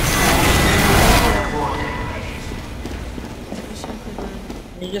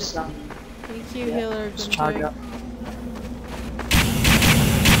 You just Thank you, healer. just charge up.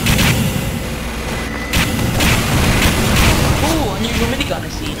 Ooh, a new minigun I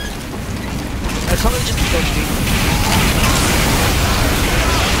see. It's probably just a go street.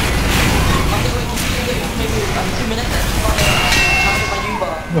 Okay, wait, maybe 2 minutes and charge up my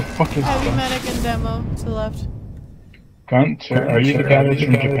Uber. What the fuck is Heavy that? medic and demo to the left. Gunt? Are you the guy that's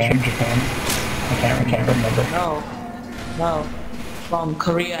from Japan? I can't remember. No. From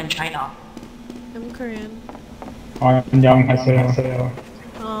Korea and China. I'm Korean. 안녕하세요.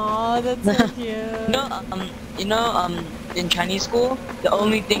 Aw, that's so cute. In Chinese school, the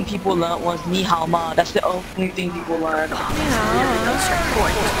only thing people learned was ni hao ma. That's the only thing people learned. Oh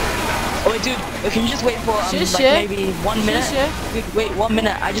wait, dude, can you just wait for like maybe 1 minute? Wait, 1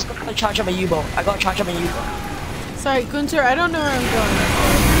 minute. I just gotta charge up my U-boat. I gotta charge up my U-boat. Sorry, Gunter, I don't know where I'm going.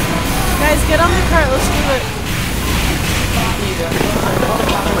 Guys, get on the cart. Let's do it.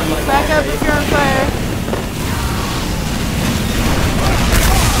 Back up if you're on fire.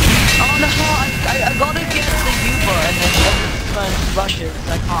 Oh no, I gotta get the U-boat and then everyone rushes.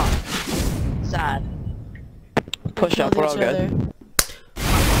 I can't. Sad. Push up, we're all good.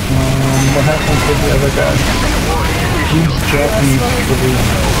 What happened to the other guy? He's Japanese Korean.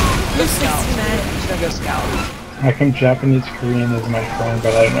 Let's scout. He's gonna go scout. How come Japanese Korean is my friend,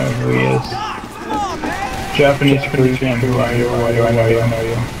 but I don't know who he is? Japanese Korean, who are you? Why do I know you?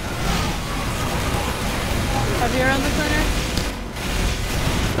 Have you around the corner?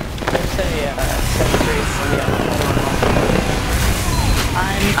 Let's say,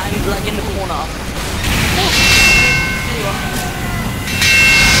 I'm like in the corner.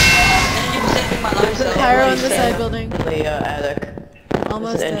 Saving my life, so Pyro in the side building. The attic.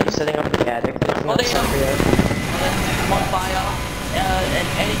 Almost dead. dead. Setting up the attic. Oh, they are on fire. And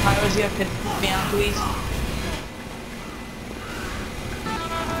any pyros here can put me out, please.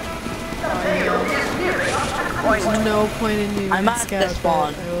 There's no point in me I'm at the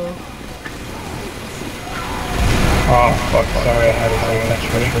spawn. Oh fuck, sorry, I had a sandwich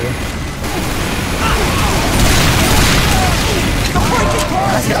ready for you.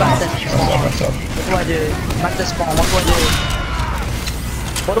 What do I do? I'm at the spawn, what do I do?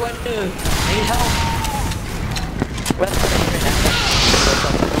 What do I do? I need help.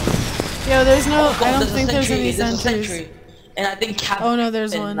 Yo, there's no, Oh, God, I don't think there's any sentries. And I think cabin. Oh no,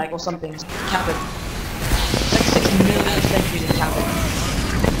 there's one. Like or something. Cabin. Like 6 million sentries in cabin.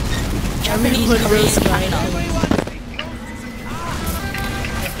 Japanese, Korean, China.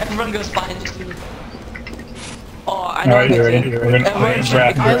 Everyone goes by and just do. Oh, I know. Alright, you ready? We're gonna I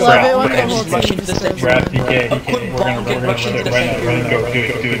love it when the whole team just goes Brad, on. PK, we're gonna do it right now, go, do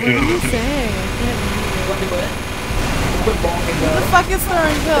it. What are you saying? Who the fuck is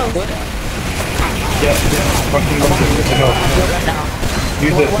throwing pills? Yeah, fucking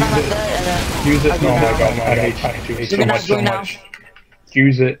use it, oh my god, I hate you so much.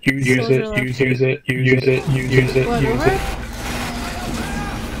 Use it.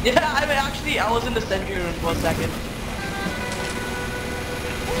 Yeah, I mean, actually, I was in the sentry room for a second.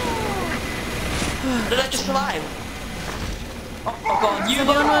 How did I just survive? Oh god, you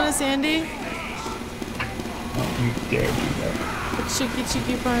Anyone want a Sandy? You dare do that.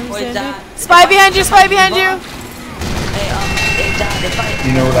 Cheeky farm Wait, Sandy. Dad, Spy behind you! Spy behind you! Hey, Dad, if I...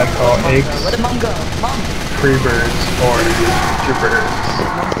 You know what I call eggs? Where did Mom go? Mom! Pre-birds or future birds.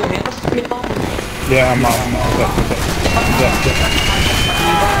 Mom's still here? Mom? Yeah, I'm out.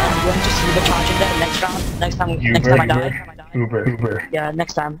 You want to just supercharge it there next round? Next time I die? Uber. Yeah,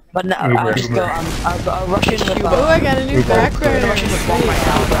 next time. But no, I'll just go, I'll rush in with Oh, I got a new back burner. I'm rushing with bomb right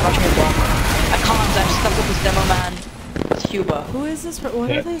now, I'm rushing with bomb. I can't, I'm stuck with this demo man. It's Cuba. Who is this? What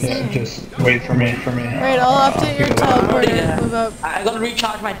are they saying? Just wait for me. Right, I'll update your teleporter. Yeah. Move up. I gotta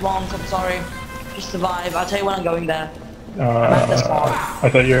recharge my bombs, I'm sorry. Just survive, I'll tell you when I'm going there. I'm at the spawn. I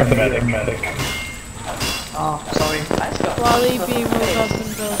thought you were a medic. Oh, sorry. I just got Wally B, move up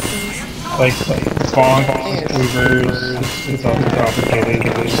and build, please. Like spawn, Ubers, it's all too complicated.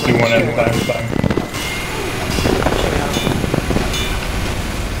 Just do one at a time.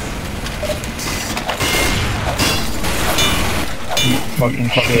 You fucking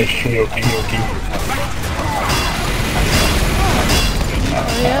shit, Yoki. Oh,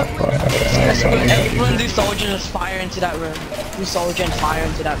 yep. Everyone do soldier and fire into that room. Do soldier and fire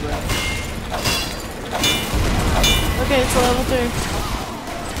into that room. Okay, it's a level 3.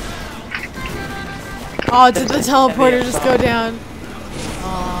 Oh, did the teleporter just go down?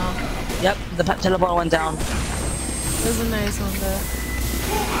 Aww. Yep, the teleporter went down. It was a nice one though.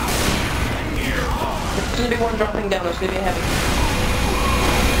 There's gonna be one dropping down, it's gonna be heavy.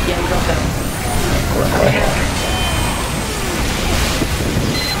 Yeah, he dropped down.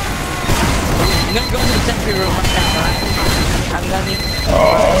 I'm gonna go to the sentry room right now, right? I'm gonna need...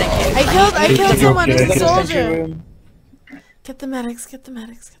 I killed someone, Go to it's a the sentry soldier! room. Get the medics.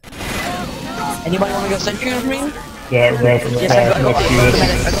 Anybody wanna go sentry with me? Yeah,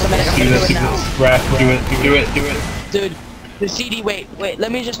 Raph, do it. Dude, the CD, wait,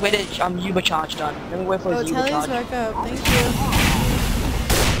 let me just wait till Uber charge done. Let me wait for his Uber Telly's charge. back up, thank you.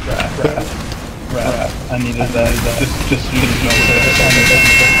 Raph, I needed that. Just use no.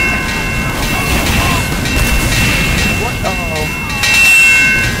 What? Oh.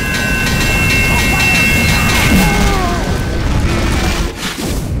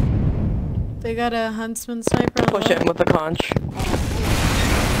 They got a huntsman sniper on Push him with the conch.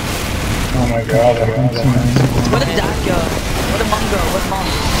 Oh my god, Where did Dad go? Where did Mom go? Where's Mom?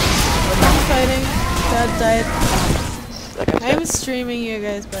 I'm fighting. Dad died. I'm streaming you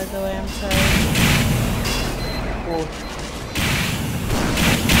guys, by the way, I'm sorry. Cool.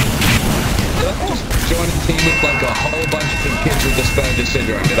 Just join a team with like a whole bunch of kids with Asperger's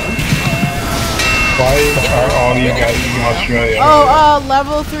syndrome, did I? Why are all you guys in Australia? Oh,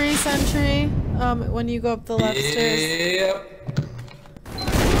 level 3 sentry. When you go up the left stairs. Yep.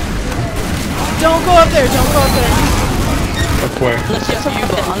 Don't go up there, Where? Unless you have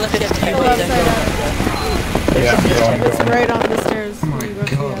Uber, unless you have Uber, then go. It's right on the stairs. Oh my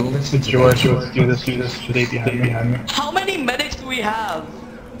god, listen to George, let's do this. Stay behind me. How many medics do we have?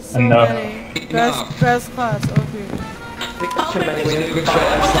 So Enough. many. Best class, OP. How many?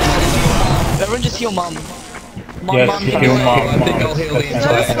 Everyone just heal Mom. Yes, heal Mom. Is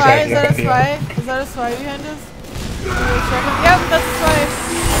that a spy? Is that a spy behind us? Yep, that's a spy.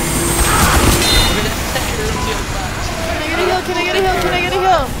 Can I get a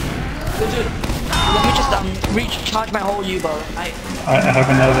heal? Dude, let me just recharge my whole U-boat. I have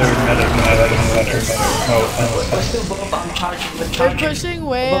another medic. We're still both charging. They're pushing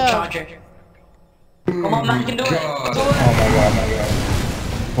way up. Come on, man, you can do it. Do it. Oh my god.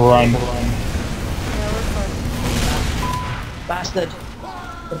 Run. Bastard.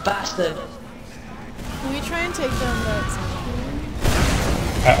 The bastard. Can we try and take down that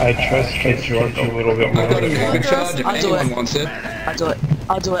I trust George a little bit more. I've got a moving charge if I'll do anyone it. wants it. I'll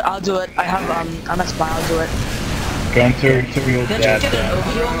do it. I have, I'm a spy, I'll do it. Gunter to wheel Can I dad. get an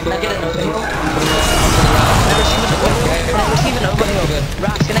overheal? Can I get an overheal? Can I receive an overheal?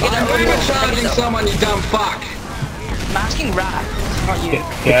 Rax, can I get an I'm overheal? moving charging someone, you dumb fuck. I'm asking Rax, not you.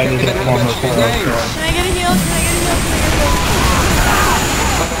 Dad is a former Can I get a heal? Can I get a heal? Can I get a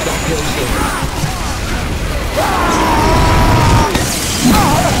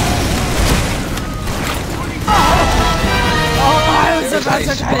There's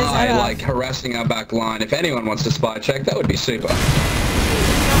a spy, like, harassing our back line. If anyone wants to spy check, that would be super.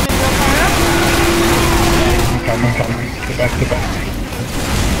 I'm coming. Get back.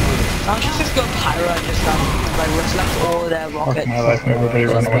 I'll just go pyro and just like reflect all their rockets. Fuck my life, everybody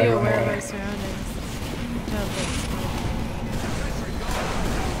run Just be away. aware of our surroundings.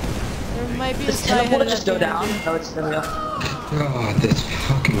 There might be a Does spy teleporter headed just up go here. down? No, it's still here. God, this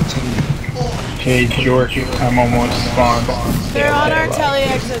fucking team. Hey, George, I'm almost spawned. They're on our tele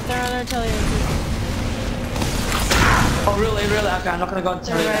exit. Oh, really? Okay, I'm not gonna go on the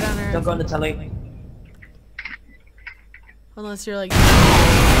telly. They're right on our Don't go on the telly. Unless you're like...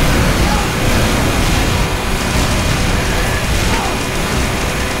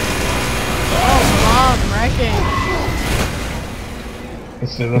 Oh, Mom, wrecking.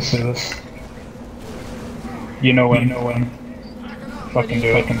 Let's do this. You know when. Fucking do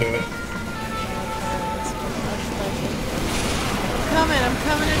it. I'm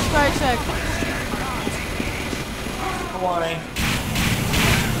coming in spy check. Don't worry.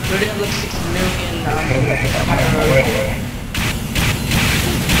 We already have like 6 million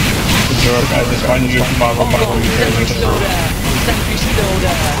George, I just want you to model. Sentry still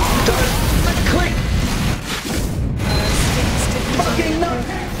there. Don't click! Fucking no!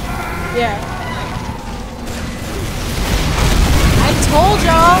 Yeah. I told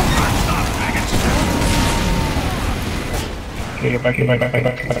y'all! Okay, get back.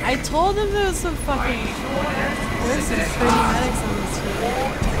 I told them there was some fucking... There's some pretty medics on this team.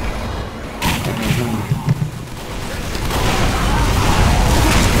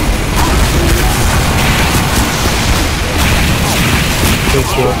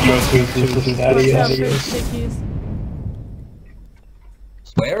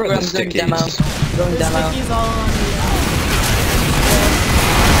 Where are the stickies? Going demo. Stickies all on the...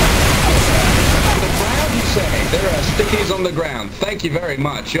 There are stickies on the ground. Thank you very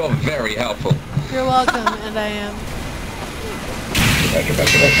much. You're very helpful. You're welcome, and I am. Back.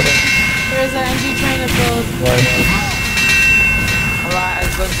 Where's our NG trying to build? Alright, I'm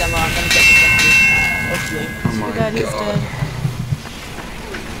going demo. I'm gonna get the sentry. Hopefully. Oh my God, he's god. dead.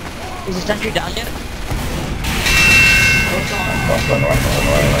 Is the sentry down yet?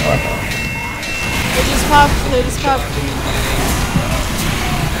 They just popped.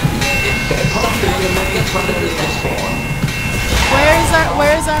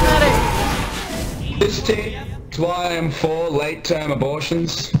 Where's our medic? This team is why I'm for late-term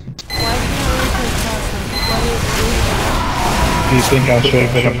abortions. Why can't we play Cosmo? Do you think I should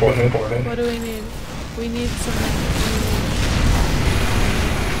have been aborted? What do we need? We need something.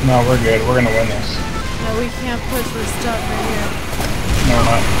 No, we're good. We're gonna win this. No, we can't push. We're stuck right here. No, we're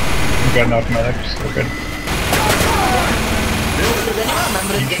not. We've got enough medics. We're good. Does anyone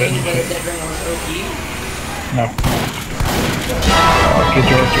remember the game where the Dead Ring was OP? No. Get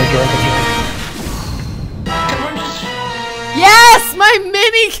George. Yes! My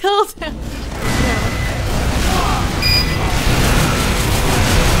mini killed him!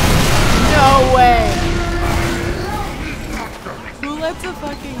 No way! Who lets a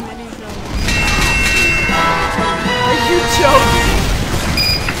fucking mini kill him? Are you joking?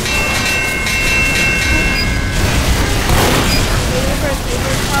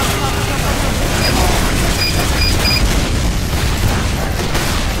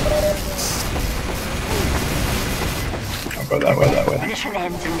 I'll go that way.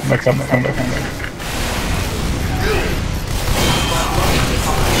 Come back.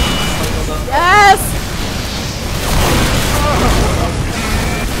 Yes!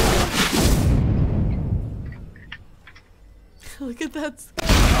 Look at that.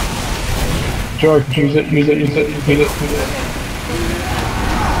 George, use it. Mission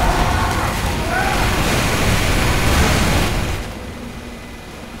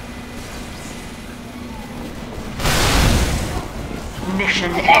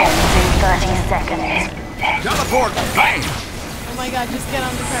ends in 30 seconds. Teleport! Bang! Oh my god, just get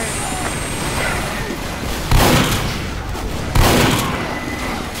on the cart.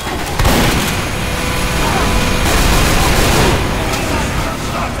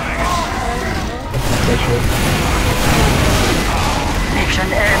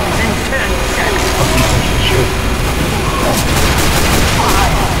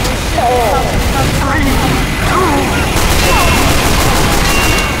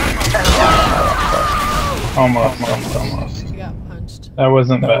 Almost. You got punched. That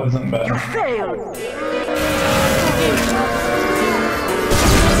wasn't bad.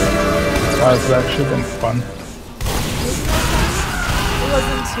 It's actually been fun. It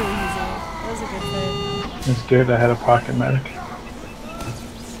wasn't too easy. That was a good fight. It's good. I had a pocket medic.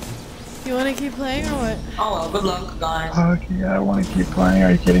 You want to keep playing or what? Oh well, good luck, guys. Fuck yeah, I want to keep playing.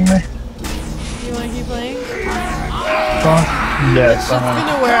 Are you kidding me? You want to keep playing? Yes, It's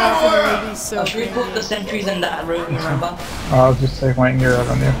gonna wear out for the movie, so. Should we put the sentries in that room, remember? I'll just take my ear out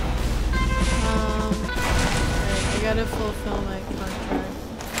on you. I gotta fulfill my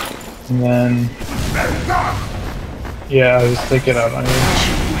contract. And then... Yeah, I'll just take it out on you.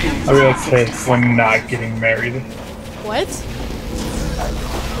 I'll be like, hey, we're not getting married. What?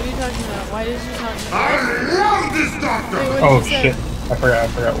 What are you talking about? Why did you talk about I love this doctor! Wait, Oh did you shit, say? I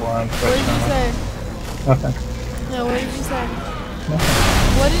forgot we're on Twitch. What did you say? Nothing. No, what did you say?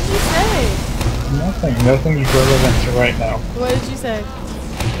 Nothing. What did you say? Nothing's relevant to right now. What did you say?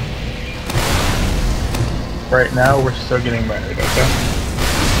 Right now, we're still getting married, okay?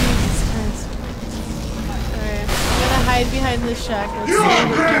 Jesus Christ. Alright, I'm gonna hide behind this shack. Let's see what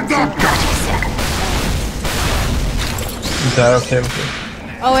comes up. Is that okay with you?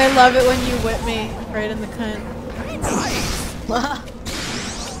 Oh, I love it when you whip me right in the cunt.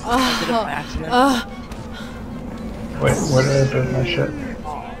 Wait, what did I do with my shit?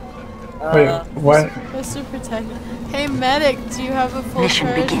 Wait, what? Supposed to protect me. Hey, medic, do you have a full Mission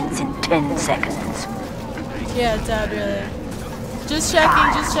charge? begins in 10 seconds. Yeah, Dad, really. Just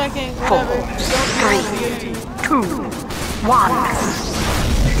checking, whatever. 3, 2, 1.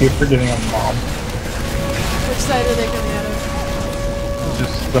 I keep forgetting I'm mom. Which side are they coming out of?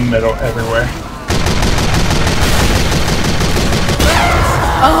 Just the middle, everywhere.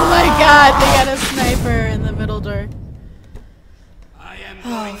 Oh my god, they got a sniper in the middle door.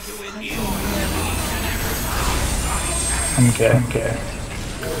 Oh, I'm gay. okay.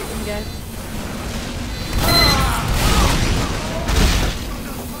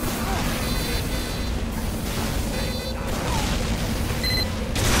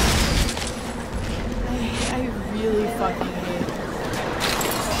 I really fucking hate it.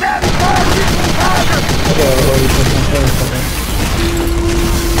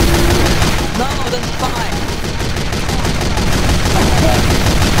 No, that's fine.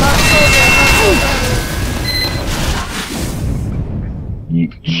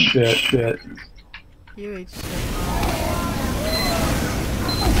 Eat shit. You ate shit.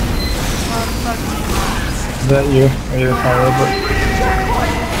 Is that you? Are you the power of it?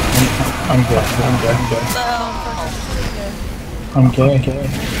 I'm gay. I'm gay.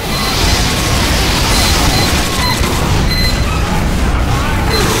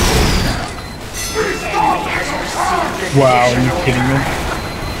 Wow, are you kidding me?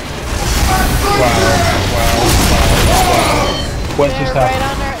 Wow. What just happened?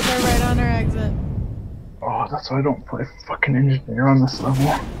 They're right on our exit. Oh, that's why I don't play fucking engineer on this level.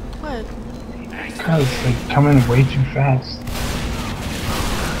 What? Because they come in way too fast.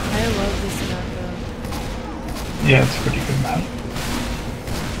 I love this map though. Yeah, it's a pretty good map.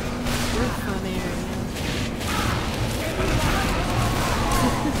 You're funny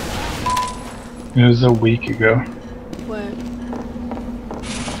right It was a week ago. now. What?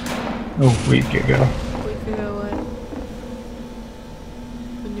 A week ago. A week ago what?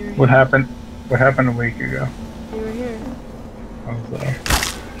 When you were here? What happened? What happened a week ago? You were here. I was there.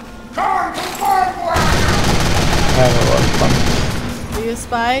 I had a lot of fun. Are you a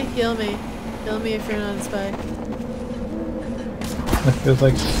spy? Heal me. Heal me if you're not a spy. It feels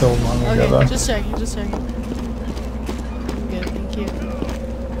like so long ago though. Okay, just checking. I'm good, thank you.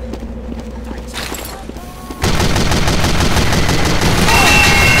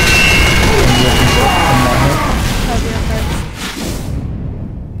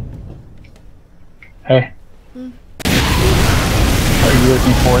 Hey. Are you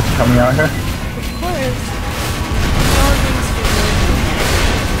looking forward to coming out here? Of course. No one thinks you're good.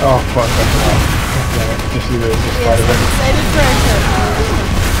 Oh fuck, I forgot. Okay, just you guys just part of it. Excited for our trip.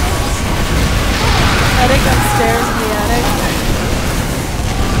 Attic upstairs in the attic.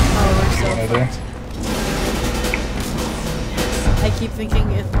 Oh, we're so fucked. I keep thinking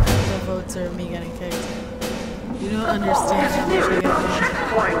if the votes are me getting kicked. You don't understand how much I get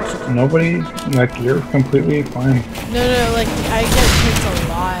kicked. Nobody, like, you're completely fine. No, like, I get kicked a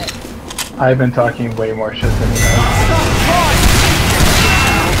lot. I've been talking way more shit than you have.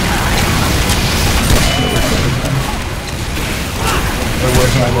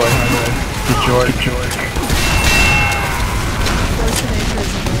 Where's my boy? Good George.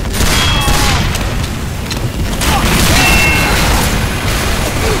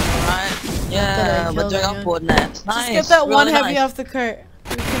 Alright, yeah, we're doing coordinates. Nice. Just get that really one heavy nice. off the cart.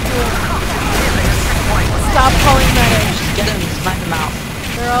 We can do it. Stop calling medics. Just get him, smack him out.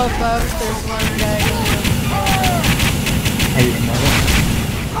 They're all above. There's one guy going Are you another?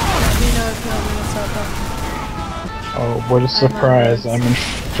 Let me know if you want me to start talking. Oh, what a surprise! I'm in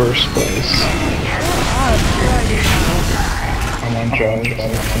first place. I'm on Josh, but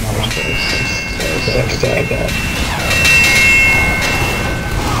I'm in first place. So sad that.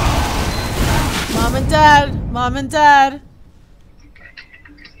 Mom and Dad! Mom and Dad!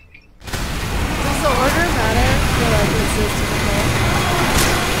 Does the order matter? For like this is difficult.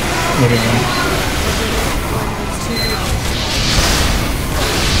 What do you mean?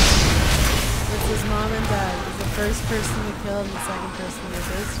 This is Mom and Dad. Is the first person to kill and the second person to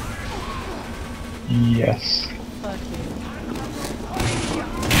assist? Yes. Fuck you.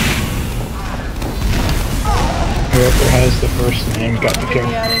 Whoever has the first name got the kill.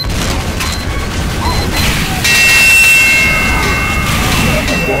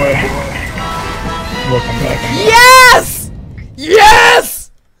 Boy. Welcome back. Yes!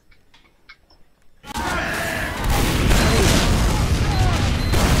 Yes!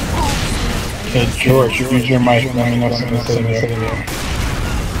 Hey George, use your mic. Let me know something sitting here. Sniper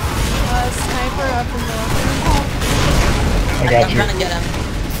up in the... I got you. I'm trying to get him.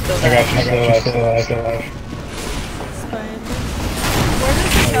 I got you. Still alive. Where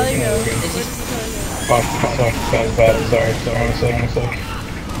does the telly go? Where does the telly go? Fuck, bad. Sorry. One sec.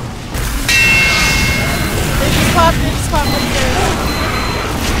 They just popped upstairs.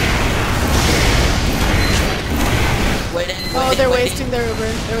 Oh, they're wasting their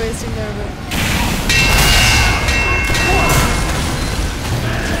Uber.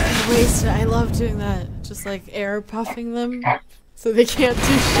 Wasted. I love doing that. Just like air puffing them so they can't do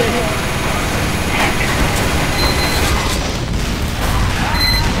shit.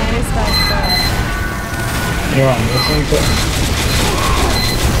 Nice, that's bad. You're on listening to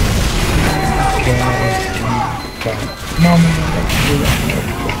Okay. No, do that.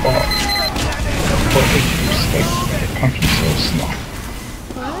 What did you expect? It comes so small.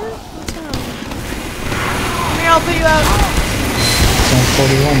 What? What's wrong? Come here, I'll put you out. Zone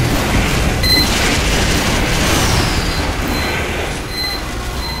 41.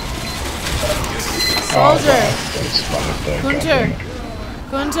 Soldier!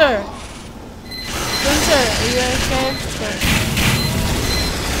 Gunter, are you okay?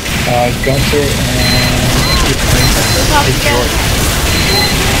 Gunter and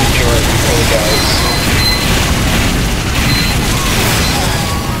George, all the guys.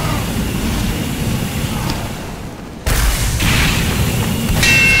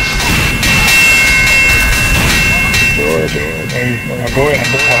 George, go ahead.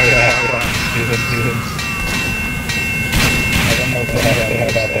 Do this. I don't know what they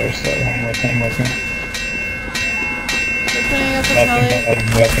have out there, so I'm with him with me. They're putting up a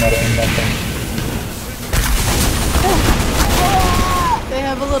Nothing. They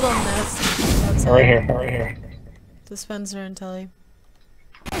have a little nest outside. Right here. Dispenser and telly.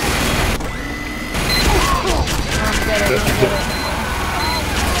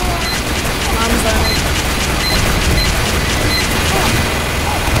 Mom's on it.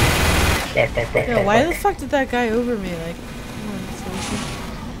 Back. Yo, why the fuck did that guy over me? Like,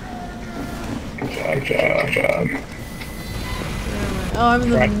 Good job. oh, I'm in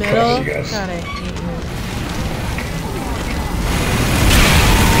the middle? God, I hate you.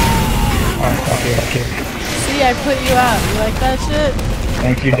 Okay. See, I put you out. You like that shit?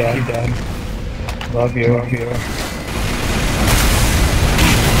 Thank you, Dad. Love you.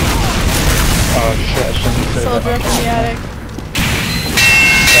 Oh shit, I shouldn't say Soldier that. up in the attic.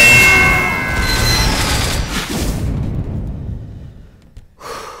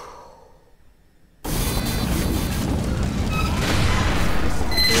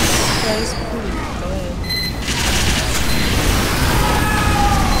 This guy's pretty good.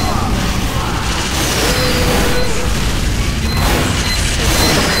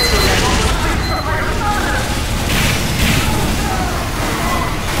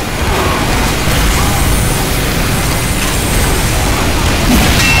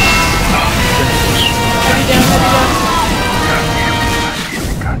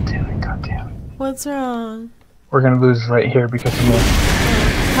 What's wrong? We're gonna lose right here because of me.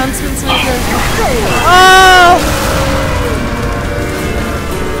 Huntsman sniper. Oh!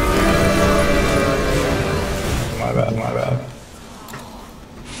 My bad.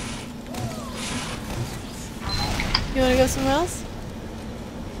 You wanna go somewhere else?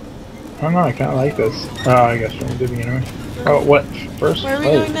 I don't know, I kinda like this. Oh, I guess we're gonna do anyway. Oh, what? First Where are we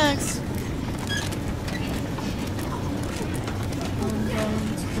place. going next?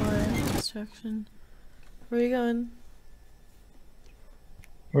 Destruction. Where are you going?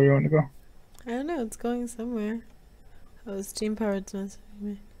 Where do you want to go? I don't know, it's going somewhere. Oh, Steam Powered's messaging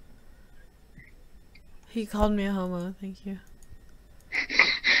me. He called me a homo, thank you.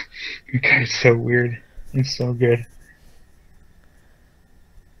 You guys are so weird. It's so good.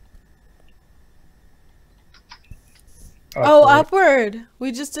 Oh, Upward!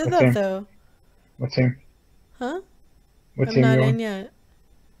 We just did that though. What team? Huh? What I'm team not you in on? yet.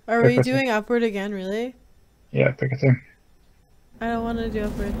 Are we doing Upward again, really? Yeah, pick a team. I don't want to do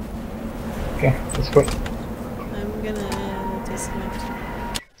Upward. Okay, let's go. I'm gonna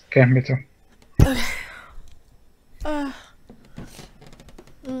disconnect. Okay, me too. Okay.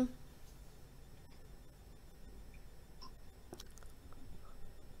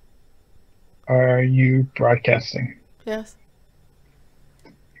 Are you broadcasting? Yes.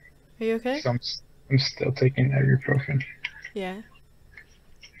 Are you okay? So I'm still taking ibuprofen. Yeah.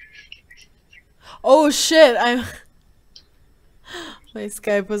 Oh shit! My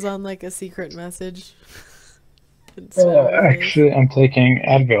Skype was on like a secret message. Actually, I'm taking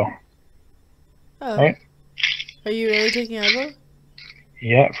Advil. Oh. Right? Are you really taking Advil?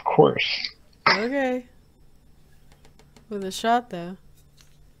 Yeah, of course. Okay. With a shot though.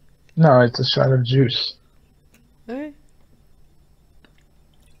 No, it's a shot of juice. Okay.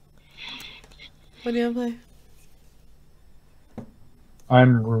 What do you want to play?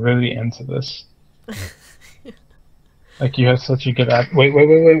 I'm really into this. Like, you have such a good Wait. What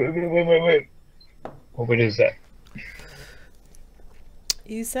is that?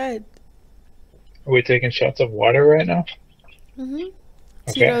 You said. Are we taking shots of water right now? Mhm.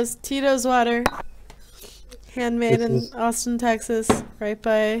 Okay. Tito's water. Handmade in Austin, Texas, right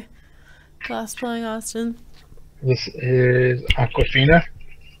by Glass Blowing Austin. This is Aquafina.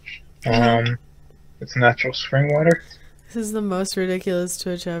 It's natural spring water. This is the most ridiculous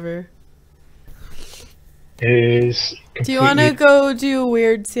Twitch ever. Is do you want to go do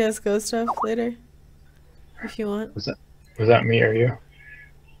weird CS:GO stuff later? If you want. Was that me or you?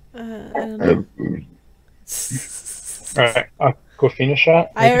 I don't know. Alright, Aquafina shot?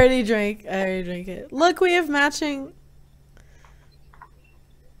 I already drank it. Look, we have matching.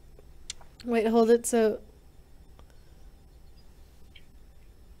 Wait, hold it so.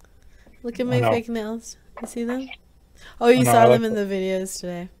 Look at my fake nails. You see them? Oh, you saw them in the videos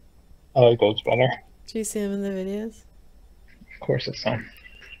today. I like those better. Did you see them in the videos? Of course I saw them.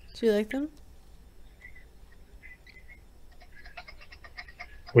 Do you like them?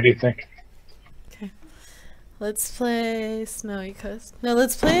 What do you think? Okay. Let's play Snowy Coast. No,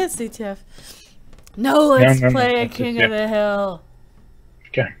 let's play a CTF. No, let's play a King of the Hill.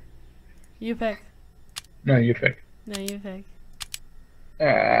 Okay. You pick. No, you pick. No, you pick.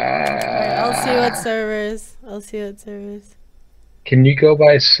 Alright, I'll see what servers. Can you go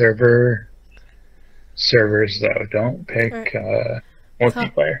by servers though? Don't pick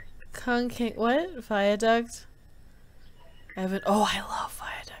multiplayer. What? Viaduct? I love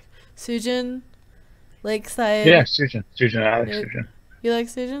Viaduct. Sujin? Lakeside? Yeah, Sujin. I like Sujin. You like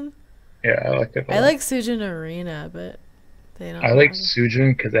Sujin? Yeah, I like it. I like Sujin Arena, but they don't. I like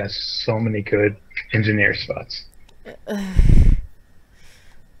Sujin because it has so many good engineer spots.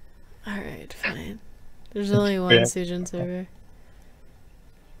 Alright, fine. There's only one Sujin server.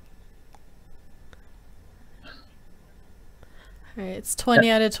 Alright, it's 20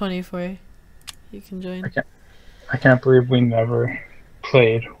 out of 24. You can join. I can't believe we never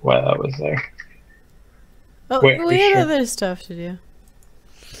played while I was there. Oh, wait, we had other stuff to do.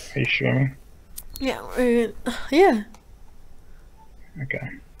 Are you streaming? Yeah, yeah.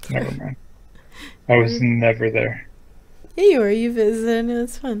 Okay, never mind. I was never there. Yeah, you were. You visited and it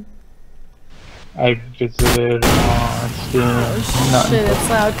was fun. I visited on Steam. Oh shit, it's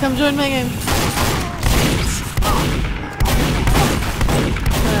loud. Come join my game.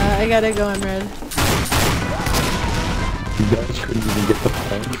 I gotta go in red. You guys couldn't even get the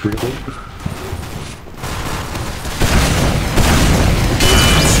point, really?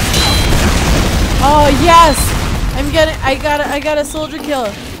 Oh yes! I got a soldier kill.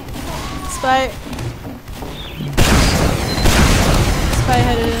 Spy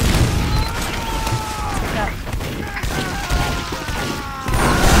headed in. Yeah.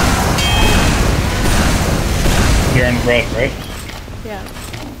 You're in red, right? Yeah.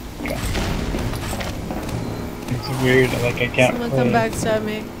 Okay. It's weird, like I can't Someone play. come backstab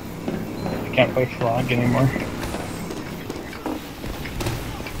me. I can't play Frog anymore.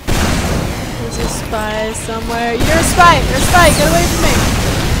 There's a spy somewhere. You're a spy! You're a spy! Get away from me!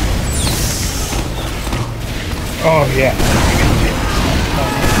 Oh yeah.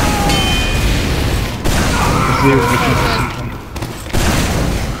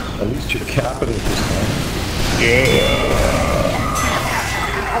 At least you're capital this time.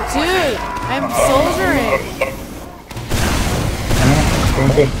 Dude, I'm soldiering.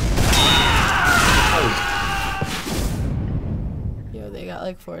 Yo, they got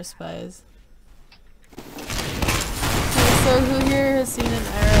like 4 spies. Okay, so who here has seen an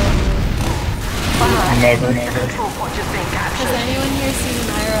arrow move? Never. Has anyone here seen an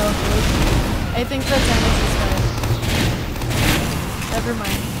arrow move? I think the damage is fine. Never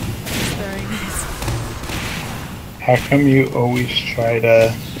mind. Just throwing these. How come you always try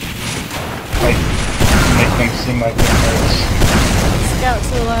to like make them seem like it hurts? Scout to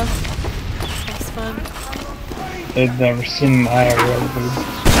the left. That's fun. They've never seen an IRL move.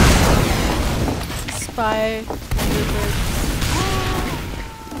 Spy.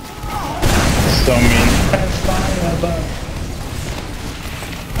 So mean.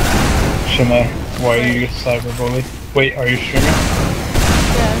 Shana, why are you a cyberbully? Wait, are you streaming?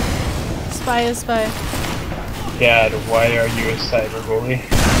 Yeah. Spy is spy. Dad, why are you a cyberbully?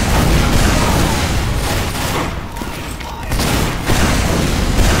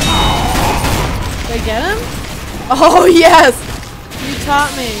 Did I get him? Oh yes! You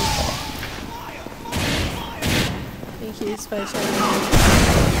taught me. Thank you, Spy Shadow.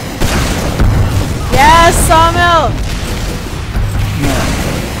 Yes, Sawmill!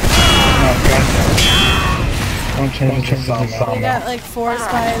 No, gotcha. Don't change it to Sawmill. We got like 4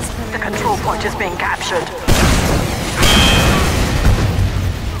 spies coming. The control point is being captured.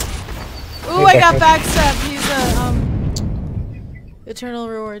 Ooh, I got backstab. He's a eternal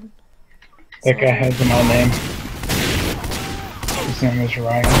reward. That guy has my name. His name is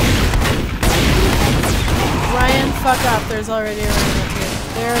Ryan. Ryan, fuck up. There's already a Ryan up here.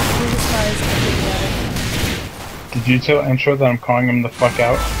 There are 3 spies coming together. Did you tell Intro that I'm calling him the fuck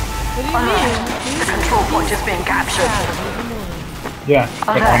out? What do you mean? The control point is being captured. Yeah,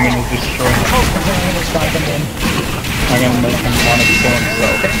 but I'm gonna destroy him. I'm gonna make him want to kill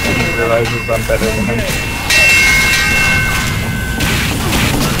himself when he realizes I'm better than him.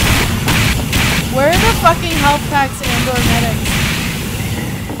 Where are the fucking health packs and or medics?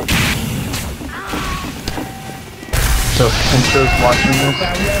 So if Intro's watching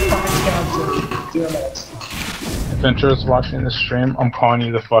this, if Intro's watching this stream, I'm calling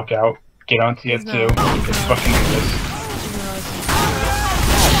you the fuck out. Get on TF2. Let's fucking do this.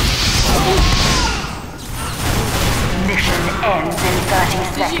 Mission ends in 30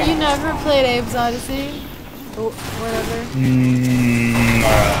 seconds. You never played Abe's Odyssey? Or whatever? No, I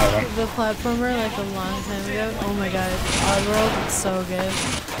haven't. The platformer like a long time ago? Oh my god, Oddworld, it's so good.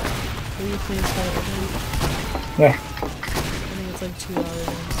 Will you please play it with me? Yeah. I think it's like $2.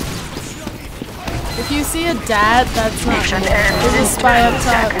 If you see a dad, that's not me. There's a spy up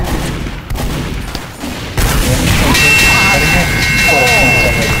top.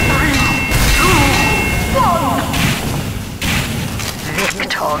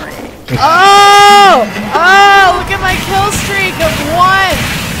 Victory. Oh! Oh! Look at my kill streak of 1!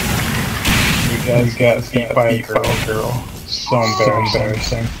 You guys got beat by a girl. So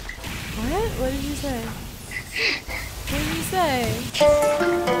embarrassing. What? What did you say? What did you say?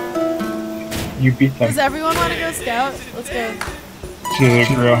 You beat them. Does everyone want to go scout? Let's go. She's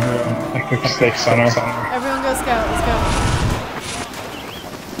a girl. I cook steaks on her. Everyone go scout. Let's go.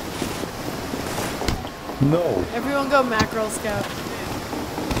 No. Everyone go mackerel scout.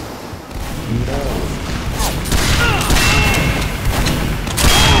 No.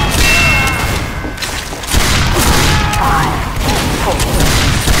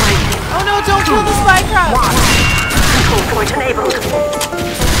 Oh no, don't kill the spy crab! Control point enabled.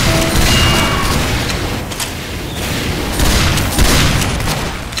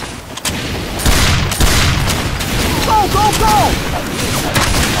 Go, go, go!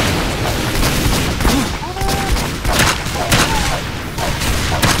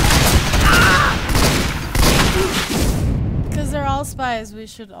 Because they're all spies, we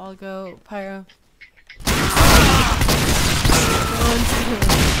should all go pyro.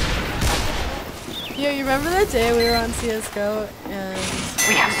 Yo, you remember that day we were on CSGO and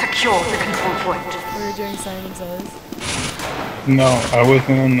we have secured the control point. We were doing Simon Says? No, I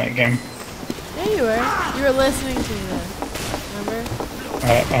wasn't in that game. Yeah, you were. You were listening to me then. Remember?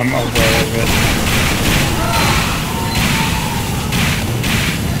 I'm aware of it.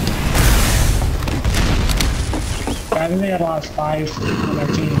 I think they had a lot of spies on their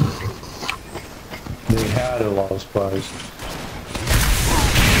team. They had a lot of spies.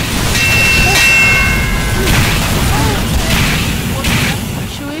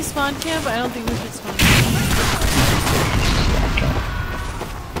 Should we spawn camp? I don't think we should spawn camp.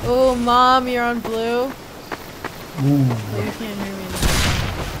 Oh, Mom, you're on blue. Ooh. Oh, you can't hear me.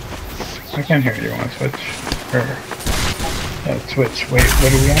 I can hear you on Twitch. Twitch. Wait,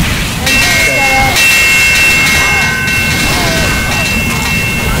 what are we on?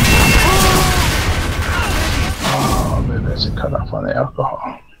 Oh, maybe I should cut off on the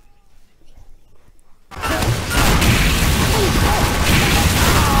alcohol.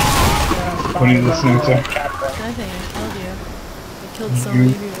 What are you listening to? Nothing, I told you. I killed so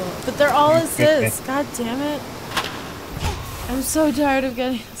many people. But they're all assists. God damn it. I'm so tired of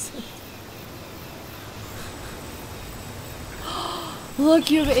getting assists.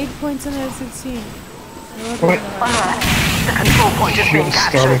 Look, you have 8 points and I have 16. What? The control point is being You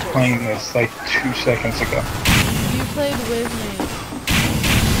captured. started playing this like 2 seconds ago. You played with me.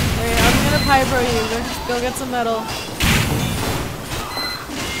 Alright, I'm gonna pyro you. Go get some metal.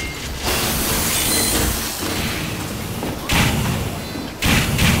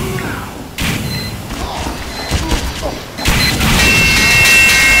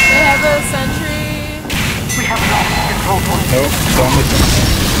 They have a sentry. We have lost control point. Nope, don't listen.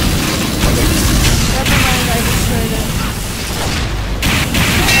 Never mind, I destroyed it.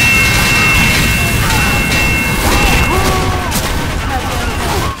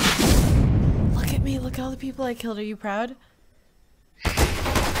 Look at me, look at all the people I killed. Are you proud? Are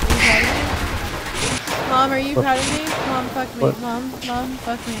you proud of me? Mom, are you proud of me? Mom, fuck me. Mom,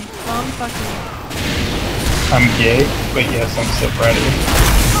 fuck me. Mom, fuck me. I'm gay, but yes, I'm still proud of you.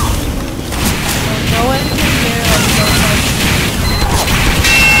 No one can hear us so much.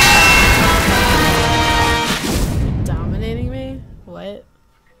 Dominating me? What?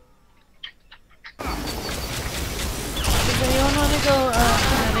 Does anyone want to go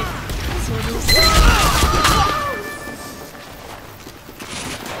kinetic soldiers?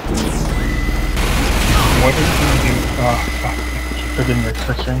 What did you do? Oh, fuck. Put in your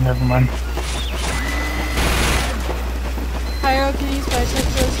cursor, never mind. Pyro, can you spy check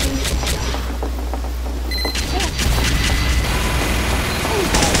those things?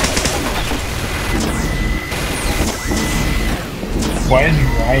 Why is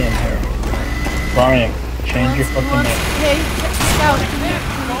Ryan here? Ryan, change your fucking name. Hey, Scout, come here.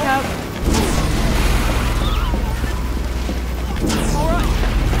 Come here, Scout.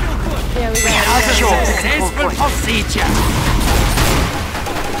 Yeah, we got it. Successful procedure.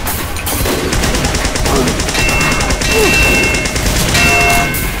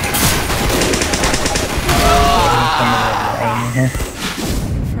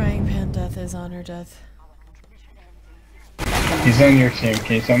 Frying pan death is honor death. He's on your team.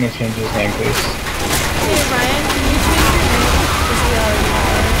 Can you tell me to change his name, please? Hey Ryan, can you change your name? Because we already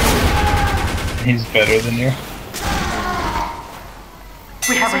are. He's better than you.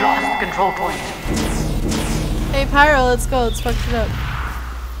 We have lost control point. Hey Pyro, let's go. Let's fuck it up.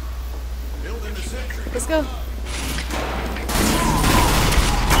 Let's go.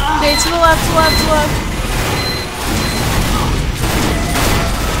 Okay, to the left, to the left, to the left.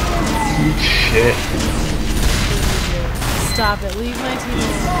 Shit. Stop it. Leave my team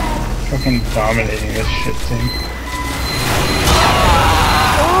alone. Fucking dominating this shit team.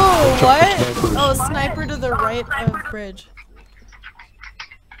 Oh, what? Oh, sniper to the right of bridge.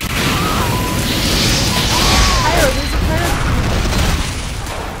 Pyro, there's a pyro.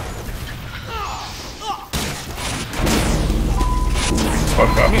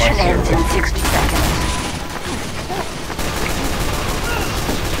 Fuck off my Mission ends in server. 60 seconds.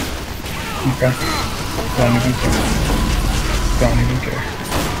 Okay. Don't even care. Don't even care.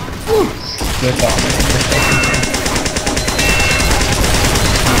 Still dominating this fucking team.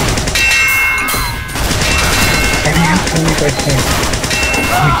 How do you believe I think?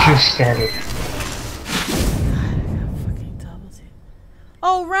 We just started. Fucking double team.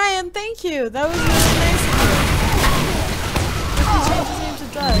 Oh, Ryan, thank you. That was really nice of you. If you change his name to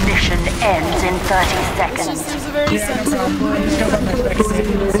Doug. Mission ends in 30 It's seconds. just there's a very sensitive boy here.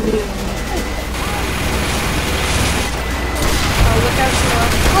 Oh, look out to the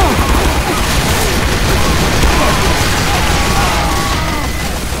left.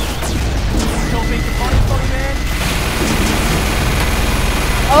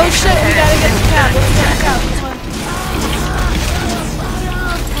 Oh shit, we gotta get the cap. Let's get the cap. This one.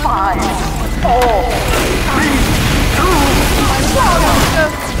 5, 4, 3, 2,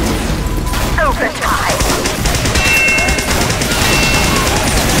 1. Overtime.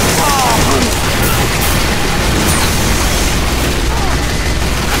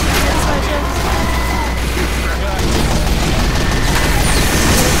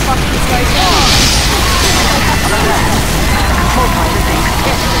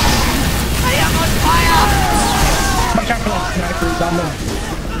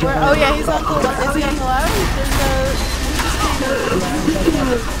 Where, oh yeah, he's on the left. Is he on the left? There's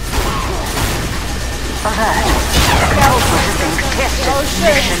a... Alert. Control point is being contested.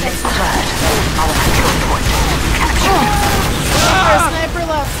 Mission alert. Our control point is being captured. Sniper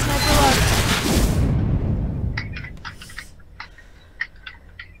left, sniper left.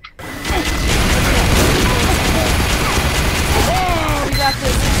 Oh, we got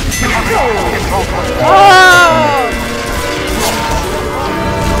this. Oh!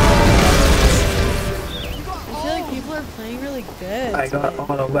 I feel like people are playing really good. I got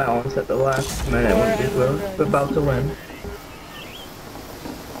auto balance at the last minute when we were about to win.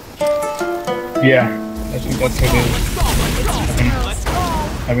 Yeah, I think that's what it is.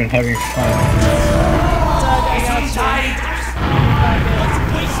 I've been having fun. Doug, I got you.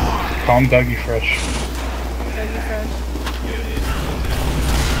 Call him Dougie Fresh. Dougie Fresh.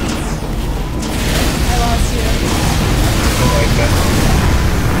 I lost you. I like that.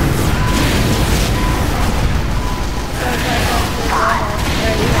 5,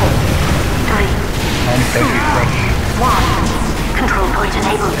 4, 3, I'm Dougie Fresh. 1. Control point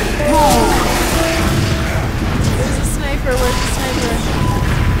enabled. Move! Where's the sniper? Where's the sniper?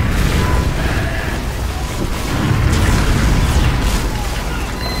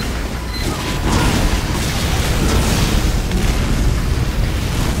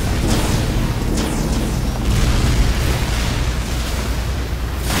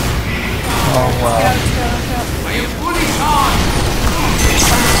 Oh wow. Are you fully charged?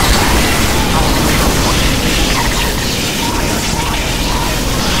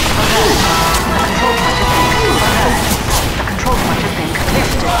 The control point has been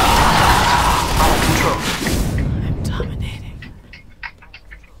contested. Our control. I'm dominating.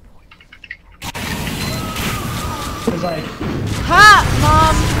 It's like, Ha!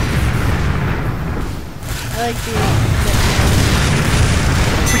 Mom! I like the...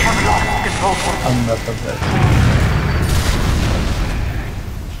 We have lost control point. I'm not the best.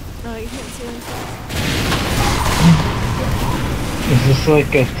 No, you can't see anything. Is this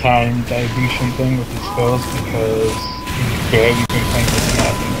like a time dilution thing with the spells because you've barely been playing this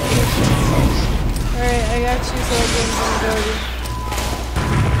map and all this stuff? Alright, I got you so I can vulnerability.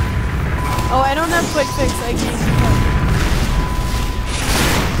 Oh, I don't have quick fix, I can't keep up.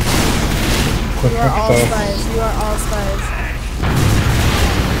 Quick You are all fix spies, you are all spies.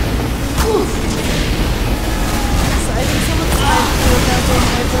 So I think someone's sniped me with that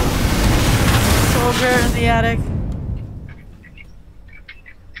soldier in the attic.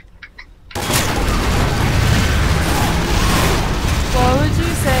 What would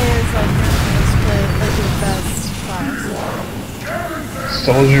you say is like your split, like your best class?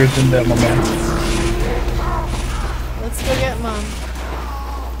 Soldiers in that moment. Let's go get Mom.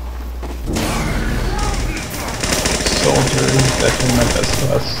 Soldier is definitely my best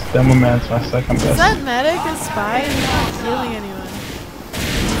class. Demo man's my second Is best. that medic a spy and not healing anyone?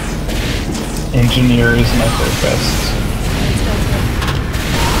 Engineer is my third best.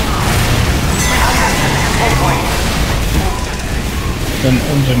 Then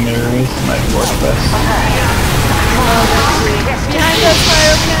engineer is my fourth best. Behind us,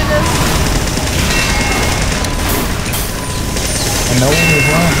 fire behind us! I know where you're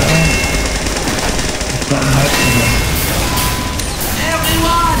going, man. It's not happening.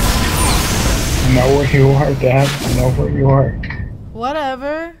 I know where you are, Dad. I know where you are.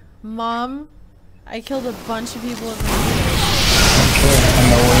 Whatever. Mom, I killed a bunch of people in the Okay, I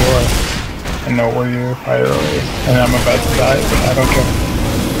know where you are. I know where your fire is. And I'm about to die, but I don't care.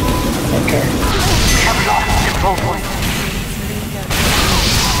 I don't care. We have lost control point.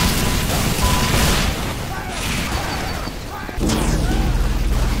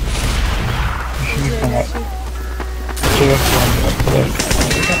 You should come up. Should have gone up there.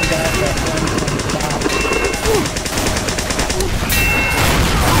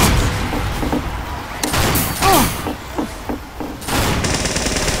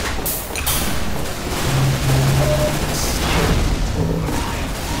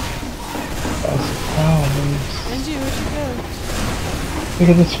 Angie, where'd you go? Look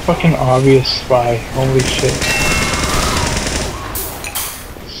at this fucking obvious spy. Holy shit.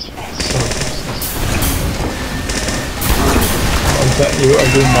 Spy's so useless. Oh, is that you? Are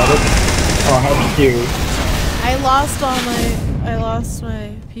you medic? Oh, how cute. I lost my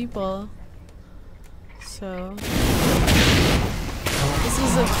people. So this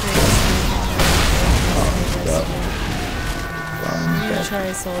is a crazy. I'm gonna try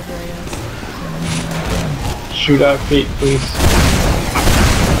a soldier, I guess. Shoot out feet, please.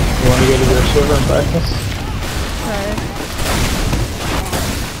 You want to go to your server and practice? Okay.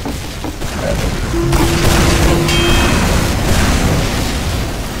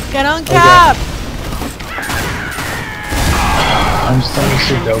 Get on cap! I'm starting to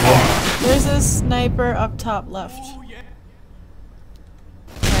see double. There's a sniper up top left.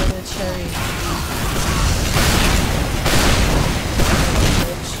 By the cherry.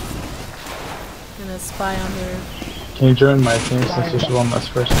 And a spy on the roof. Can you join my team since you're one less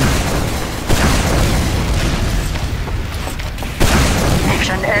person?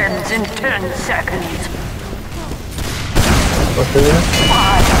 Mission ends in 10 seconds. What for you?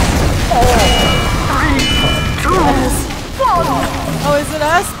 5, 4, 3, 2, 1. Oh, is it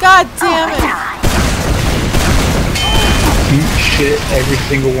us? God damn it! Eat shit, every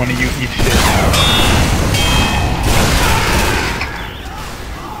single one of you eat shit.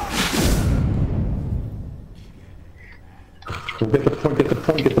 Get the point, get the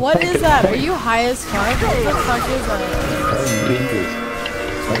point, get the What point. is that? Are you high as fuck? What the fuck is that?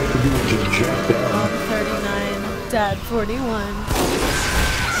 All you have to do is just jump down. Mom 39, Dad 41.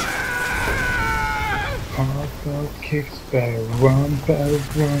 Papa kicks, better run, better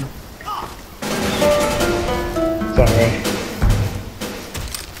run. Sorry.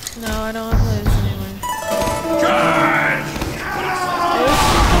 No, I don't want to play this anymore. Charge!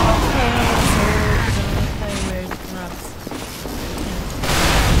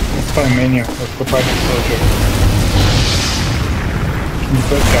 Let's play Mania. Let's go fight the soldier. Can you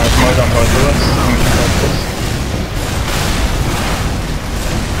put guard mode on both of us? And we can fight this.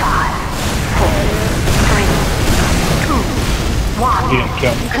 5, 4, 3, 2, 1. You didn't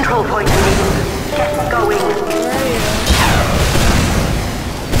kill me. Control point enabled. Get going. Where are you?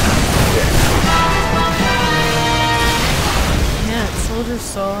 Man, soldier's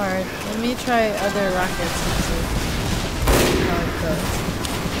so hard. Let me try other rockets and see how it goes.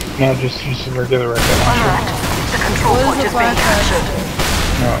 No, just use a regular rocket launcher. The control What point is is the being black captured.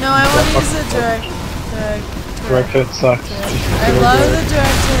 No, I want to use the direct. Direct hit sucks. Just I do love regular. the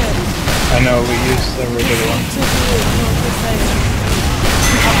direct hit. I know, we use the regular one. To be more precise.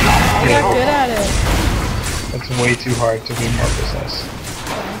 I got good at it. It's way too hard to be more precise.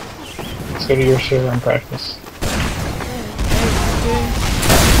 Let's go to your server and practice.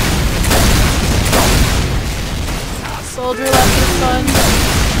 Soldier left is fun.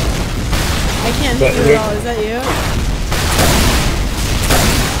 I can't hit you at all. Is that you?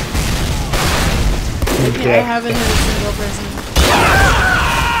 Okay, I haven't hit a single person.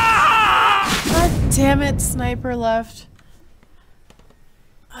 God damn it, sniper left.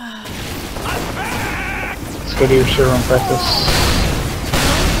 Let's go to your server and practice.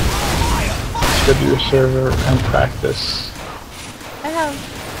 Let's go to your server and practice. I have.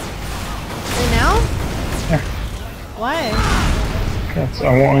 Right now? Yeah. Why? Yes, I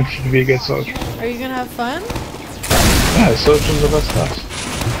want you to be a good soldier. Are you gonna have fun? Yeah, soldiers are the best class.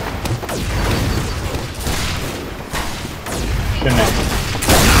 Shouldn't have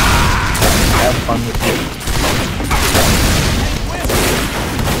fun with you.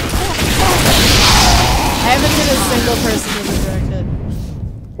 I haven't hit a single person with a direct hit.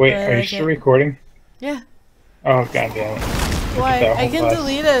 Wait, But are you still recording? Yeah. Oh, god damn it. Why? That I whole can class.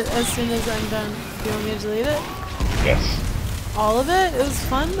 delete it as soon as I'm done. Do you want me to delete it? Yes. All of it? It was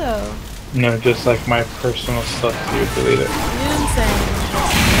fun though. No, just like my personal stuff, you delete it. You didn't say anything.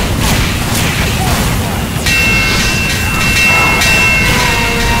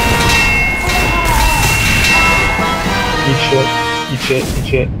 Eat shit, eat shit, eat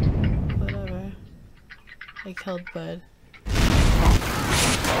shit. Whatever. I killed Bud. I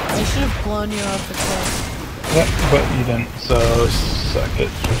should have blown you off the cliff. Yeah, but you didn't, so suck it.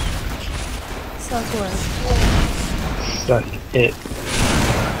 Suck what? Suck it.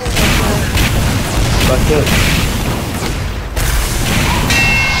 Suck it.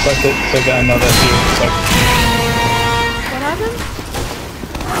 Suck it, so that I know that you suck. What happened?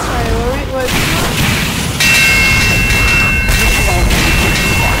 Sorry, what?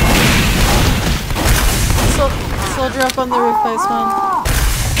 Soldier up on the roof, please, man.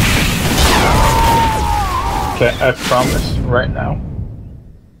 Okay, I promise right now,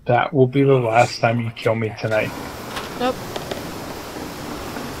 that will be the last time you kill me tonight. Nope.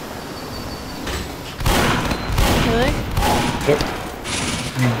 Really? Yep.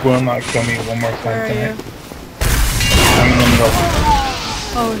 You will not kill me one more time Where are tonight. you? I'm in the middle.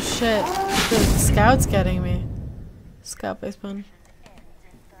 Oh shit. The scout's getting me. Scout base spawn.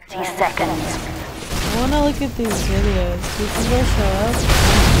 30 seconds. I wanna look at these videos. Do people show up?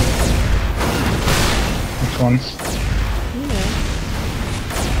 Which ones? You know.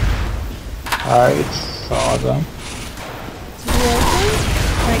 I saw them. Do you like them?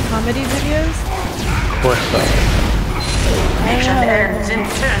 Like comedy videos? Of course I Mission ends in 10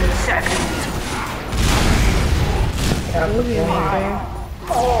 seconds. Movie maker.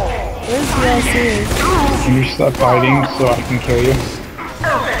 Where's DLC? Can you stop fighting so I can kill you?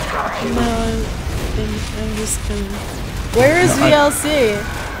 No, I'm just kidding. Where is VLC?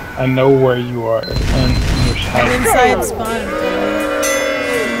 I know where you are, and you're I'm inside spawn.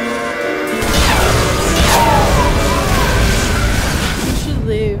 You should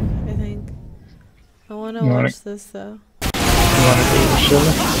leave, I think. I want to watch this though. You want to do the show?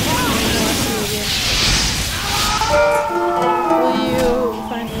 Will you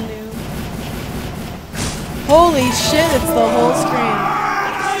find a new? Holy shit! It's the whole screen.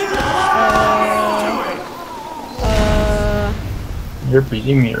 You're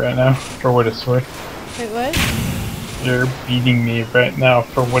beating me right now, for what it's worth. Wait, what? You're beating me right now,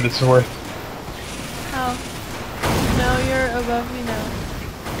 for what it's worth. How? No, you're above me now.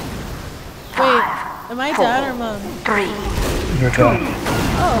 Wait, am I dad or mom? 3, You're dad.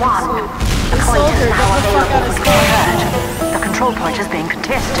 Oh, sweet. The point soldier, is get now the fuck out of available spawn. The control point is being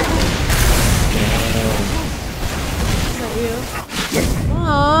contested. Is that you?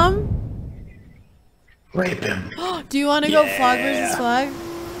 Mom? Rape him. Do you want to go flag versus flag?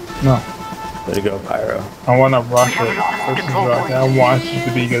 No. Way to go, Pyro. I want to rocket versus rocket. I want you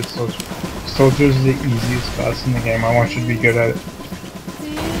to be good soldier. Soldiers are the easiest class in the game. I want you to be good at it.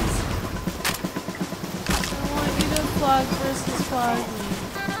 Please? I want you to flag versus flag me.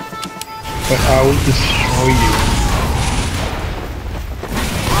 But I will destroy you.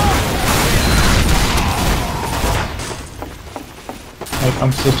 Like,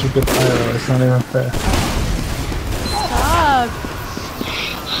 I'm such a good pyro, it's not even fair. Stop!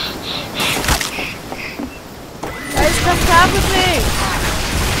 Guys, come tap with me!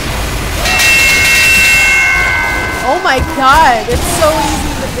 Oh my god! It's so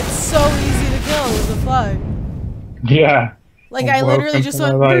easy to kill with the flag. Yeah. Like, I literally just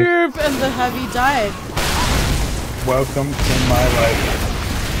went boop and the heavy died. Welcome to my life.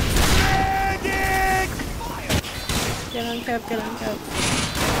 Get on cap, get on cap.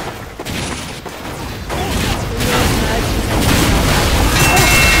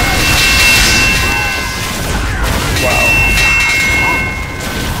 Wow.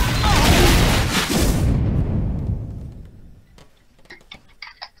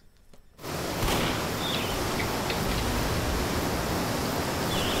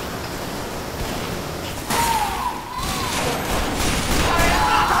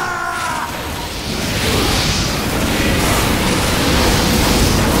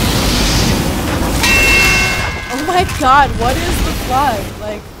 Oh my god, what is the flag?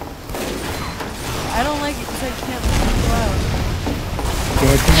 Like, I don't like it because I can't go out. The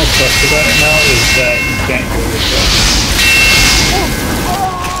only thing I trust about it now is that you can't go yourself. Oh,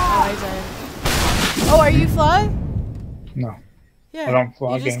 I died. Oh, are you flag? No. Yeah. I don't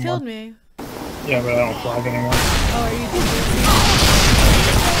flag You just anymore. killed me. Yeah, but I don't flag anymore. Oh, are you doing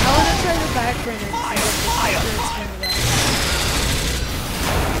I want to try the back burner.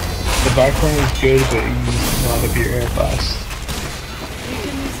 The back one is good, but you use a lot of your air blast. You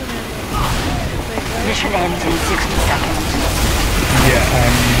can use some ammo. Mission ends in 60 seconds. Yeah,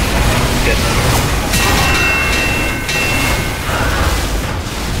 I'm getting it.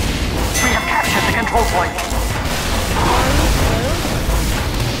 We have captured the control point.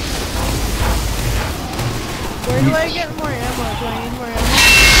 Where do I get more ammo? Do I need more ammo?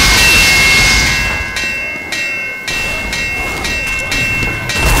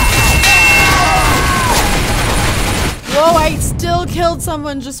 Whoa, I still killed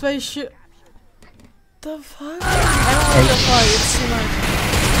someone just by shoot. The fuck? I don't like the fog, it's too much.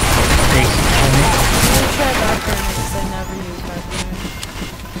 I'm gonna try back burner because I never use back burner.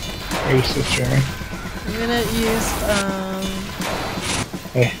 Are you still streaming? I'm gonna use,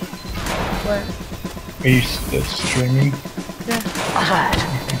 Hey. What? Are you still streaming? Yeah. Alert.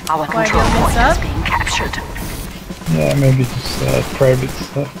 Our control point is being captured. Yeah, maybe just private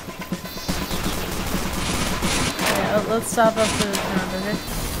stuff. Yeah, let's stop up the ground, okay?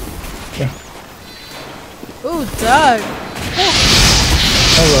 Yeah. Ooh, Doug!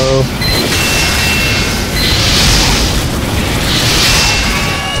 Hello.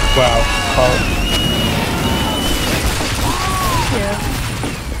 Wow. Yeah.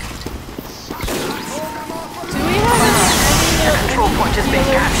 Do we have any control point is being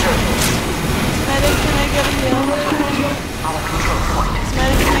captured. Medic, can I get a heal? Our control point is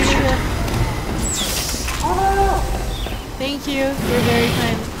Medic, can I get a heal? Thank you. You're very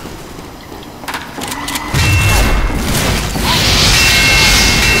kind.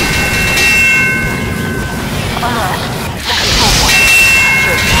 alert. The control point is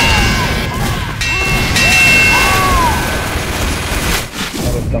captured. I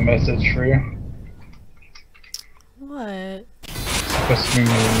left a message for you. What? It's supposed to be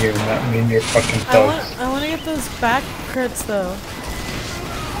me and you, not me and your fucking thugs. I want to get those back crits though.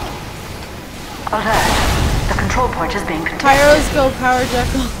 Alert. The control point is being contested. Pyros go power jack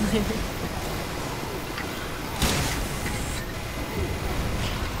only.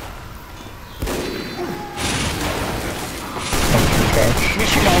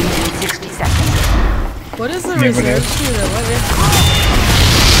 Mission ends in 60 seconds. What is the reserve shooter? What is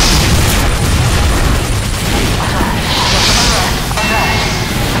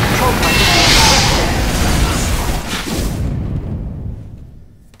Control point is being contested.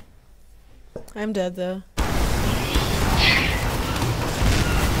 I'm dead though.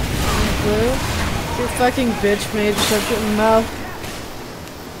 Blue? Your fucking bitch made shut your mouth.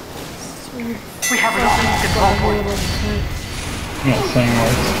 We have lost the control point. Not saying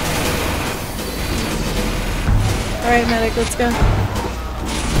words. Alright, medic, let's go.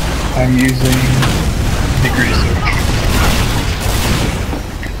 I'm using degree search.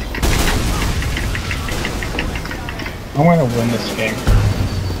 I want to win this game.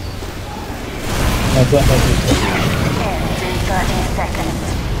 How's that like this? In 30 seconds.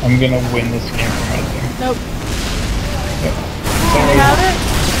 I'm gonna win this game for my team. Nope. Yep. Can I have it?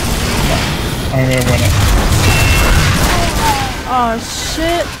 No. I'm gonna win it. Oh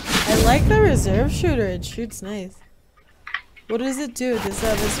shit! I like the reserve shooter, it shoots nice. What does it do? Does it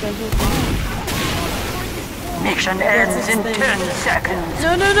have a special thing? Mission ends in 10 seconds.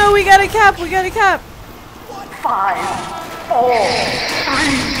 No, no, no, we got a cap, we got a cap! 5, 4, 3,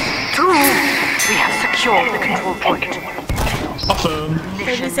 2. We have secured the control point. Awesome.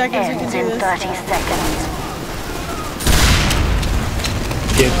 30 seconds, we can do this. 30 seconds.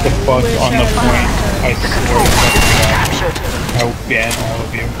 Get the fuck on the point. I swear to God. I will ban all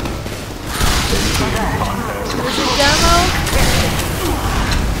of you. Demo?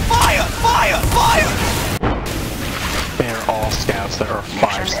 Fire! Fire! Fire! Ban all scouts. There are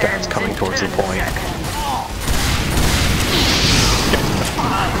 5 scouts coming towards the point.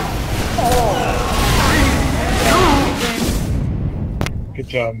 Good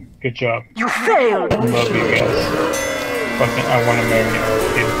job. Good job. You failed. I love you guys. Fucking, I want to marry all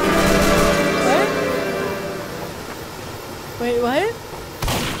of you. What? Wait, what?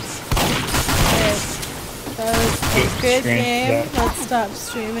 Okay. That was a good game. Let's stop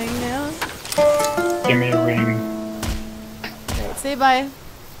streaming now. Give me a ring. Alright, say bye.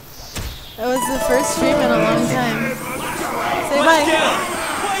 That was the first stream in a long time. Say bye.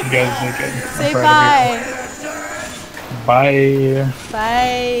 You guys are good. Say bye. Bye.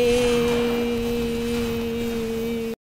 Bye.